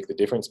instead take the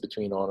difference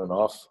between on and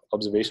off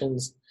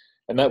observations,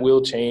 and that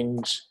will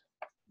change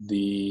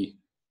the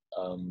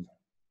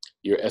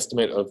your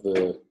estimate of the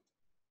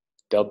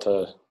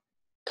delta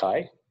chi,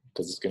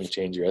 because it's going to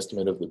change your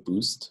estimate of the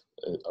boost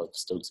of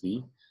Stokes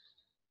V.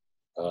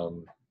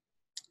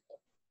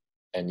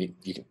 And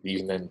you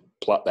can then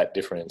plot that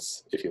difference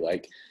if you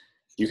like.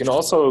 You can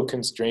also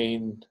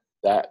constrain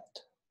that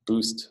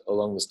boost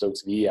along the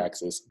Stokes V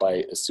axis by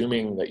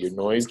assuming that your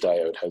noise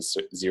diode has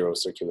 0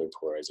 circular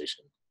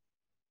polarization.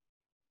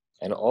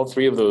 And all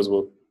three of those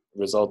will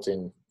result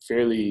in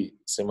fairly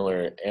similar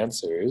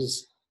answers.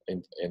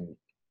 And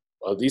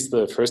at least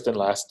the first and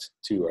last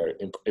two are,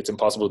 it's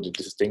impossible to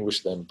distinguish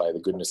them by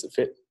the goodness of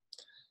fit.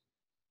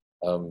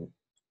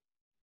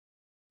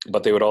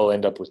 But they would all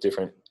end up with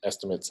different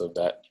estimates of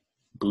that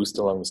boost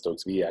along the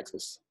Stokes V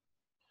axis.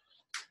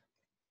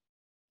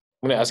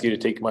 I'm going to ask you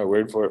to take my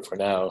word for it for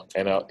now,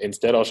 and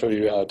instead I'll show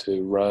you how to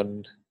run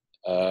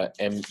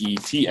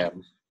METM,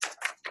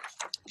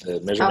 the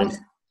measurement.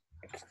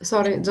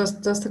 Sorry,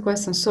 just a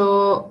question. So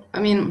I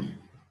mean,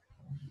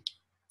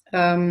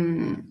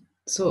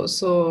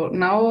 so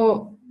now,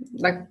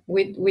 like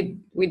with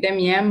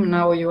MEM,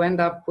 now you end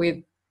up with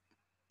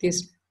this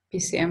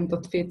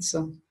PCM.fit. So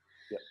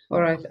Yeah.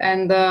 All right,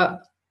 and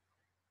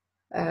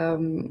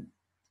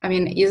I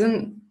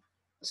mean,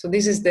 so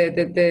this is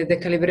the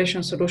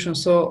calibration solution.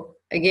 So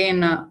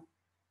again,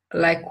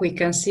 like we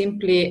can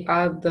simply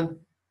add the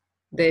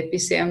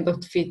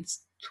PCM.fit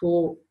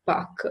to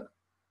PAC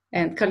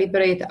and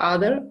calibrate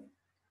other.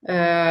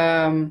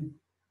 Yeah,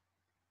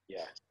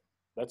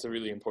 that's a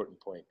really important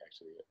point,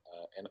 actually.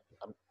 And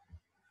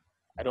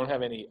I don't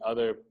have any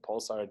other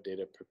pulsar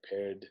data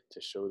prepared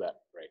to show that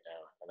right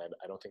now, and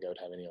I don't think I would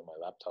have any on my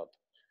laptop,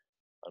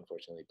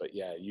 unfortunately. But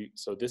yeah,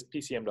 so this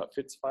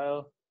PCM.fits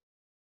file,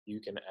 you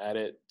can add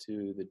it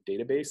to the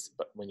database,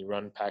 but when you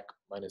run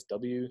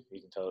pack-w,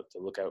 you can tell it to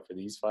look out for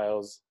these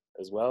files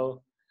as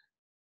well.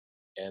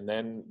 And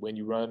then when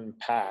you run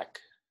pack,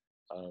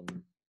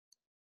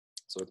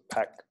 so it's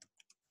pack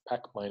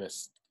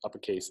minus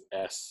uppercase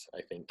S,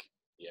 I think,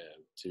 yeah,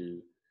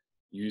 to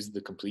use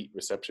the complete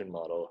reception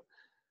model.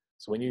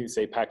 So when you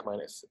say pack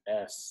minus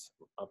S,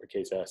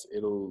 uppercase S,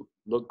 it'll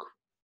look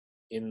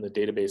in the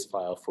database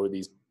file for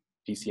these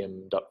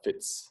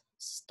PCM.fits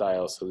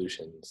style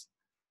solutions.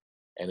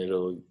 And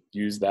it'll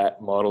use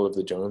that model of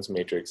the Jones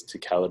matrix to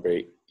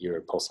calibrate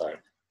your pulsar.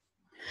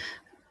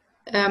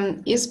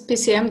 Is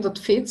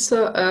PCM.fits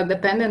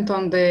dependent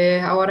on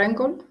the hour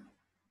angle?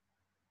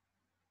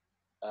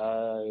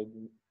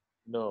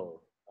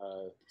 No.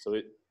 So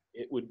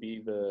it would be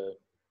the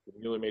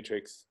Mueller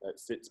matrix that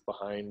sits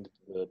behind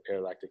the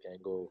parallactic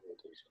angle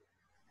rotation.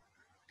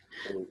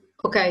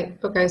 Okay.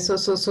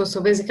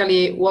 So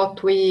basically,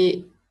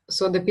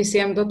 so the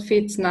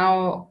PCM.fits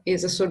now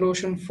is a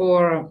solution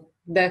for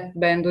that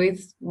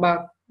bandwidth,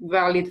 but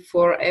valid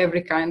for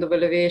every kind of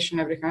elevation,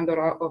 every kind of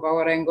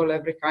hour angle,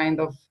 every kind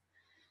of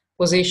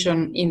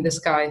position in the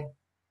sky.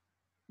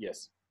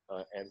 Yes,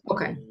 and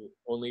okay.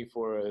 only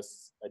for a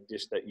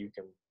dish that you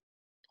can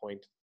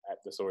point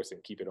at the source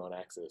and keep it on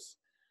axis.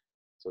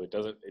 So it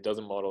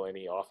doesn't model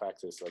any off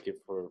axis. Like if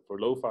for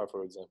LOFAR,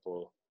 for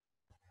example,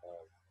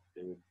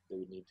 there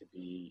would need to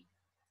be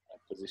a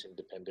position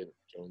dependent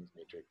Jones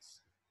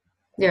matrix.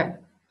 Yeah.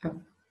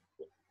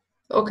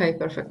 Okay,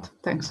 perfect.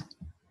 Thanks.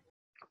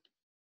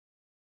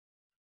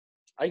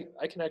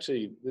 I can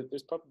actually,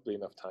 there's probably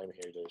enough time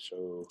here to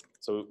show,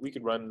 so we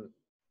could run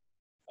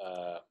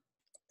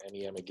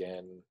NEM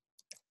again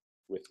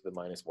with the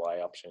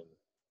 -y option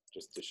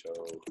just to show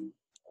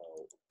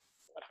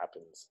what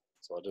happens.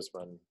 So I'll just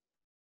run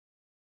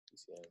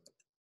PCM.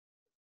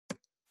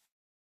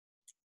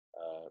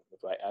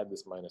 If I add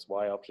this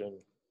 -y option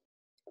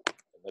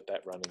and let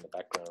that run in the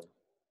background,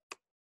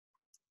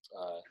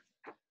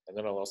 and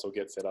then I'll also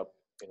get set up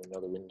in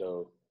another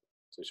window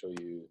to show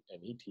you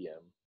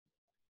METM.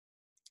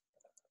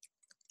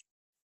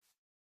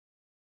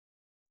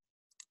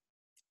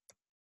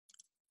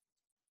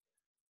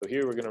 So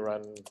here we're going to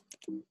run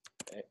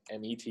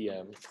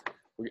METM.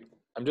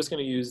 I'm just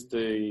going to use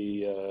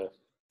the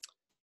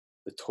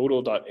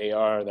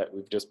total.ar that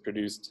we've just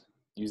produced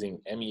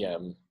using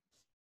MEM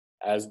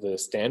as the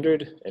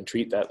standard and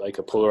treat that like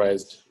a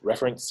polarized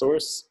reference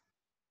source.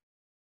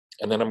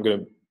 And then I'm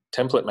going to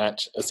template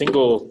match a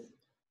single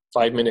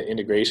 5-minute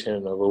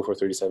integration of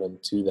 0437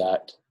 to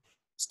that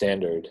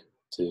standard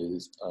to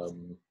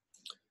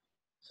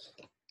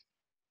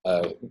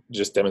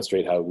just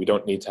demonstrate how we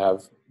don't need to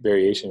have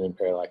variation in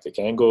parallactic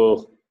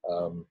angle,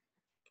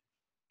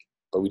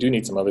 but we do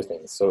need some other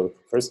things. So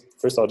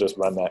first I'll just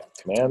run that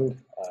command.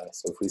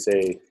 So if we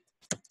say,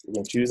 we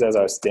can choose as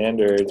our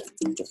standard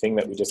the thing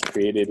that we just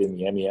created in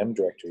the MEM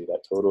directory,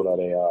 that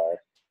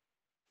total.ar.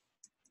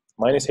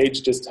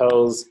 -H just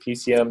tells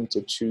PCM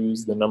to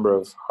choose the number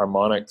of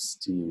harmonics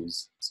to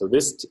use. So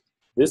this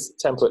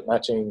template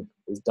matching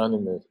is done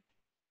in the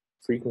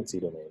frequency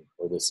domain,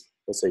 or this,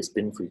 let's say,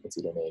 spin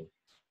frequency domain.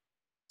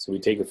 So we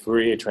take a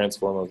Fourier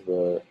transform of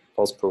the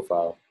pulse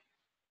profile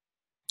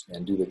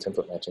and do the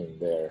template matching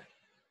there.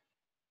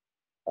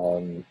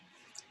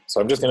 So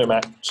I'm just going to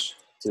match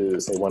to,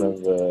 say, one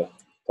of the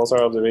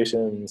pulsar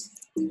observations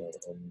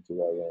and do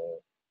that.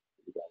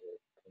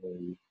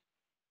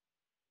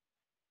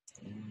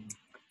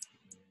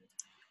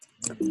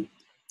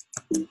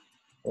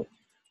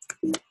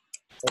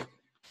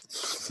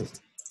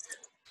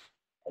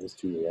 I just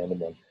choose a random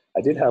one.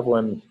 I did have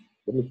one.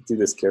 Let me do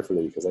this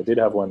carefully because I did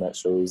have one that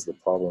shows the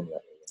problem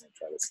that we're going to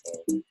try to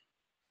solve.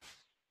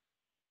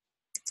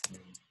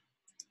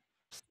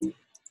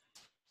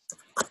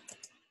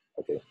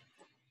 Okay.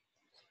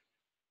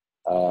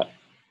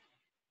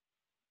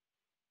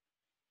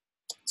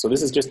 So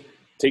this is just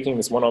taking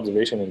this one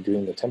observation and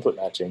doing the template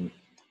matching.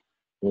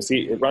 You'll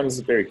see it runs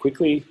very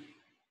quickly.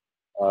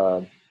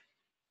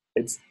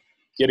 It's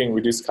getting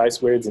reduced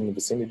chi-squareds in the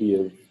vicinity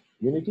of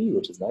unity,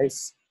 which is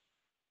nice.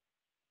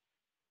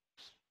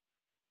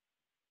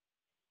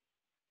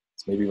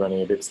 It's maybe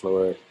running a bit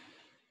slower.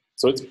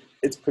 So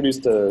it's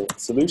produced a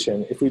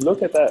solution. If we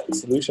look at that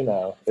solution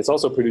now, it's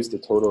also produced a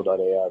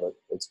total.ar, but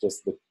it's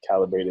just the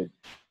calibrated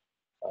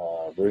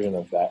version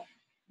of that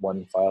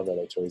one file that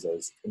I chose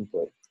as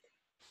input.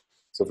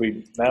 So if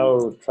we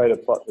now try to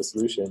plot the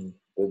solution,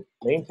 the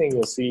main thing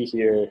you'll see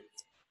here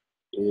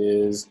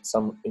is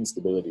some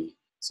instability.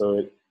 So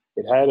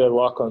it had a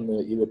lock on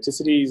the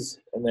ellipticities,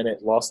 and then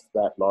it lost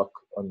that lock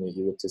on the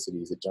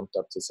ellipticities. It jumped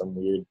up to some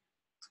weird,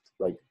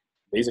 like,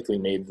 basically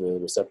made the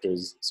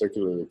receptors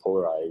circularly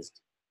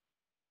polarized.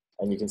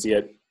 And you can see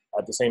at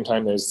the same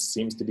time, there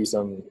seems to be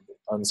some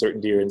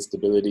uncertainty or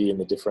instability in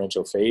the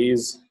differential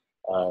phase.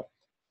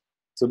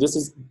 So this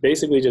is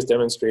basically just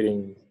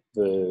demonstrating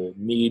the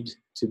need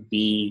to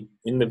be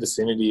in the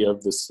vicinity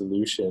of the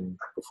solution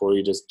before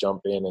you just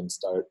jump in and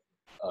start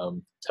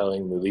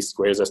telling the least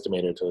squares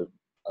estimator to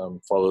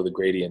follow the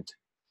gradient.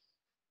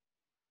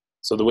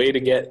 So the way to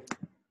get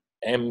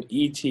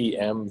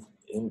METM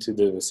into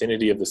the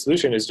vicinity of the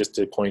solution is just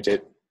to point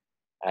it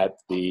at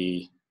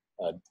the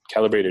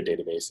calibrator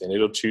database, and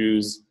it'll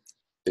choose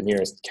the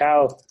nearest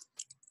cal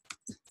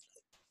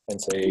and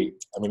say,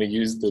 I'm going to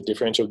use the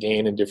differential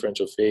gain and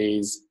differential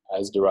phase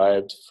as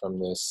derived from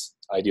this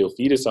ideal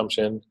feed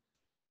assumption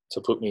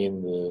to put me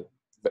in the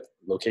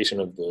location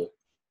of the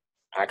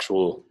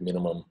actual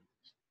minimum.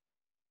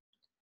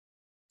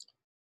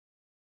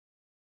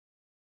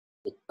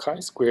 The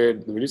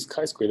chi-squared, the reduced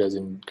chi-squared has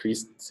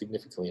increased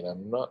significantly, and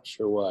I'm not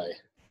sure why.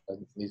 I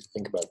need to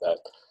think about that.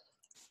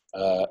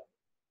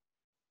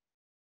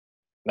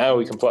 Now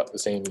we can plot the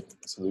same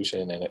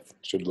solution, and it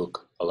should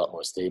look a lot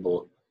more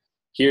stable.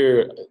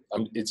 Here,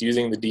 it's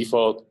using the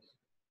default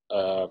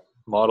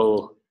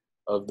model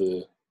of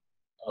the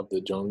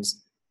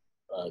Jones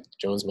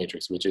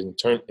matrix, which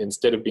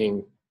instead of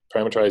being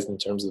parameterized in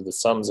terms of the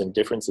sums and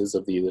differences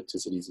of the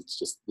ellipticities, it's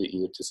just the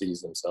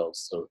ellipticities themselves.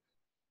 So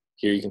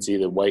here you can see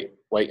the white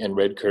and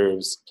red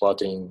curves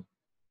plotting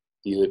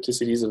the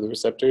ellipticities of the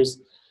receptors,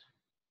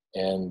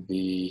 and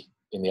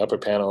in the upper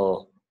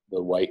panel,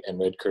 the white and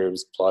red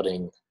curves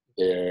plotting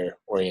their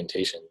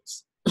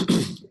orientations.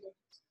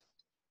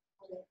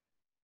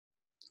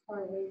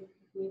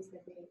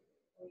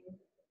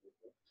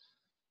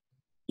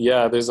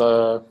 Yeah, there's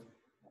a,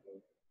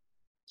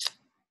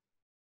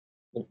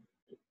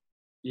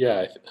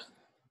 yeah,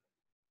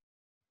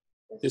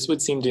 this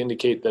would seem to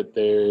indicate that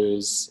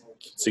there's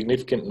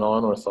significant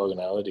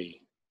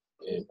non-orthogonality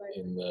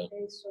in the,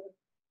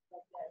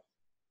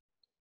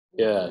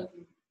 yeah.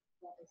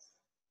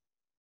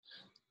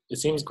 It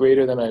seems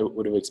greater than I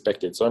would have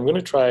expected. So I'm going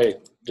to try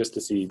just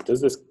to see,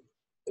 does this,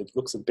 it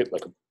looks a bit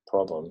like a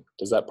problem.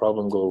 Does that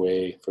problem go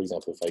away, for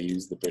example, if I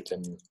use the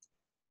Britton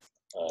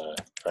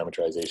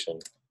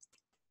parameterization?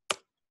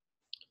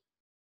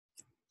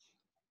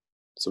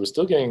 So we're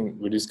still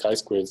getting reduced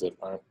chi-squareds that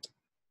aren't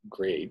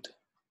great.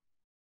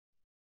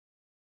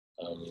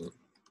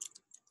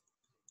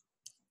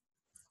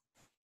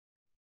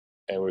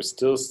 And we're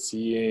still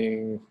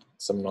seeing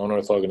some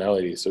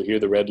non-orthogonality. So here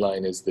the red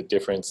line is the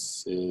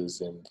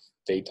differences in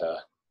theta.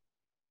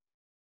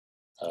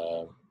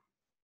 Oh,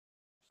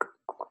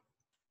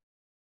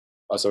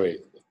 sorry,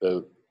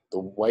 the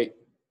white,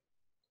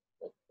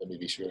 let me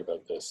be sure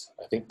about this.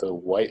 I think the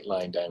white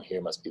line down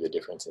here must be the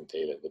difference in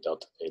theta, the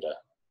delta theta,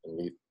 and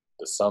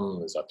the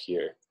sum is up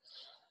here.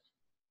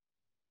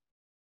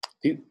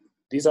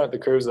 These aren't the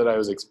curves that I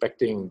was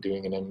expecting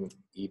doing an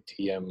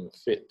METM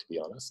fit, to be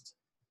honest.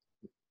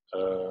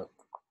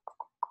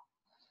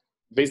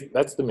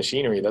 That's the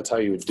machinery, that's how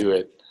you would do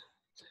it.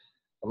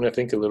 I'm gonna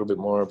think a little bit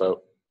more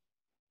about,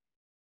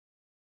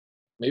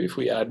 maybe if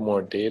we add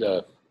more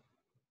data.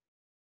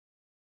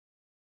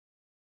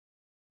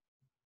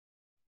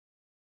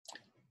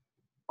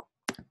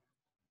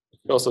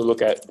 Also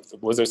look at,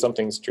 was there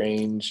something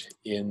strange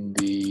in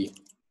the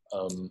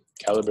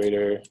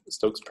calibrator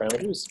Stokes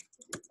parameters?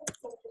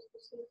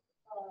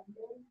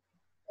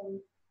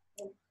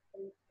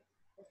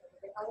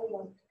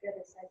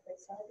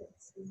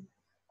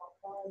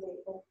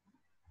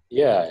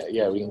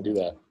 Yeah, we can do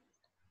that.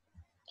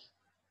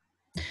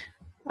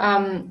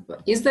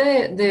 Is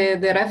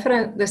the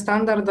reference, the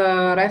standard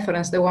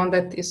reference, the one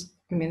that is,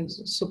 I mean,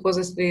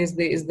 supposedly is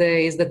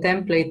the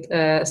template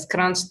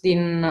scrunched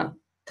in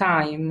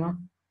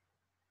time?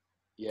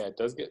 Yeah, it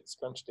does get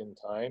scrunched in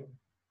time,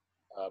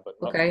 but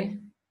not. Okay.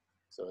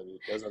 So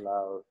it does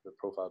allow the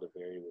profile to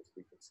vary with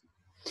frequency.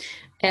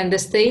 And the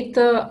state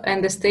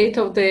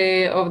of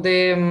the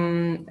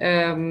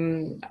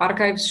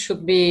archives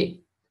should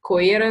be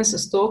coherence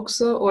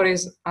Stokes, or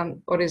is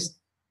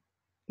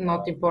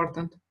not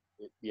important?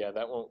 Yeah,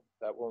 that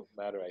won't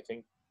matter. I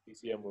think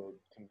PCM will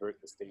convert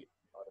the state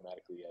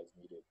automatically as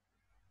needed.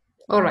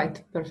 Yeah. All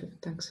right,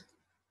 perfect. Thanks.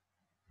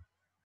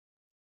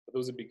 But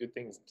those would be good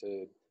things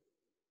to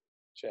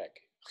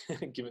check,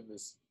 given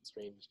this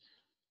strange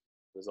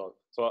result.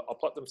 So I'll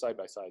plot them side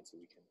by side so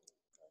we can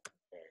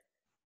compare.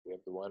 We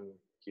have the one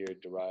here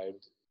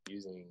derived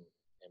using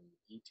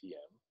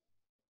METM,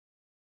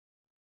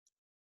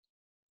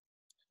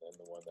 and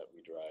the one that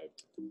we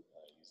derived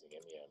using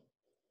MEM,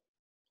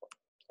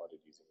 plotted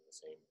using the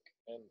same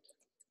command.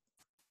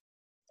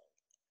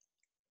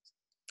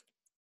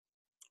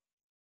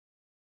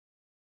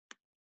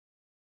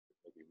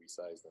 Maybe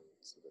resize them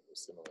so that they're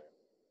similar.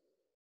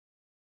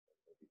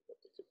 Maybe that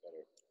they fit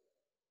better.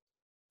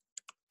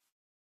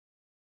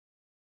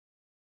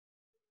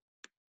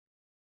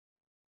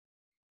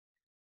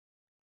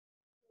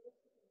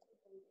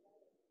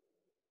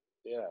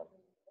 Yeah.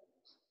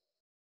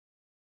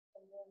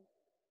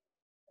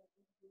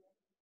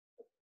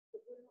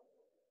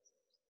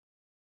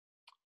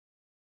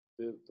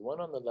 The one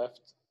on the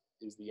left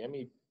is the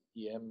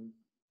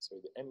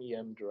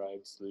MEM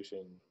derived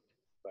solution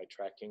by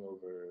tracking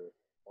over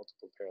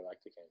multiple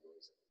parallactic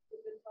angles.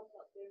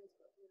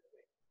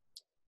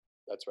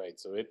 That's right.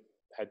 So it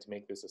had to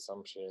make this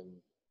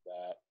assumption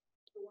that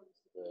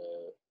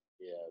the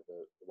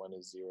one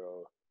is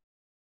 0.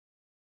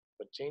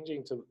 But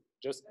changing to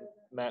just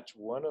match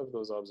one of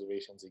those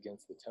observations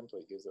against the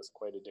template gives us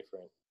quite a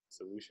different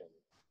solution.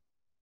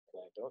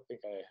 And I don't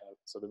think I have,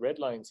 so the red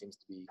line seems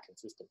to be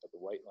consistent, but the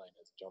white line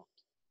has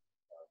jumped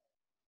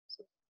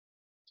to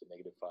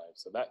 -5.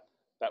 So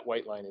that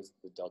white line is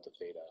the delta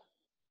theta.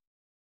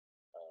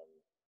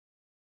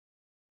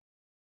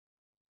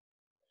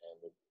 And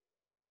the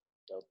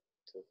delta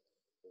theta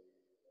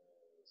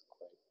is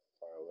quite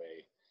far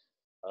away.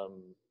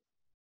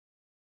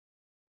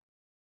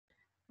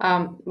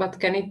 But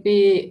can it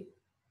be,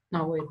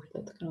 no, wait,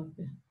 that cannot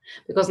be.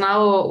 Because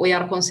now we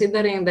are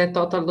considering the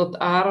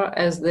total.r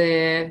as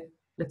the,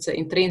 let's say,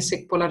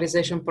 intrinsic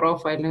polarization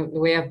profile.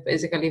 We have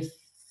basically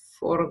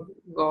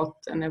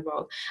forgotten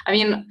about. I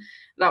mean,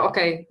 no,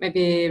 okay,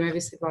 maybe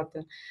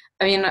forgotten.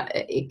 I mean,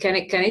 can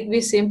it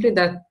be simply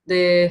that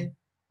the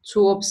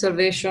two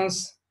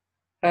observations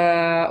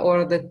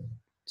or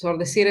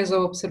the series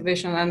of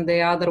observation and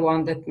the other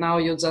one that now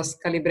you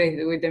just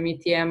calibrated with the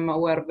METM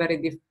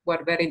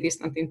were very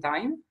distant in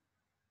time?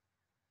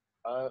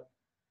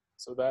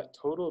 So that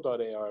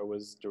total.ar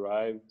was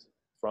derived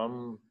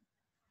from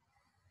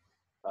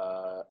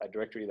a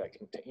directory that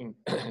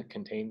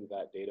contained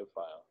that data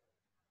file.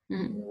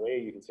 Mm-hmm. In a way,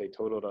 you could say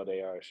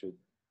total.ar should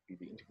be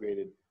the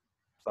integrated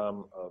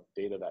sum of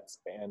data that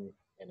span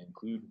and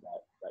include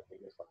that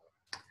data file.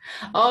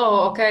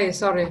 Oh, okay.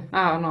 Sorry.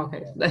 Oh, no.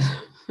 Okay.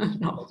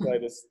 No. That's why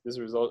this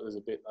result is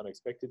a bit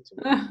unexpected to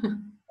me.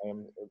 I'm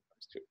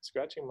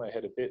scratching my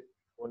head a bit,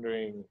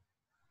 wondering.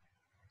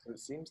 So it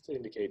seems to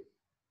indicate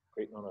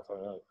great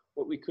non-orthogonality.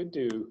 What we could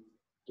do,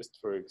 just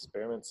for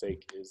experiment's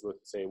sake, is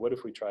let's say, what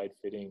if we tried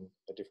fitting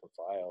a different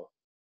file,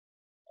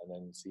 and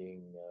then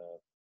seeing.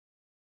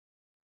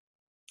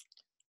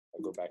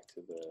 I'll go back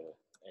to the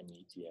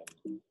METM.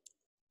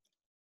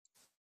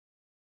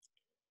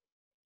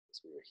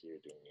 Because we were here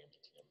doing the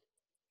METM.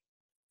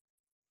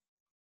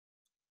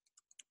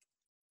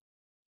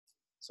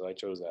 So I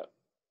chose that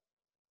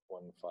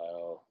one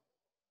file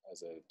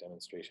as a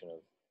demonstration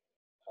of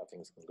how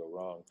things can go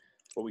wrong.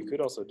 What we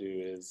could also do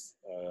is,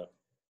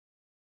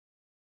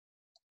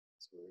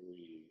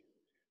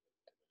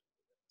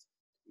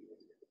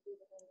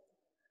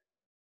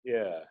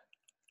 Yeah.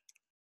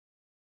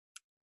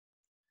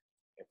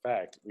 In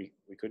fact, we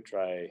could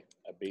try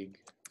a big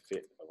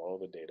fit of all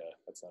the data.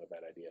 That's not a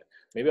bad idea.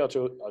 Maybe I'll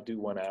do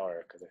 1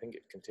 hour because I think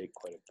it can take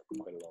quite a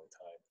long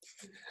time.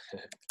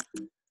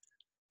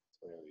 So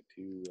we're gonna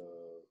do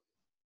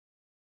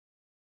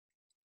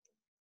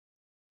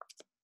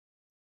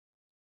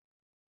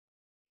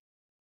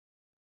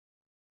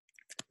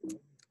 2.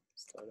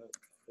 Start up.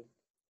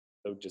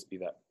 That would just be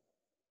that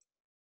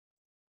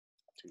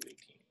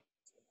 218.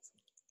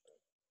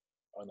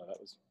 Oh no, that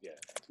was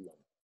too long.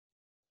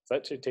 So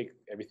that should take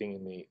everything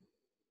in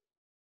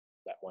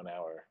that 1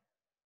 hour,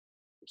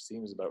 which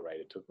seems about right.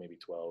 It took maybe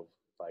 12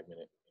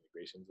 5-minute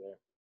integrations there.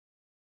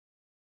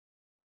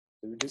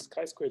 The reduced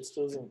chi-squared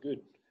still isn't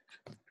good.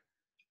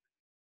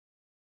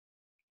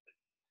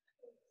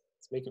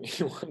 It's making me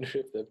wonder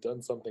if they've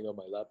done something on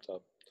my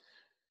laptop,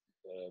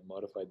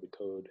 modified the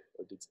code,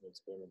 or did some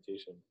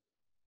experimentation.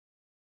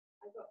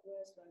 I got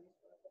worse ones.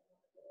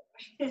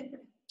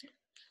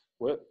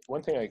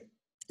 One thing I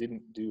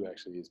didn't do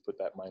actually is put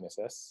that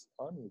 -s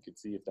on. You could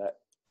see if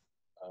that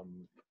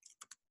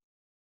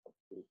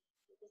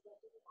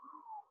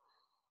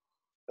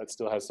that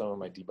still has some of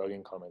my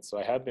debugging comments. So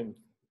I have been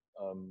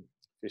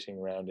fishing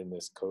around in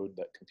this code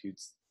that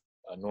computes,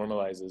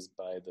 normalizes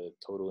by the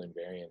total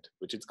invariant,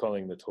 which it's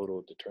calling the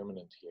total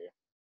determinant here.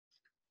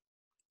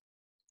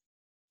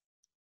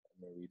 I'm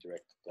going to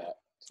redirect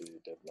that to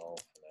dev null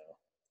for now.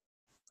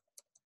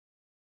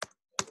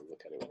 And we'll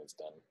look at it when it's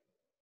done.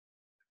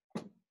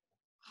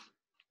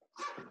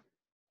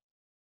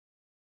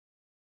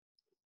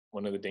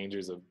 One of the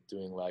dangers of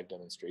doing live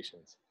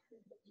demonstrations.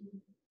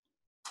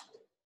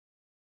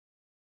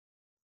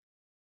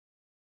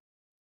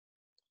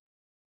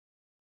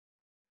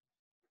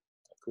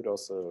 I could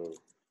also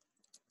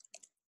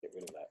get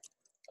rid of that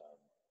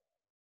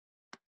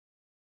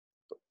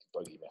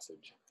buggy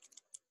message.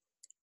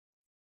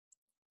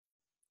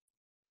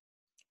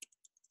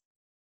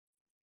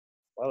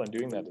 While I'm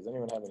doing that, does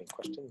anyone have any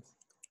questions?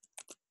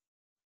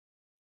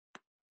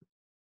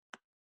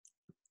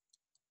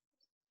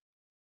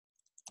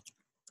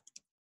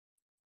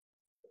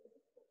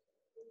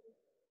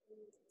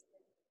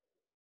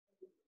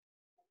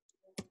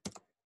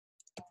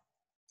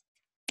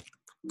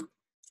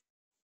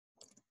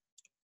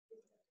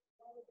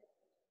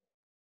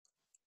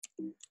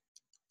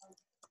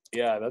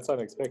 Yeah, that's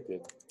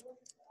unexpected.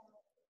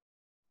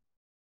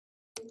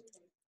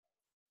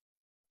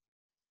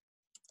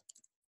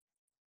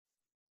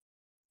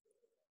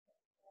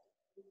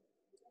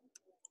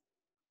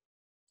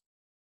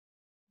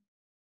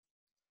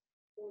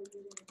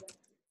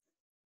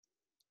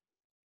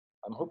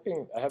 I'm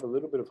hoping, I have a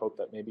little bit of hope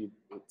that maybe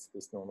it's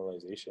this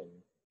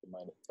normalization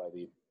by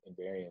the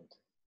invariant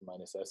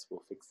 -s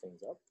will fix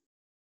things up.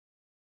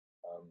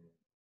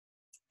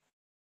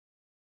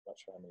 Not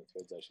sure how many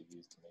threads I should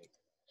use to make.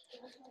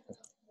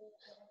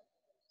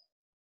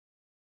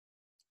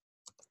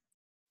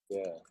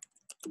 Yeah.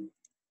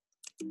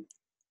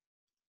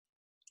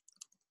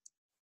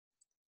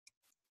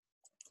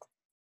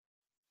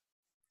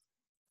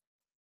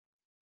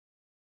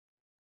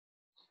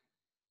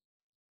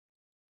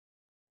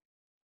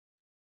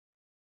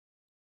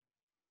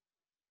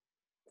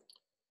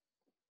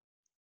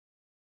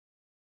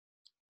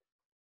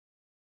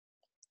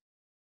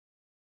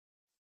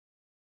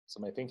 So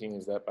my thinking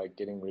is that by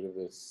getting rid of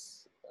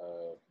this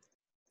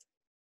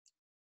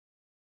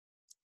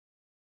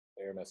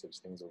error message,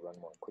 things will run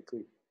more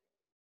quickly.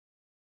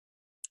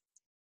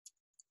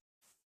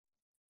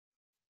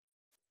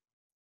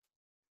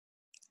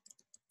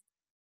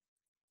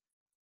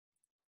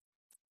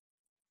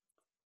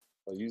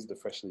 I'll use the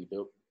freshly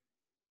built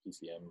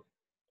PCM.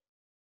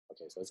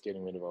 Okay, so that's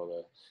getting rid of all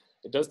the,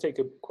 it does take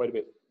quite a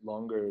bit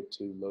longer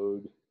to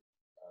load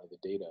the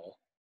data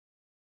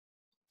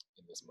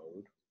in this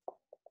mode.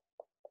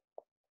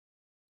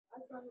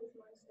 I've run with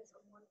 -s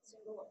on one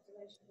single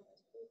observation.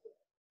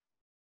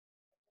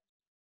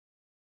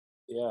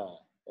 Yeah.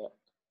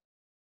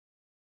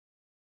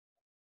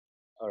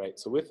 All right,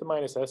 so with the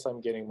 -s, I'm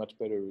getting much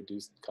better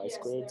reduced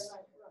chi-squareds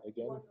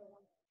again.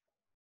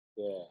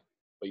 Yeah,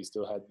 but you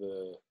still had the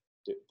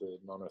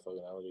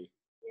non-orthogonality.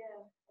 Yeah,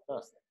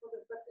 huh. But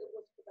it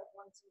was for that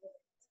one single.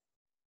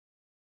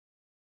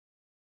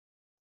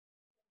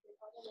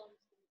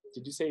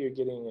 Did you say you're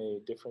getting a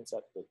difference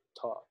at the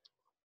top?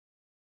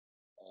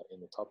 In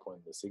the top one,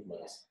 the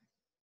sigmas.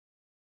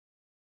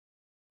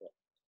 Yeah.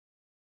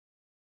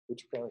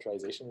 Which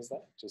parameterization is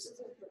that? Just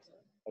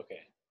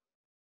okay.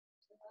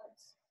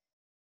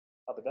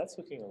 Oh, but that's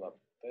looking a lot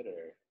better.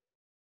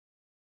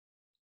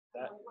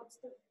 That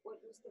what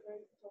was the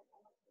very top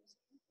panel?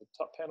 The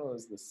top panel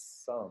is the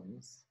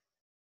sums.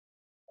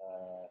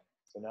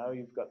 So now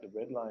you've got the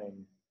red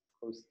line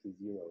close to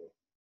 0,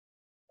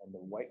 and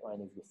the white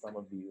line is the sum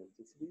of the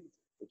elasticities,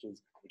 which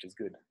is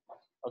good.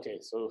 Okay,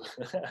 so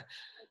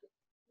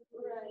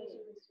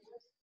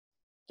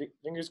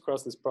fingers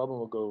crossed this problem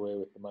will go away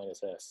with the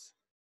 -s.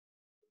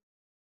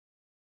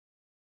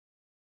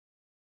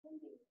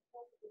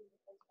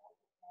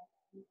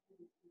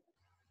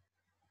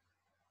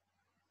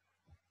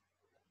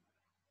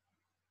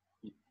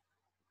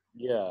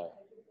 Yeah.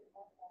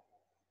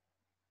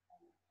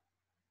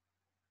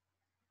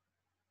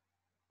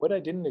 What I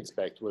didn't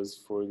expect was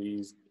for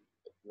these,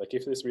 like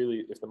if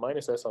the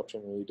minus S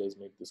option really does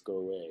make this go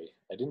away,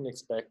 I didn't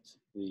expect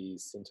the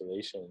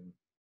scintillation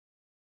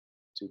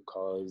to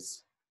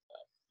cause,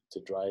 to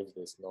drive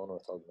this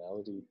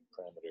non-orthogonality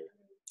parameter.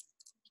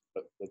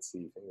 But let's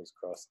see, fingers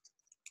crossed.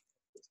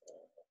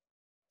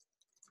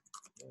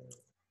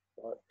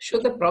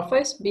 Should the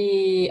profiles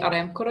be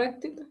RM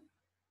corrected?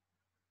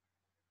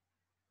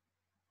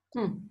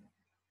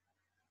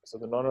 So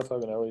the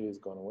non-orthogonality has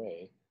gone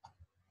away.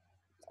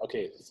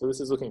 Okay, so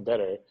this is looking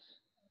better.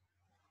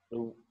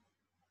 The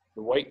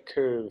white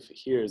curve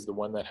here is the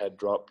one that had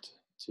dropped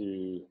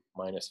to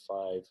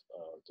 -5.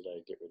 Did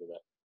I get rid of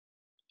that?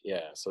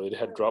 Yeah, so it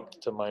had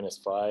dropped to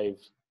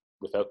 -5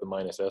 without the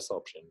minus S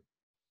option.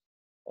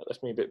 That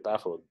left me a bit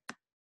baffled.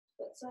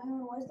 So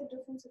what is the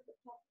difference at the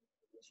top?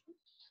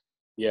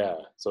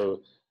 Yeah,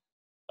 so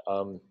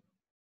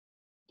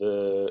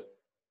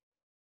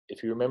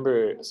if you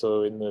remember,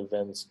 so in the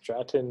Van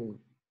Straten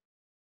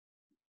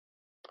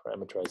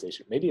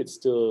parameterization, maybe it's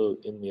still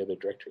in the other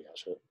directory. I'll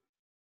show it.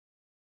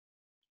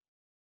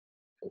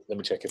 Let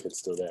me check if it's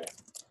still there.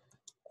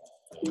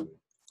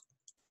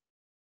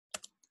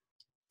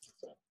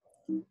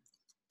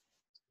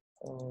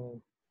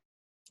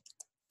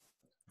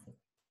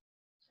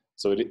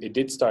 So it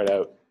did start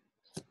out.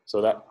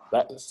 So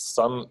that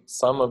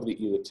some of the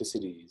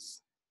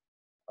ellipticities,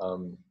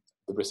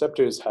 the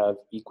receptors have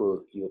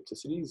equal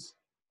ellipticities.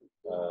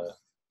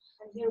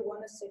 And here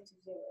one is set to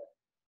 0.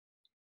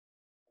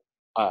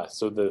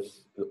 So the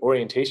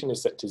orientation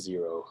is set to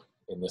 0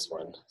 in this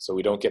one. So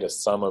we don't get a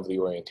sum of the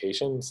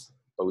orientations,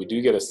 but we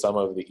do get a sum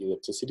of the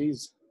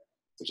ellipticities,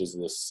 which is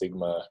this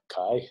sigma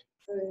chi.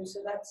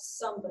 So that's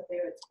sum, but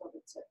there it's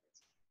plotted separate.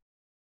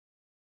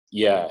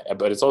 Yeah,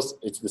 but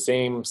it's the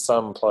same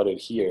sum plotted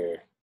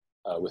here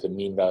with a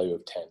mean value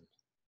of 10.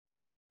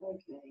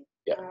 Okay.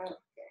 Yeah.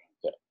 Okay.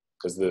 Yeah,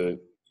 because the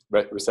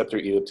receptor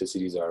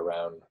ellipticities are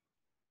around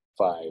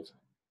 5.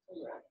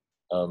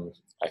 Right.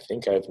 I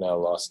think I've now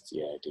lost.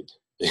 Yeah, I did.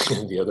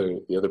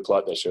 the other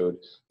plot that showed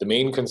the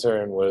main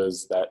concern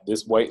was that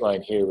this white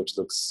line here, which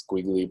looks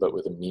squiggly but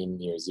with a mean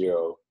near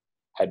 0,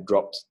 had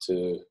dropped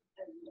to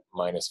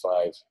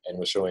 -5 and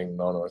was showing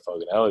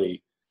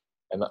non-orthogonality,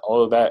 and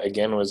all of that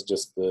again was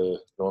just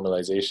the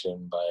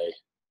normalization by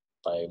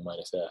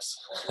minus S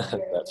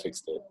that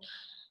fixed it.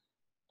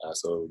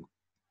 So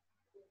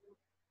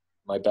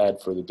my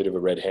bad for the bit of a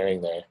red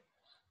herring there.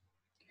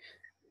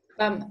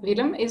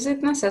 Willem, is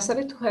it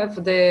necessary to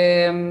have the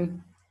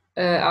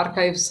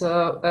archives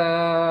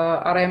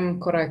RM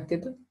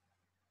corrected?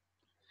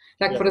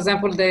 Like, for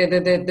example,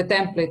 the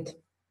template.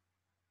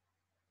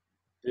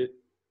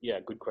 Yeah,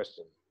 good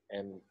question.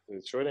 And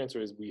the short answer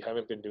is we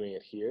haven't been doing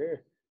it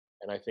here.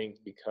 And I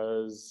think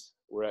because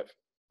we're at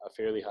a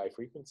fairly high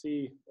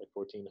frequency, like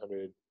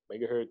 1400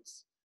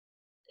 megahertz,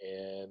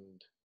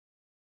 and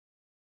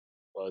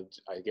well,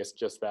 I guess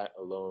just that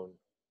alone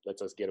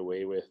lets us get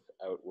away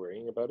without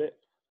worrying about it.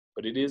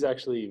 But it is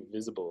actually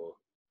visible,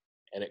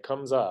 and it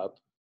comes up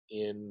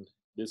in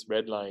this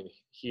red line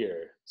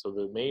here. So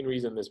the main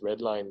reason this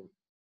red line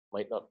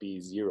might not be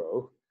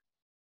 0,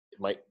 it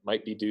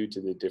might be due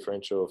to the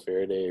differential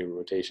Faraday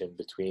rotation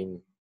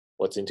between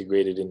what's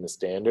integrated in the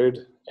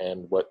standard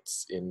and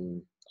what's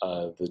in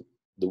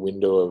the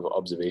window of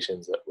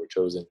observations that were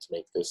chosen to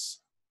make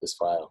this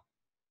file.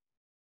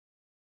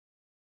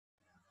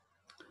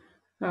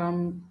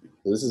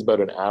 This is about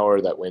an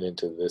hour that went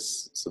into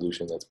this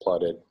solution that's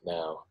plotted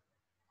now.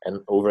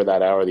 And over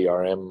that hour, the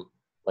RM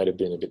might have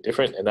been a bit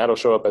different, and that'll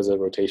show up as a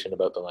rotation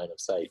about the line of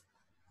sight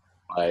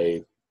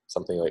by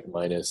something like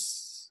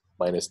minus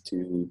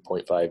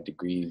 2.5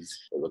 degrees,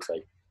 it looks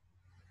like.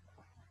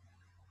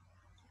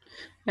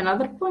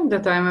 Another point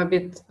that I'm a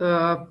bit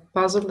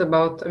puzzled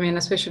about, I mean,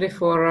 especially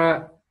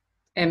for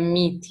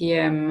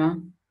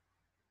METM,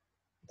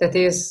 that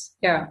is,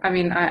 yeah, I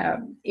mean,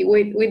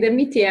 with the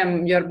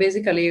METM, you're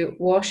basically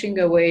washing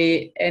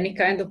away any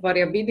kind of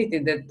variability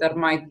that there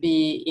might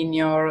be in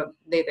your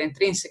data,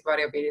 intrinsic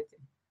variability.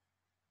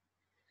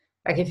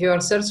 Like if you are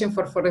searching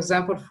for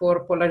example,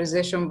 for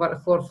polarization,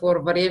 for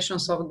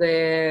variations of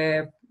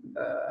the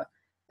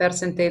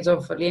percentage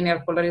of linear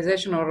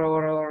polarization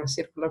or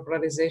circular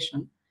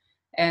polarization,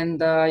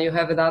 and you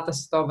have a data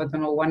set of, I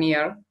don't know, 1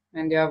 year,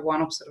 and you have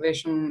one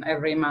observation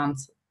every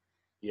month.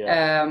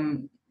 Yeah.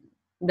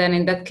 Then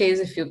in that case,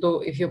 if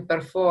you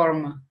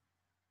perform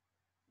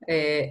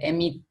a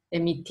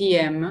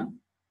METM,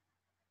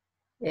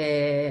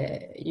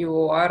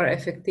 you are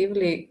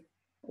effectively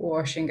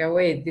washing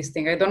away this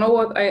thing. I don't know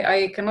what,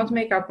 I cannot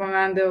make up my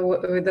mind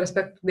with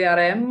respect to the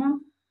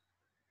RM,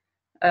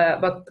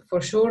 but for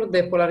sure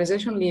the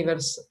polarization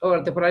levers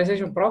or the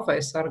polarization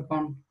profiles are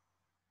gone,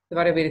 the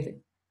variability.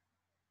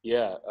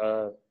 Yeah.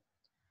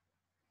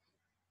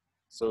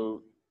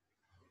 So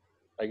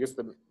I guess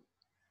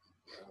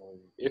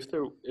if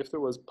there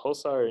was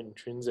pulsar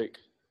intrinsic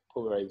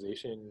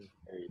polarization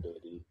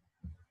variability,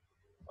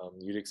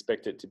 you'd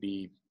expect it to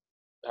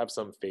have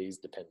some phase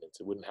dependence.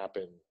 It wouldn't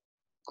happen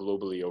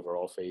globally over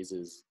all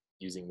phases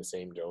using the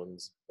same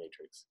Jones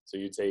matrix. So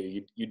you'd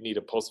say you'd need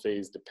a pulse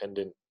phase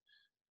dependent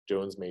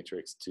Jones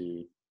matrix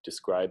to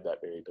describe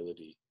that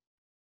variability.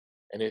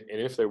 And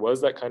if there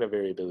was that kind of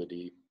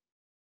variability,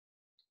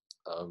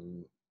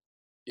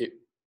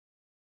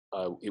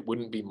 it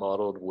wouldn't be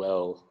modeled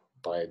well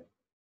by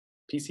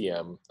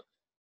PCM,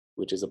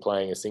 which is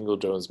applying a single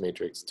Jones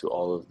matrix to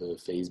all of the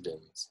phase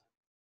bins.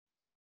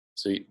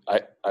 So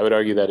I would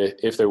argue that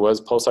if there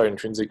was pulsar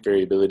intrinsic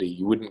variability,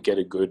 you wouldn't get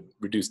a good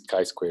reduced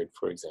chi-squared,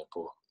 for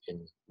example,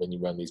 when you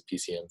run these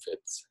PCM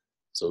fits.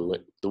 So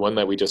the one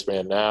that we just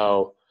ran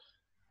now,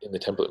 in the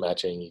template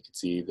matching, you can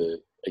see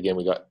again,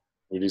 we got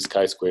reduced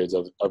chi-squareds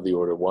of the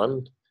order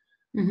 1.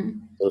 Mm-hmm.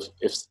 So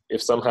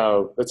if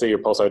somehow, let's say your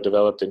pulsar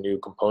developed a new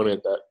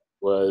component that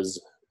was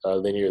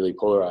linearly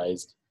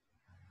polarized,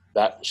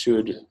 that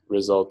should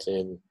result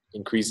in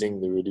increasing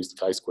the reduced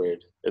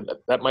chi-squared.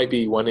 That might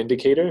be one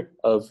indicator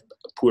of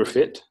a poor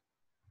fit.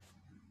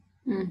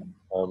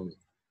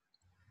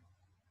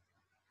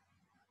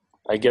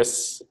 I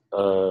guess,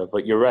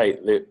 but you're right.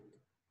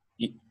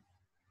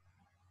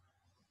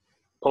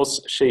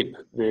 Pulse shape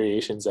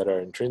variations that are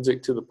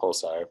intrinsic to the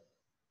pulsar,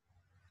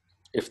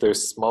 if they're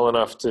small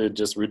enough to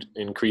just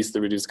increase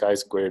the reduced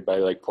chi-squared by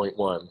like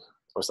 0.1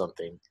 or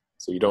something,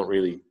 so you don't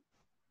really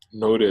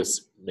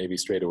notice maybe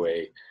straight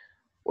away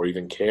or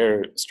even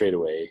care straight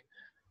away,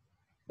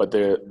 but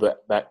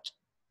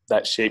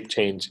that shape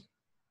change,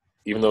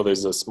 even though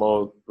there's a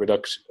small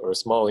reduction or a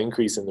small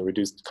increase in the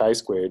reduced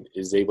chi-squared,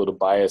 is able to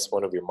bias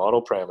one of your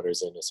model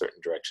parameters in a certain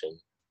direction,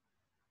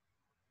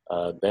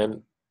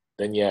 then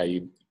yeah,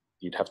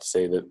 you'd have to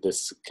say that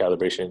this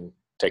calibration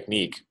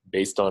technique,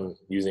 based on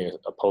using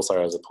a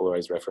pulsar as a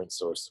polarized reference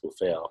source, will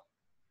fail.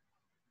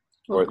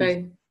 Or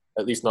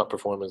at least not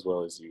perform as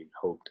well as you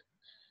hoped.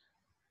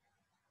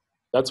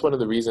 That's one of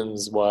the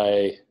reasons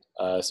why,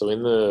 so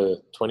in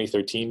the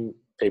 2013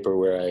 paper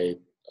where I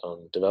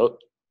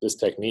developed this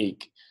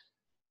technique,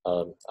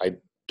 I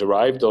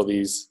derived all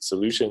these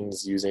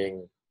solutions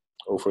using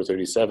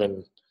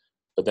 0437,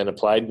 but then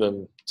applied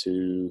them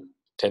to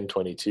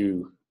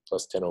 1022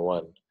 plus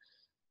 1001.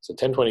 So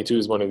 1022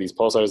 is one of these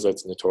pulsars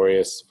that's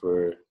notorious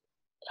for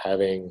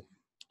having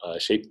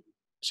shape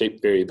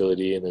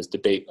variability, and there's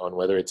debate on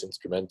whether it's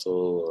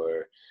instrumental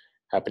or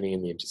happening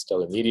in the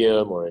interstellar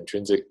medium or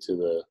intrinsic to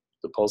the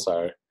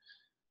pulsar.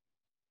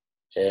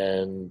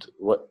 And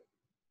what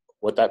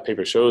that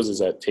paper shows is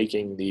that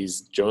taking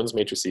these Jones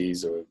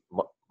matrices or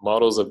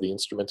models of the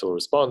instrumental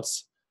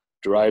response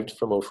derived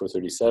from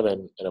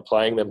 0437 and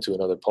applying them to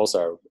another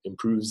pulsar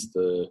improves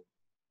the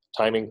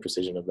timing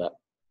precision of that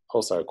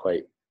pulsar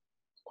quite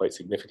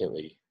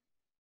significantly.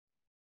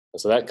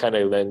 And so that kind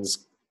of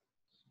lends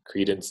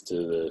credence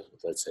to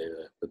let's say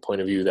the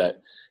point of view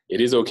that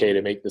it is okay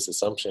to make this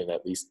assumption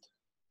at least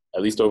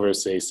over,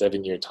 say,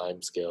 7-year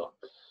time scale.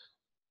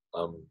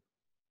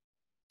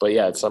 But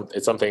yeah, it's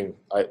something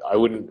I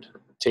wouldn't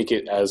take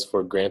it as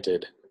for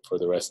granted for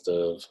the rest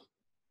of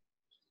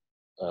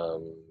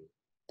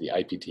the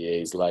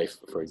IPTA's life,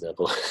 for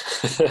example,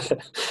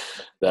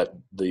 that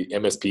the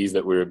MSPs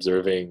that we're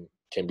observing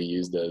can be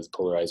used as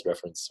polarized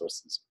reference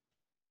sources.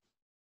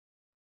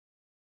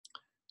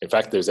 In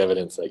fact, there's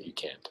evidence that you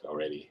can't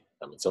already.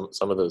 I mean,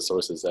 some of the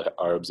sources that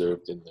are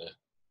observed in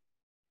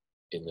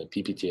the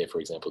PPTA,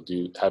 for example,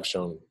 have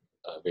shown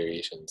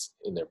variations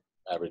in their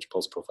average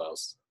pulse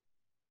profiles.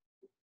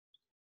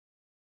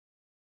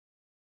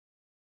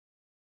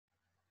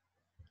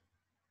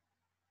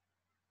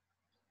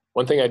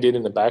 One thing I did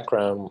in the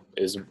background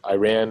is I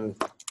ran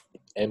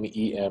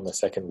MEM a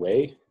second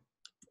way.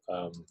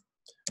 So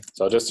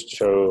I'll just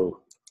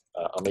show,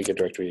 I'll make a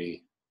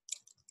directory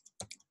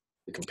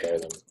to compare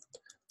them.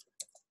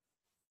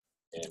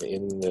 And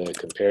in the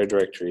compare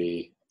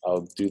directory,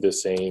 I'll do the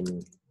same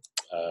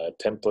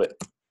template.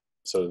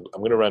 So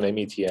I'm going to run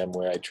METM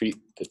where I treat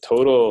the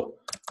total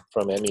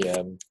from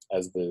MEM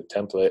as the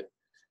template,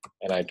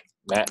 and I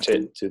match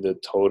it to the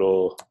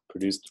total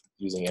produced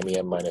using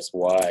MEM minus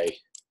Y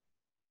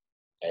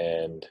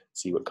and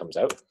see what comes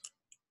out.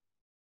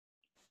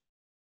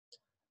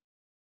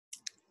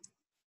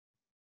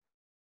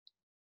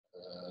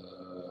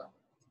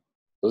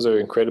 Those are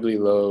incredibly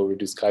low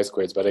reduced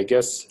chi-squareds, but I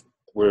guess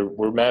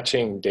we're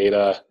matching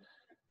data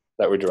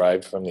that were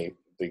derived from the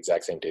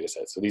exact same data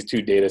set. So these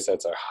two data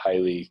sets are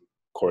highly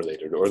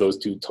correlated, or those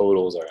two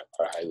totals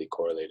are highly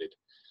correlated.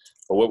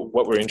 But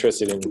what we're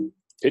interested in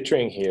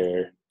picturing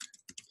here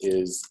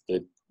is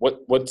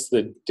what's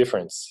the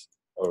difference,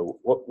 or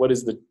what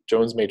is the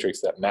Jones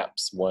matrix that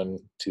maps one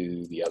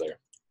to the other?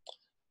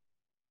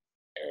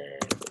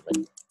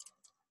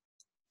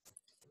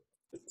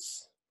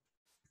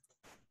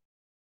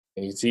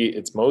 And you see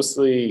it's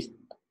mostly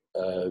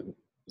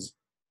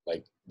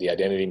like the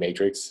identity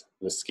matrix.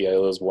 The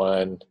scale is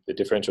 1, the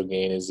differential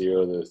gain is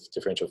 0, the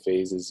differential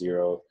phase is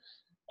 0,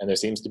 and there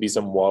seems to be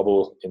some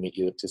wobble in the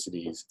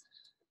ellipticities.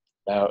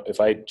 Now, if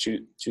I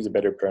choose a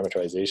better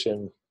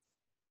parameterization,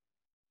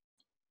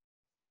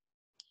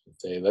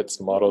 say let's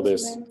model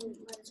this.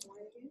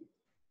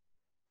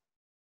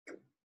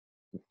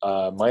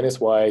 minus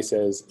y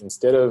says,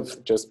 instead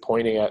of just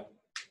pointing at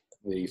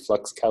the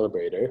flux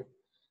calibrator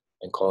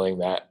and calling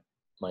that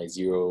my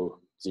zero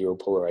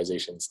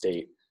polarization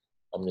state,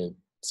 I'm going to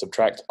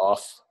subtract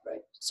off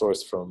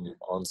source from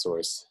on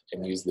source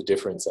and use the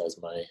difference as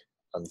my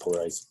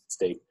unpolarized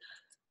state.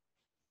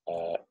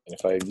 And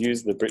if I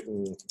use the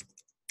Britton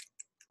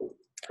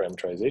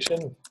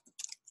parameterization,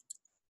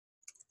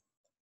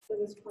 so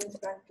this points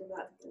back to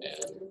that.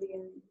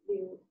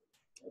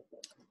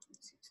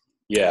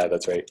 Yeah,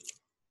 that's right.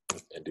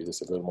 And do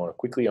this a little more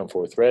quickly on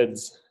 4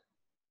 threads.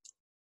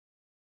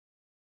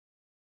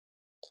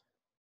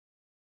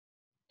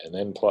 And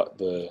then plot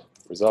the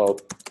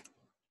result.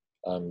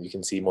 You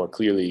can see more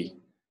clearly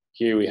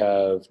here we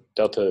have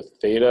delta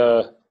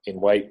theta in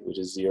white, which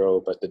is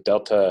 0, but the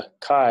delta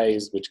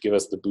chi's, which give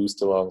us the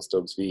boost along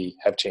Stokes V,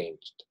 have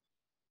changed.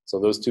 So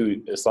those two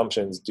different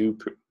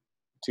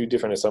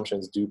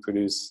assumptions do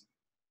produce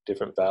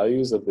different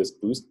values of this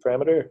boost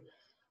parameter.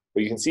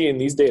 But you can see in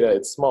these data,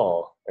 it's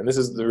small. And this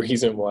is the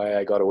reason why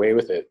I got away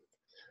with it.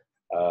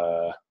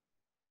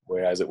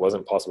 Whereas it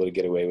wasn't possible to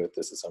get away with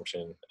this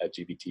assumption at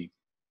GBT.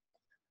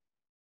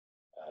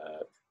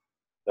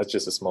 That's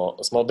just a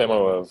small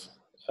demo of,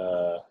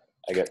 I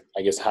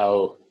guess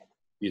how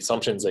the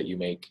assumptions that you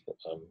make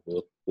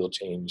will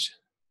change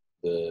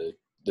the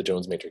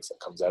Jones matrix that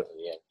comes out in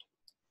the end.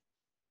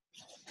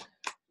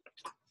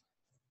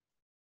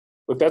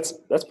 Look, that's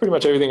pretty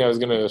much everything I was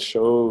going to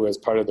show as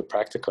part of the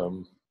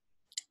practicum.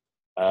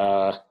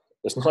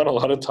 There's not a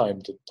lot of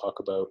time to talk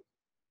about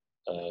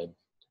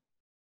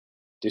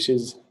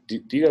dishes. Do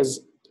you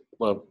guys?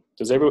 Well,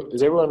 does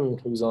everyone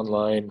who's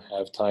online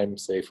have time,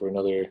 say, for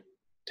another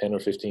 10 or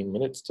 15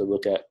 minutes to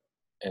look at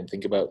and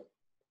think about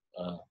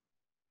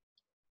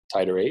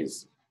tide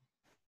arrays?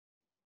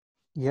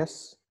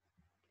 Yes.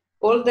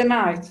 All the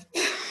night.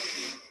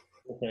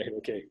 Right.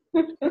 Okay.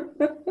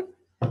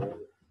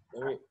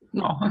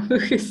 No,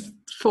 it's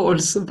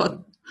false, but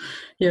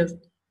yes.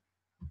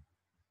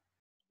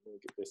 Let me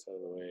get this out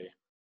of the way.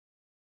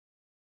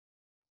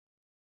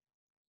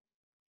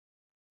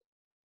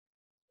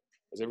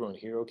 Is everyone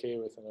here okay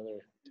with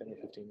another 10 or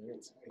 15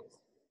 minutes?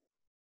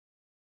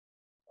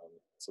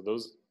 So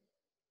those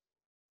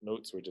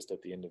notes were just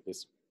at the end of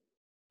this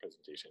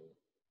presentation.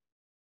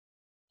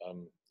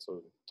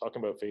 So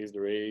talking about phased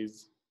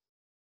arrays.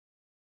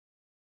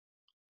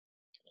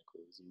 Can I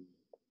close you?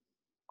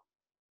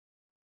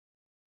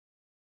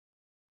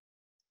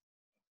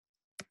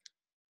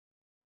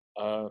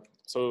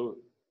 So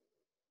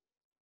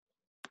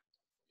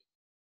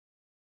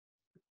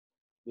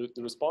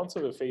the response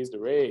of a phased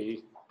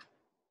array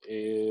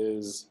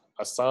is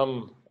a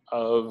sum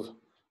of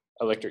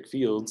electric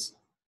fields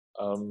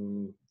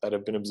that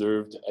have been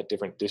observed at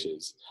different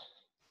dishes.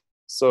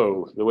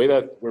 So the way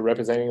that we're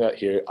representing that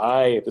here,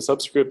 the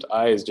subscript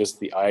I is just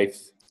the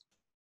ith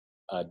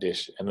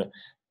dish. And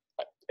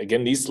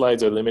again, these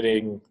slides are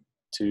limiting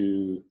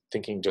to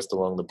thinking just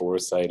along the bore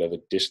side of a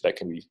dish that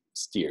can be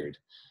steered.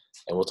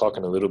 And we'll talk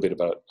in a little bit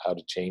about how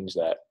to change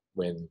that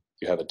when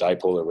you have a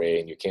dipole array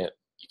and you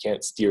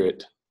can't steer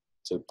it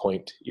to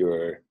point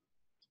your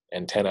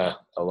antenna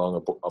along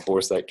a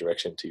bore site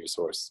direction to your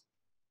source.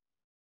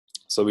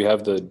 So we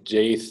have the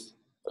ith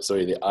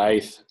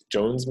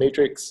Jones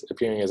matrix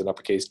appearing as an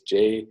uppercase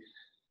J,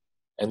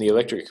 and the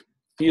electric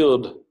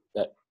field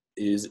that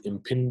is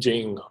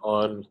impinging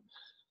on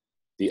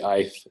the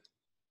ith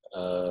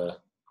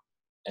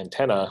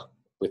antenna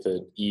with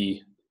an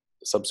E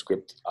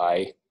subscript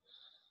I.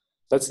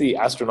 That's the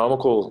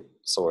astronomical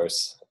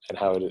source and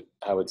how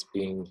it's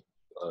being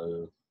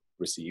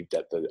received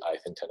at the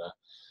ith antenna.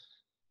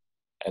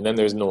 And then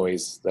there's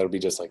noise. That'll be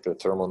just like the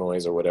thermal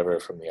noise or whatever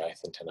from the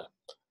ith antenna.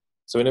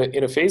 So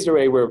in a phased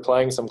array, we're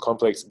applying some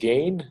complex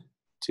gain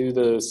to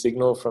the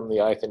signal from the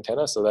ith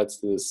antenna. So that's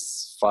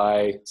this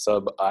phi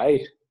sub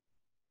I.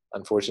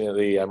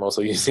 Unfortunately, I'm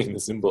also using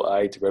the symbol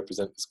I to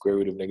represent the square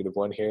root of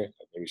 -1 here.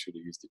 I maybe should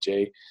have used a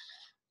J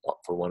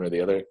for one or the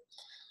other.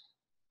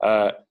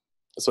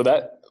 So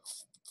that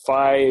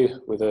phi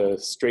with a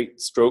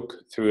straight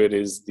stroke through it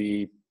is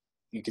you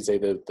could say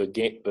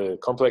the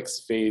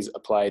complex phase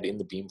applied in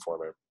the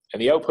beamformer.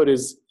 And the output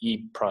is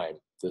E prime,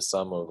 the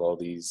sum of all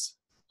these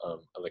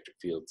electric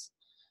fields.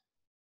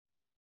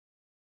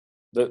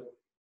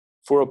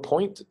 For a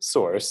point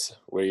source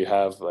where you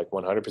have like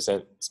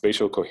 100%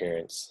 spatial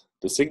coherence,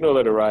 the signal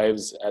that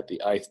arrives at the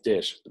ith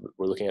dish,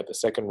 we're looking at the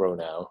second row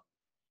now,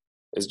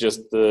 is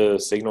just the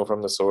signal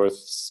from the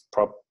source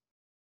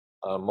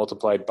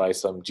multiplied by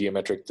some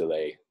geometric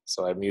delay.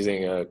 So I'm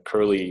using a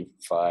curly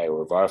phi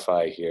or var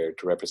phi here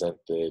to represent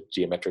the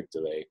geometric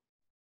delay.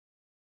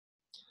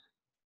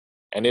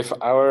 And if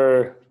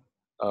our,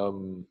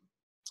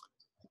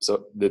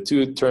 so the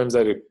two terms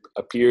that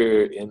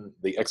appear in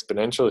the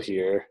exponential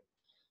here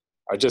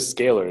are just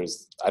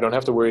scalars. I don't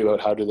have to worry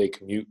about how do they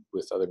commute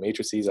with other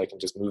matrices. I can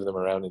just move them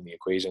around in the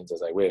equations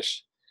as I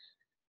wish.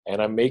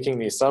 And I'm making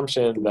the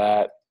assumption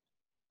that,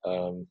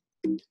 so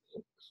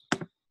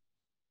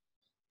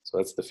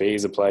that's the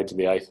phase applied to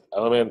the ith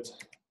element.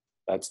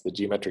 That's the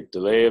geometric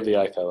delay of the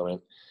ith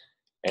element.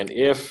 And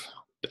if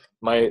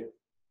my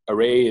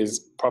array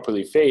is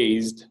properly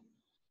phased,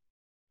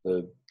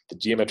 the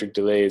geometric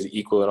delay is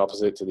equal and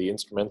opposite to the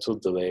instrumental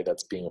delay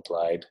that's being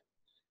applied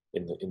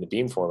in the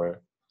beamformer,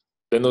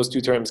 then those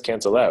two terms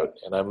cancel out,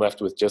 and I'm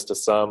left with just a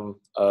sum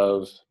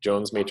of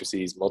Jones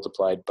matrices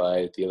multiplied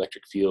by the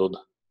electric field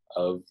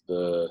of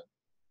the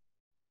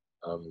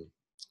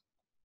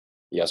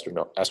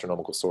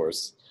astronomical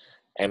source.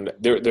 And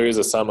there is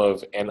a sum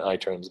of ni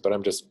terms, but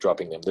I'm just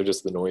dropping them. They're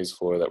just the noise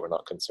floor that we're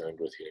not concerned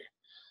with here.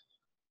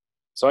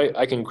 So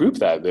I can group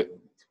that,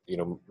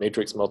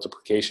 matrix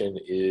multiplication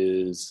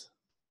is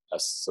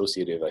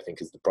associative, I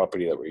think is the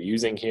property that we're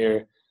using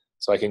here.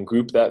 So I can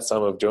group that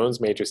sum of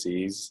Jones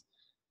matrices,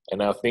 and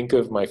now think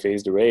of my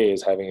phased array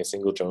as having a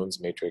single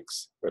Jones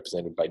matrix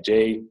represented by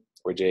J,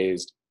 where J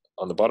is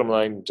on the bottom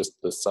line just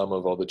the sum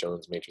of all the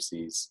Jones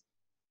matrices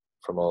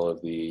from all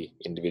of the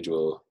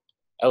individual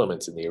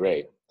elements in the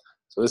array.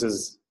 So this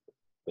is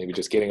maybe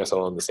just getting us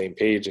all on the same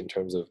page in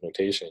terms of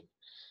notation.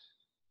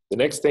 The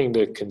next thing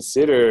to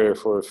consider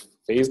for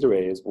phased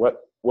array is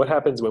what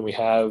happens when we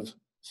have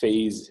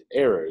phase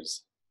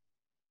errors.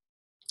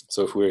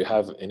 So if we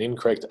have an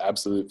incorrect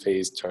absolute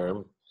phase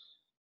term,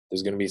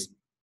 there's going to be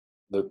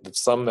the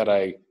sum that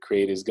I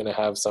create is going to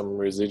have some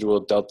residual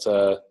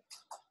delta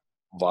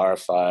var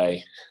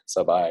phi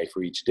sub I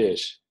for each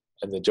dish.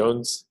 And the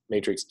Jones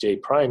matrix J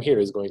prime here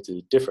is going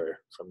to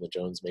differ from the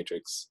Jones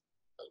matrix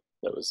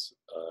that was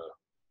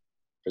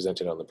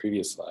presented on the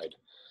previous slide.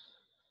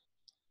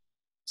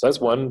 So that's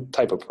one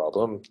type of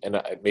problem.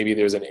 And maybe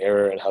there's an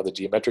error in how the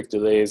geometric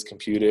delay is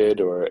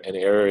computed, or an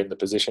error in the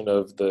position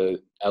of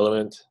the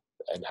element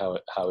and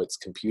how it's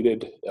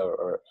computed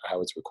or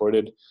how it's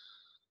recorded.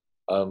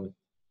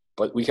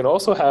 But we can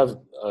also have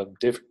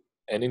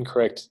an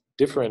incorrect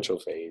differential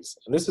phase.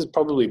 And this is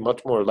probably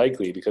much more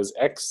likely because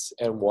X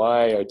and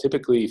Y are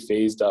typically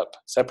phased up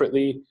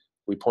separately.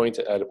 We point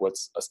at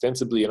what's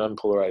ostensibly an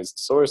unpolarized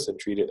source and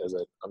treat it as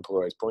an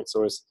unpolarized point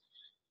source.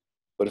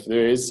 But if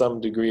there is some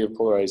degree of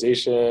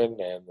polarization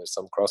and there's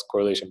some cross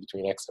correlation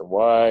between X and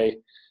Y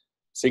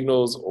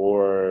signals,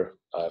 or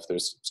if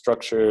there's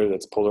structure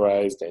that's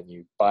polarized and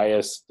you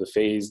bias the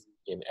phase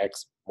in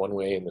X one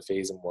way and the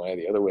phase in Y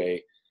the other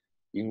way,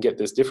 you can get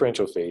this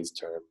differential phase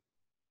term.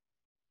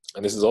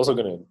 And this is also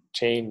going to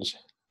change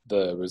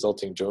the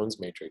resulting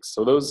Jones matrix.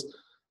 So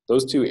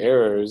those two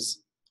errors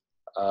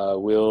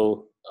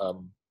will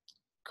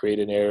create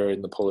an error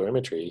in the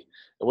polarimetry.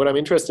 And what I'm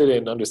interested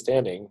in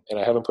understanding, and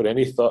I haven't put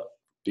any thought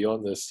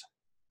beyond this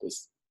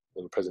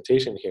little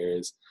presentation here,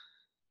 is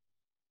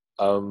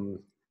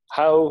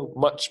how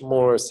much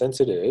more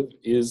sensitive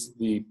is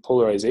the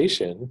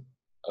polarization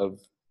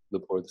of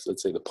or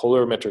let's say the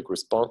polarimetric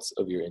response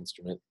of your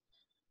instrument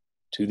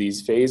to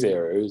these phase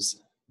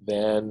errors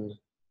than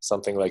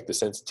something like the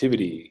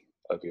sensitivity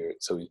of your.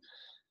 So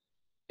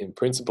in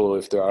principle,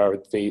 if there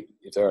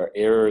are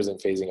errors in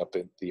phasing up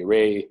the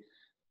array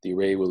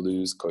will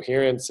lose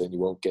coherence and you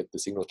won't get the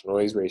signal to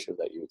noise ratio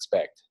that you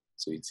expect.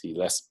 So you'd see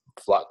less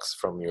flux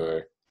from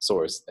your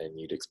source than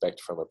you'd expect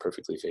from a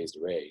perfectly phased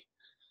array.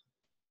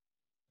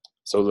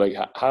 So like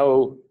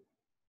how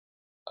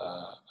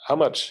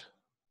much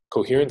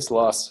coherence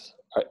loss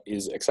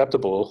is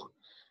acceptable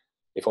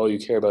if all you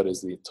care about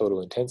is the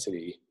total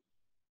intensity,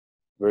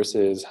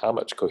 versus how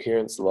much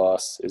coherence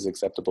loss is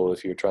acceptable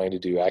if you're trying to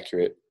do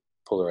accurate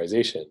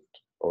polarization?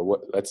 Or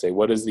let's say,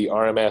 what is the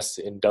RMS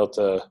in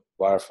delta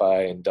var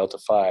phi and delta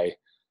phi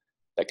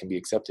that can be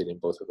accepted in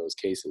both of those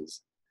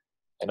cases?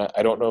 And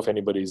I don't know if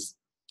anybody's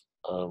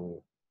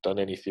done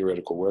any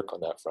theoretical work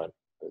on that front,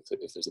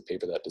 if there's a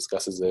paper that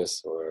discusses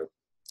this, or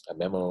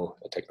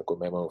a technical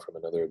memo from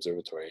another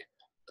observatory.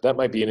 But that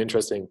might be an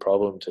interesting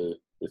problem to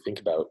think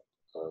about.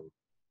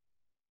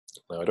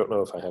 Now, I don't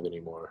know if I have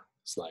any more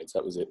slides.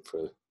 That was it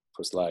for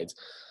slides.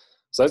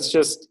 So that's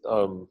just,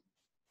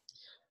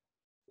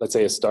 let's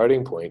say, a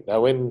starting point.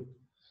 Now,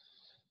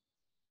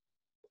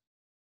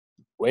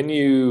 when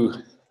you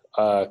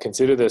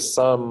consider this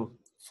sum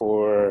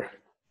for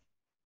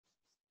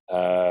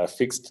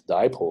fixed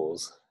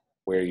dipoles,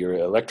 where you're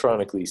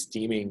electronically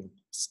steering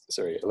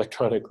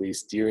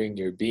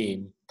your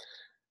beam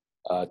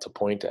to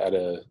point at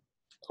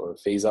or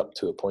phase up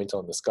to a point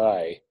on the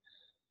sky,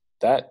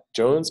 that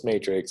Jones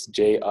matrix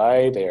Ji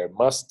there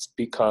must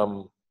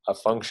become a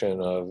function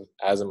of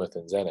azimuth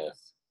and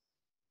zenith,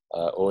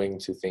 owing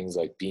to things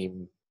like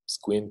beam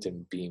squint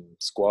and beam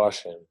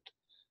squash,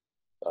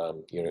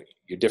 and your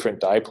different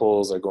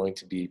dipoles are going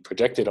to be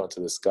projected onto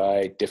the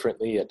sky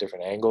differently at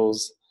different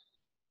angles.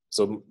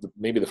 So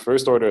maybe the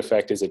first order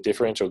effect is a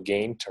differential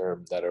gain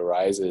term that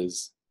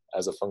arises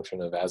as a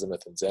function of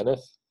azimuth and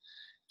zenith.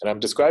 And I'm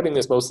describing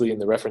this mostly in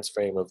the reference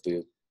frame of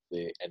the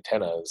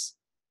antennas,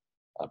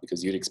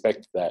 because you'd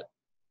expect that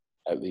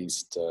at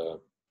least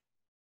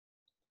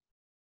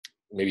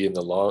maybe in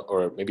the long,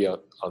 or maybe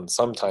on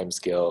some time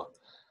scale,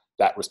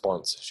 that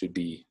response should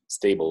be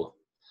stable.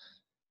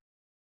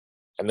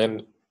 And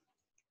then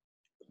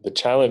the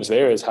challenge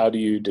there is, how do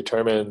you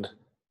determine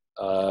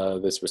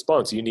this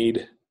response? You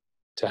need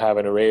to have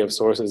an array of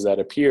sources that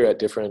appear at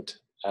different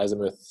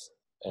azimuth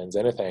and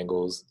zenith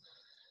angles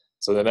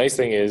So the nice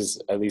thing is,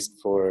 at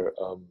least for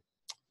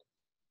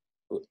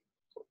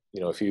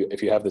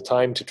if you have the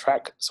time to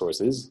track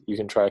sources, you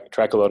can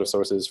track a lot of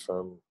sources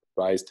from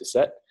rise to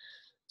set.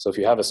 So if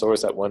you have a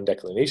source at one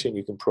declination,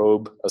 you can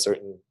probe a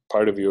certain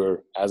part of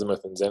your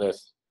azimuth and zenith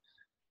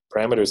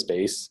parameter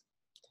space,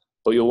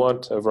 but you'll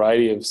want a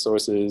variety of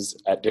sources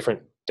at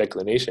different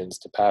declinations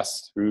to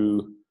pass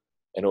through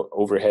an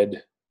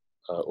overhead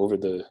over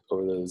the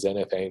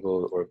zenith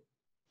angle or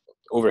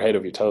overhead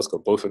of your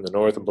telescope, both in the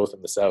north and both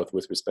in the south,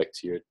 with respect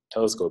to your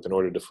telescope, in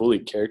order to fully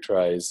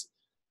characterize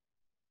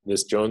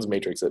this Jones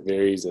matrix that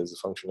varies as a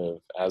function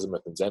of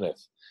azimuth and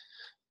zenith.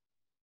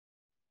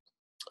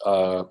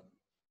 So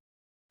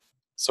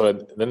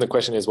then the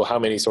question is, well, how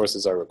many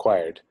sources are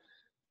required?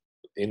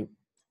 In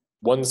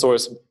one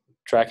source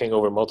tracking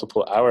over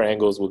multiple hour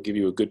angles will give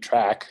you a good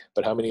track,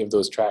 but how many of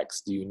those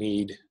tracks do you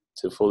need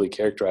to fully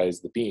characterize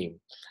the beam?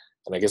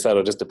 And I guess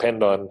that'll just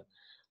depend on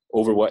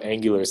over what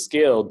angular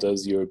scale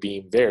does your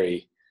beam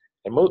vary.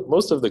 And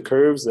most of the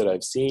curves that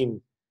I've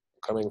seen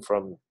coming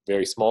from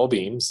very small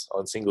beams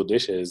on single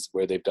dishes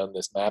where they've done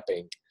this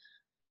mapping,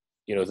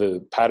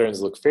 the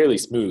patterns look fairly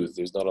smooth.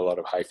 There's not a lot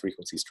of high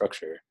frequency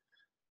structure.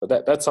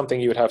 But that's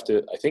something you would have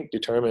to, I think,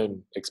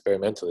 determine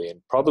experimentally.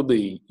 And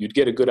probably you'd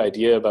get a good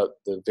idea about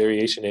the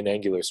variation in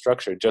angular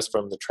structure just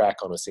from the track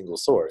on a single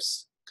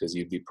source, because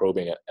you'd be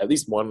probing at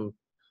least one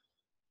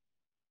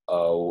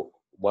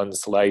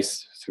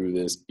slice through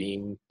this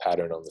beam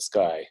pattern on the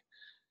sky.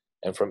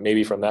 And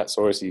maybe from that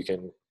source, you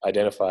can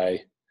identify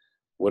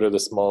what are the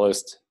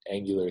smallest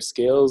angular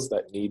scales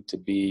that need to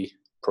be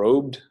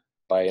probed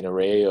by an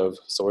array of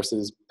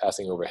sources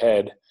passing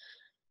overhead.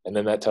 And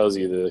then that tells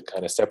you the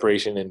kind of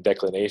separation and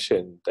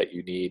declination that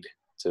you need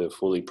to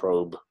fully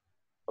probe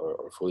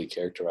or fully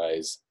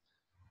characterize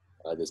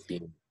this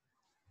beam.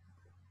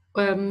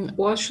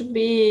 What should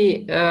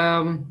be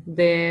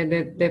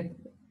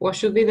what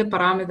should be the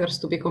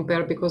parameters to be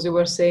compared? Because you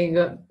were saying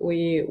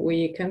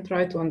we can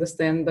try to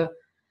understand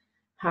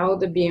how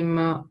the beam,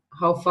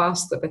 how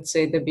fast, let's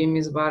say, the beam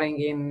is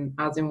varying in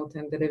azimuth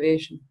and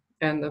elevation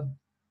and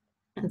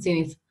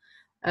zenith.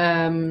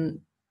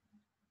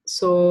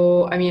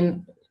 So I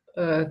mean,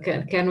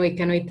 can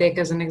we take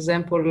as an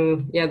example,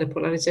 the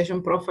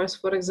polarization profiles,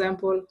 for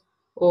example,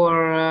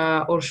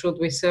 or should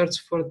we search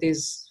for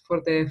this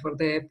for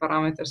the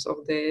parameters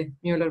of the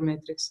Mueller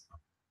matrix?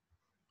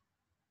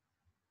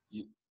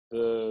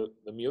 The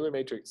Mueller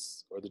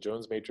matrix or the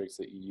Jones matrix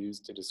that you use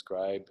to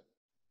describe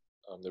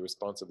the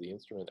response of the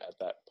instrument at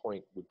that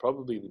point would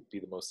probably be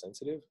the most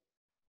sensitive.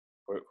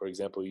 For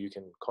example, you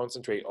can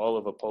concentrate all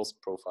of a pulse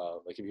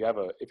profile. Like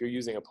if you're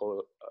using a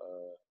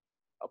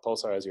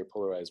pulsar as your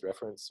polarized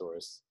reference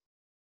source,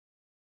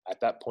 at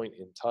that point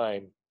in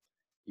time,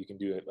 you can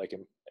do it like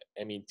an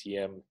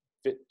METM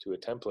fit to a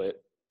template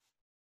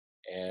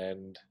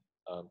and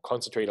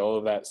concentrate all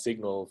of that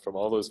signal from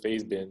all those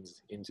phase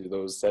bins into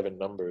those 7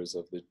 numbers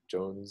of the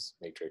Jones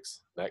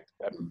matrix. That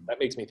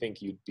makes me think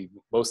you'd be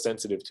most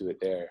sensitive to it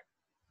there.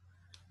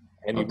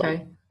 And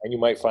you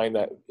might find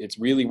that it's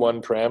really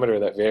one parameter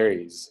that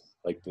varies,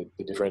 like the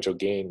differential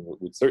gain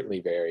would certainly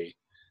vary,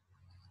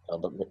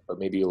 but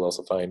maybe you'll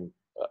also find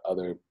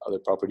other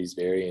properties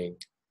varying.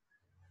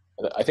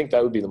 And I think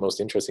that would be the most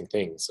interesting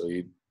thing. So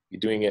you're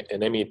doing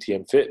an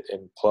METM fit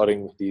and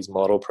plotting these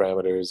model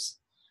parameters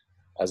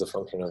as a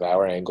function of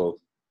hour angle.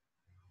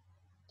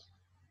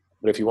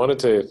 But if you wanted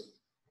to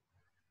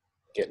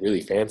get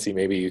really fancy,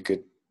 maybe you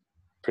could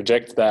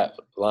project that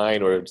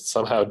line or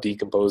somehow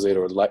decompose it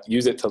or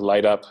use it to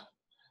light up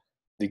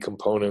the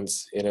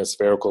components in a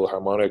spherical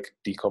harmonic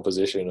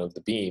decomposition of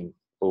the beam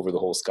over the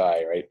whole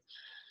sky, right?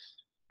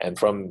 And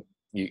from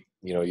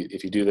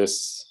if you do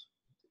this,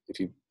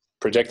 if you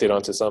project it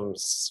onto some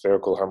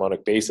spherical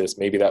harmonic basis,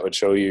 maybe that would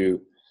show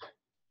you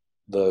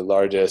the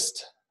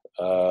largest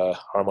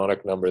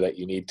harmonic number that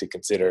you need to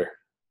consider,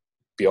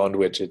 beyond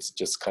which it's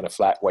just kind of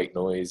flat white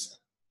noise.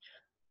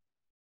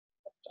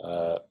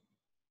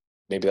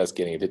 Maybe that's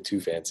getting a bit too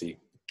fancy.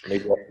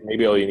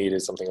 Maybe all you need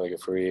is something like a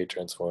Fourier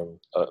transform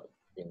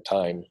in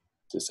time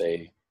to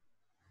say,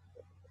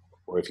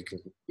 or if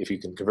you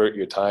can convert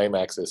your time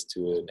axis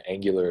to an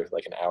angular,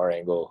 like an hour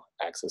angle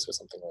axis or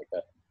something like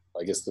that.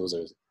 I guess those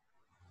are.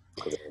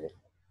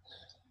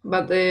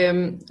 But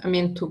I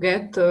mean, to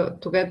get the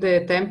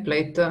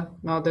template,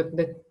 no,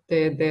 the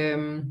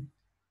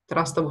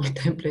trustable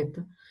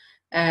template,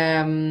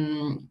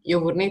 you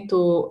would need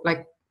to,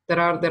 like, there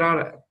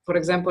are, for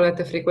example, at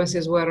the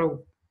frequencies where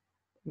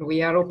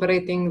we are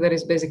operating, there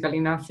is basically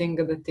nothing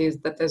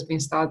that has been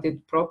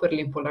studied properly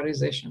in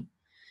polarization.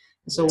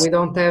 So we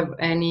don't have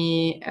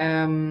any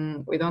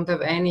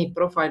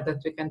profile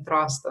that we can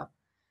trust.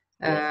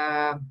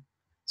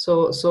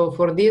 So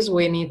for this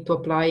we need to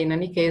apply in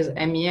any case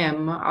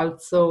MEM.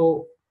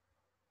 Also,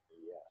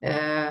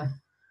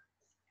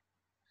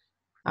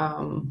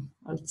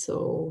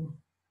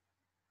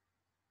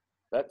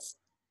 that's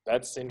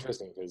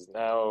interesting, because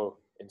now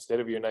instead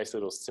of your nice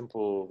little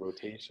simple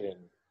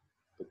rotation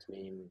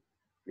between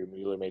your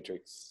Mueller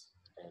matrix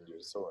and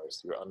your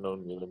source, your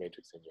unknown Mueller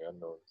matrix and your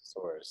unknown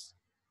source,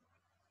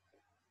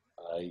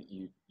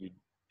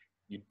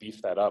 you'd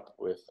beef that up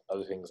with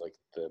other things like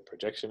the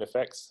projection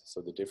effects,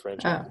 so the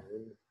differential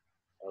gain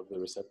of the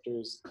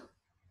receptors,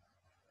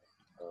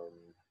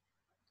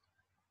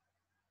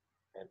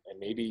 and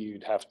maybe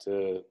you'd have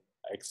to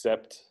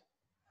accept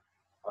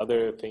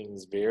other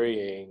things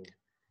varying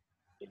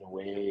in a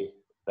way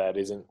that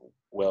isn't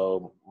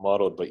well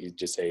modeled, but you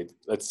just say,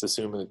 let's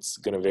assume it's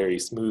going to vary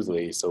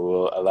smoothly, so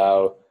we'll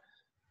allow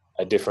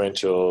a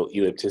differential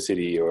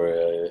ellipticity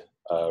or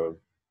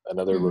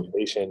another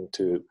rotation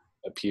to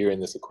appear in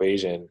this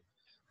equation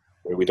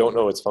where we don't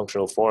know its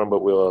functional form,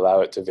 but we'll allow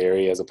it to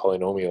vary as a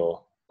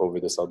polynomial over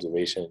this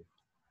observation,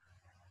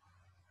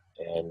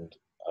 and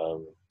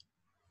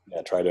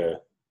yeah, try to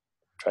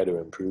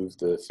improve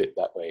the fit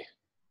that way.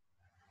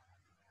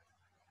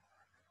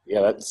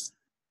 Yeah,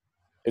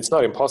 it's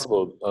not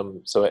impossible.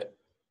 So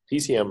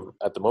PCM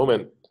at the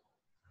moment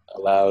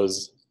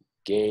allows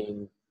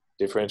gain,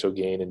 differential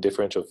gain, and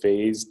differential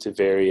phase to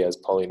vary as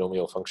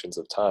polynomial functions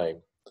of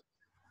time.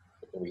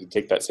 And we can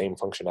take that same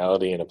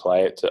functionality and apply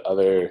it to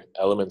other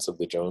elements of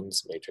the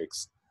Jones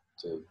matrix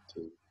to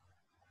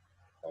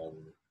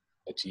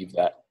achieve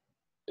that.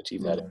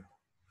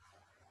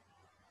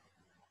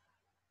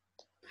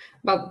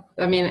 But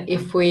I mean,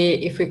 if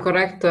we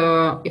correct,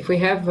 if we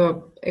have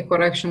a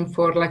correction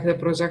for like the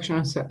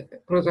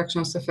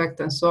projections effect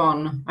and so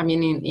on, I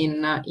mean,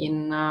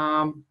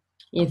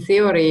 in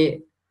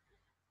theory,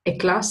 a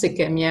classic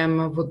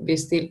MEM would be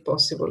still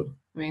possible.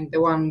 I mean, the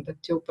one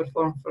that you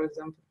perform, for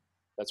example.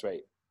 That's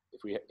right.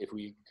 If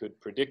we could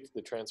predict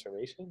the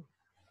transformation,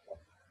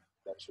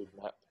 that should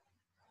map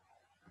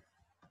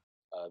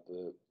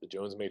the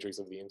Jones matrix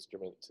of the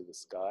instrument to the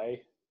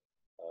sky,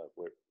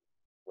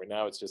 where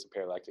now it's just a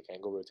parallactic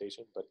angle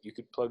rotation, but you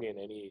could plug in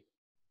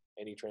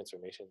any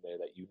transformation there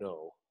that you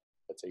know.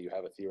 Let's say you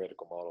have a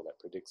theoretical model that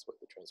predicts what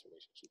the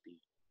transformation should be.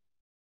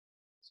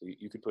 So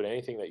you could put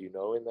anything that you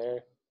know in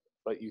there,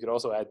 but you could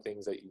also add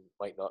things that you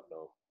might not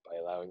know by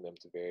allowing them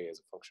to vary as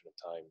a function of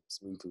time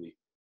smoothly.